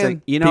fantastic. they're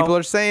saying. You know, People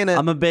are saying it.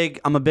 I'm a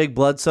big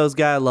Bloodsoes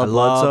guy. I love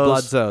Bloodsoes.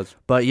 Bloodsoes.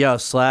 But yo,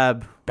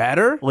 Slab,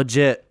 Better?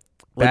 legit.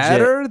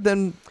 Better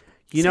than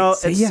You know,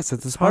 say yes,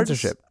 it's a hard to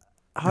sponsorship.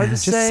 Hard to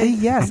Just say. say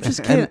yes. I'm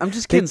just kidding. I'm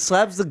just kidding.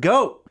 Slab's the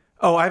goat.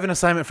 Oh, I have an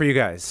assignment for you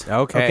guys.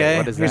 Okay,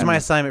 what is Here's that? my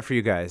assignment for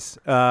you guys.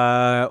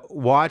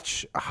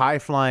 Watch High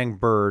Flying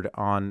Bird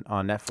on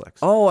Netflix.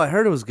 Oh, I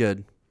heard it was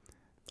good.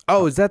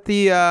 Oh, is that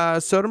the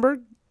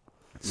Soderbergh?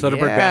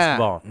 Soderbergh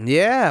basketball.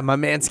 Yeah, my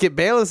man Skip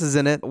Bayless is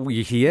in it.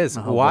 He is.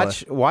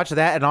 Watch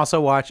that, and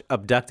also watch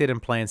Abducted in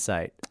Plain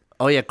Sight.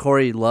 Oh yeah,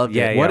 Corey loved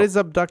Yeah, it. yeah. What is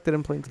Abducted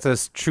in Plain Sight?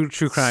 It's a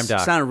true crime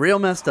doc. Sounded real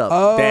messed up.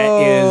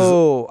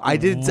 Oh, is I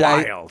did.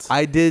 wild.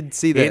 I did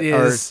see that. It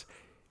is.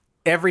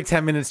 Every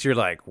 10 minutes, you're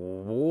like,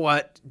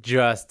 what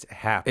just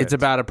happened? It's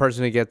about a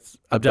person who gets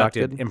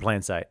abducted. in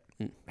plain sight.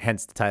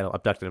 Hence the title,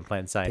 Abducted in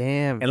Plain Sight.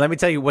 Damn. And let me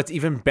tell you, what's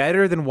even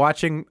better than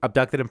watching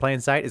Abducted in Plain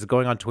Sight is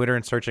going on Twitter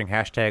and searching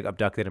hashtag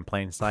Abducted in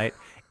Plain Sight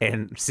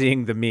and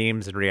seeing the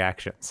memes and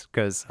reactions.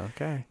 Because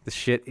the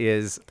shit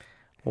is...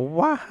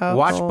 Wow.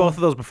 Watch both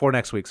of those before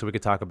next week so we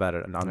could talk about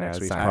it on next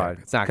it's week's not- pod.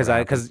 it's not gonna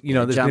happen. Because you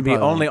know, there's John going to be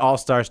probably only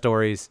all-star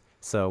stories,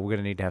 so we're going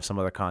to need to have some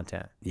other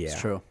content. Yeah.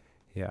 It's true.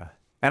 Yeah.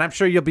 And I'm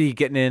sure you'll be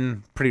getting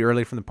in pretty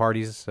early from the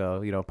parties,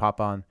 so, you know, pop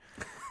on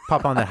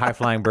that High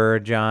Flying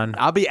Bird, John.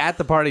 I'll be at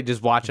the party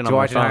just watching on my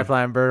Watching phone. High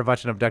Flying Bird,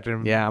 watching Abducted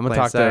in Yeah, I'm gonna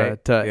Plain talk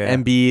Sight. to Yeah.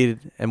 Embiid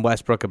and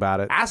Westbrook about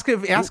it. Ask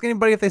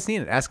anybody if they've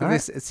seen it. Ask if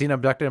they've seen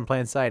Abducted in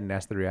Plain Sight and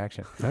ask the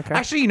reaction. Okay.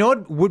 Actually, you know what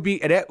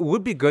it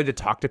would be good to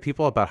talk to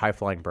people about High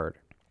Flying Bird,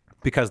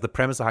 because the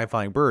premise of High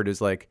Flying Bird is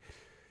like,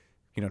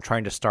 you know,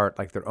 trying to start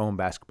like their own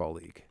basketball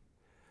league.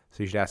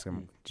 So you should ask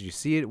them, did you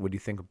see it? What do you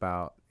think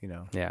about, you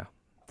know, Yeah.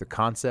 the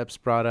concepts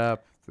brought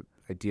up, the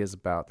ideas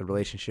about the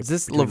relationship? Is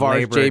this between LeVar's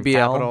labor and JBL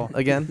capital?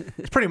 again?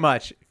 It's pretty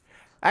much.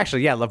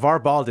 Actually, yeah,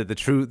 LeVar Ball did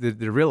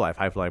the real life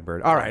High Flying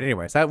Bird. All right,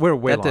 anyways, we're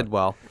way That long. did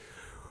well.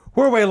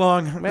 We're way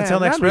long. Until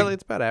next not week. really.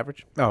 It's about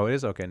average. Oh, it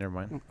is? Okay, never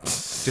mind.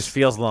 Just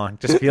feels long.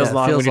 Just feels Yeah, it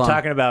long feels when you're long.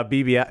 talking about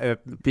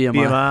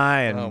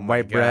BMI and Oh my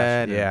white gosh,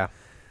 bread and yeah.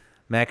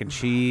 mac and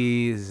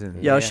cheese.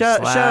 And Yo, shout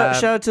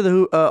slab. out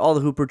to all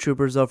the Hooper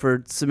Troopers though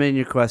for submitting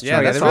your questions.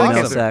 Yeah, that's that's really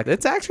awesome. awesome. Sack.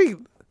 It's actually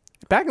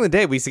back in the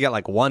day we used to get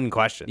like one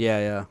question.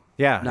 Yeah.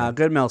 Yeah. Nah,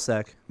 good mail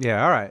sack.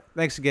 Yeah, all right.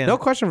 Thanks again. No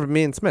question from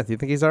me and Smith. You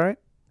think he's all right?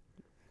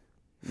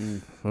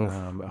 I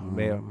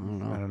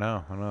don't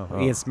know.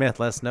 Ian Smith,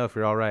 let us know if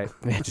you're all right.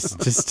 Yeah,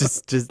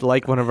 just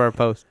like one of our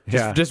posts.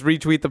 Yeah. Just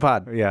retweet the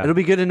pod. Yeah. It'll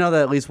be good to know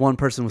that at least one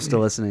person was still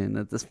listening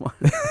at this point.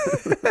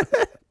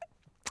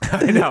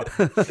 I know.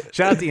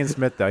 Shout out to Ian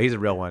Smith though. He's a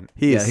real one.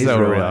 He's so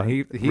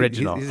real.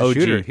 Original. He's a OG.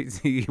 shooter.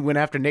 He went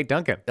after Nate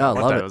Duncan. Oh,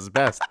 love it. It was the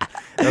best.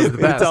 That was the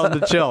best. We told him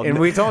to chill. And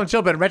we told him to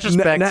chill, but in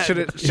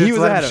retrospect, he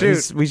was let ahead him of shoot.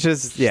 us. We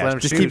just let him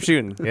keep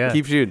shooting. Yeah.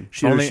 Keep shooting.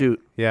 Shoot.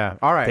 Yeah.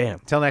 All right. Damn.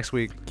 Till next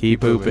week.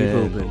 Keep hooping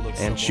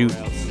and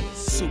shooting.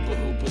 Super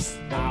Hoopers,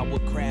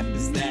 what crap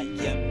is that?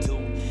 Yep, dude.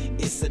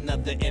 It's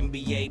another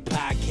NBA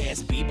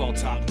podcast, Bebo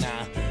Talk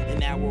now.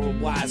 An hour of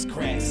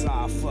wisecracks.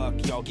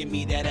 Fuck, y'all. Give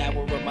me that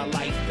hour of my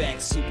life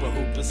back. Super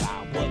Hoopers,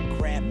 what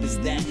crap is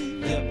that?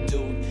 Yep,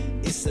 dude.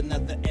 It's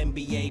another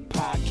NBA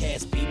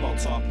podcast,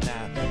 Bebo Talk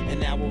now.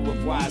 An hour of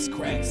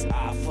wisecracks.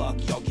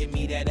 Fuck, y'all. Give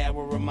me that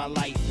hour of my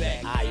life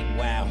back.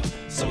 Wow.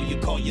 So you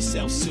call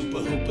yourself Super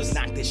Hoopers?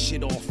 Knock this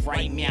shit off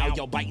right now.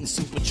 Y'all biting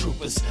Super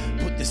Troopers.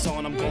 Put this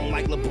on, I'm going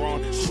like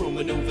LeBron. True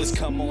maneuvers.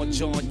 Come on,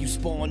 John. You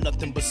spawn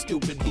nothing but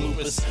stupid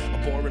bloopers.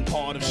 A boring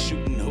part of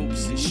shooting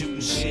hoops and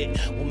shooting shit.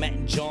 Well, Matt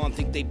and John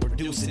think they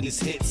producing these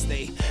hits.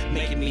 They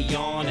making me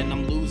yawn and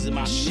I'm losing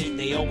my shit.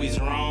 They always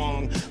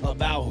wrong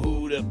about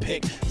who to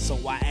pick. So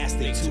I asked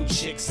they two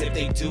chicks if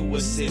they do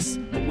assist.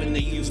 But when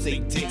they use they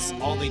dicks,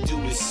 all they do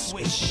is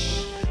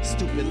swish.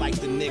 Stupid like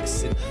the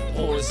Knicks and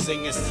horror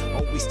singers.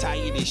 Always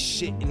tired as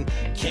shit and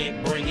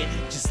can't bring it.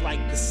 Just like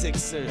the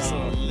Sixers,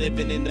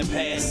 living in the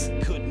past.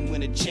 Couldn't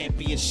win a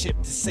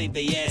championship to save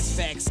they ass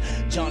facts.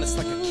 John is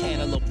like a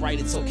cantaloupe, right?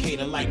 It's okay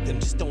to like them.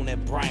 Just don't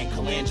have Brian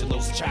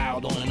Colangelo's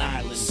child on an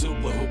island.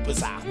 Super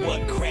Hoopers,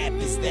 what crap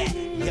is that?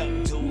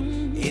 Yup,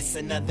 dude. It's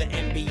another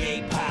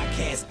NBA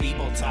podcast,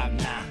 Bebo Talk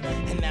now.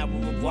 An hour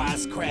of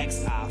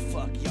wisecracks.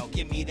 Fuck, y'all.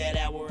 Give me that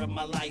hour of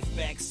my life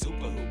back.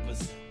 Super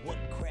Hoopers, what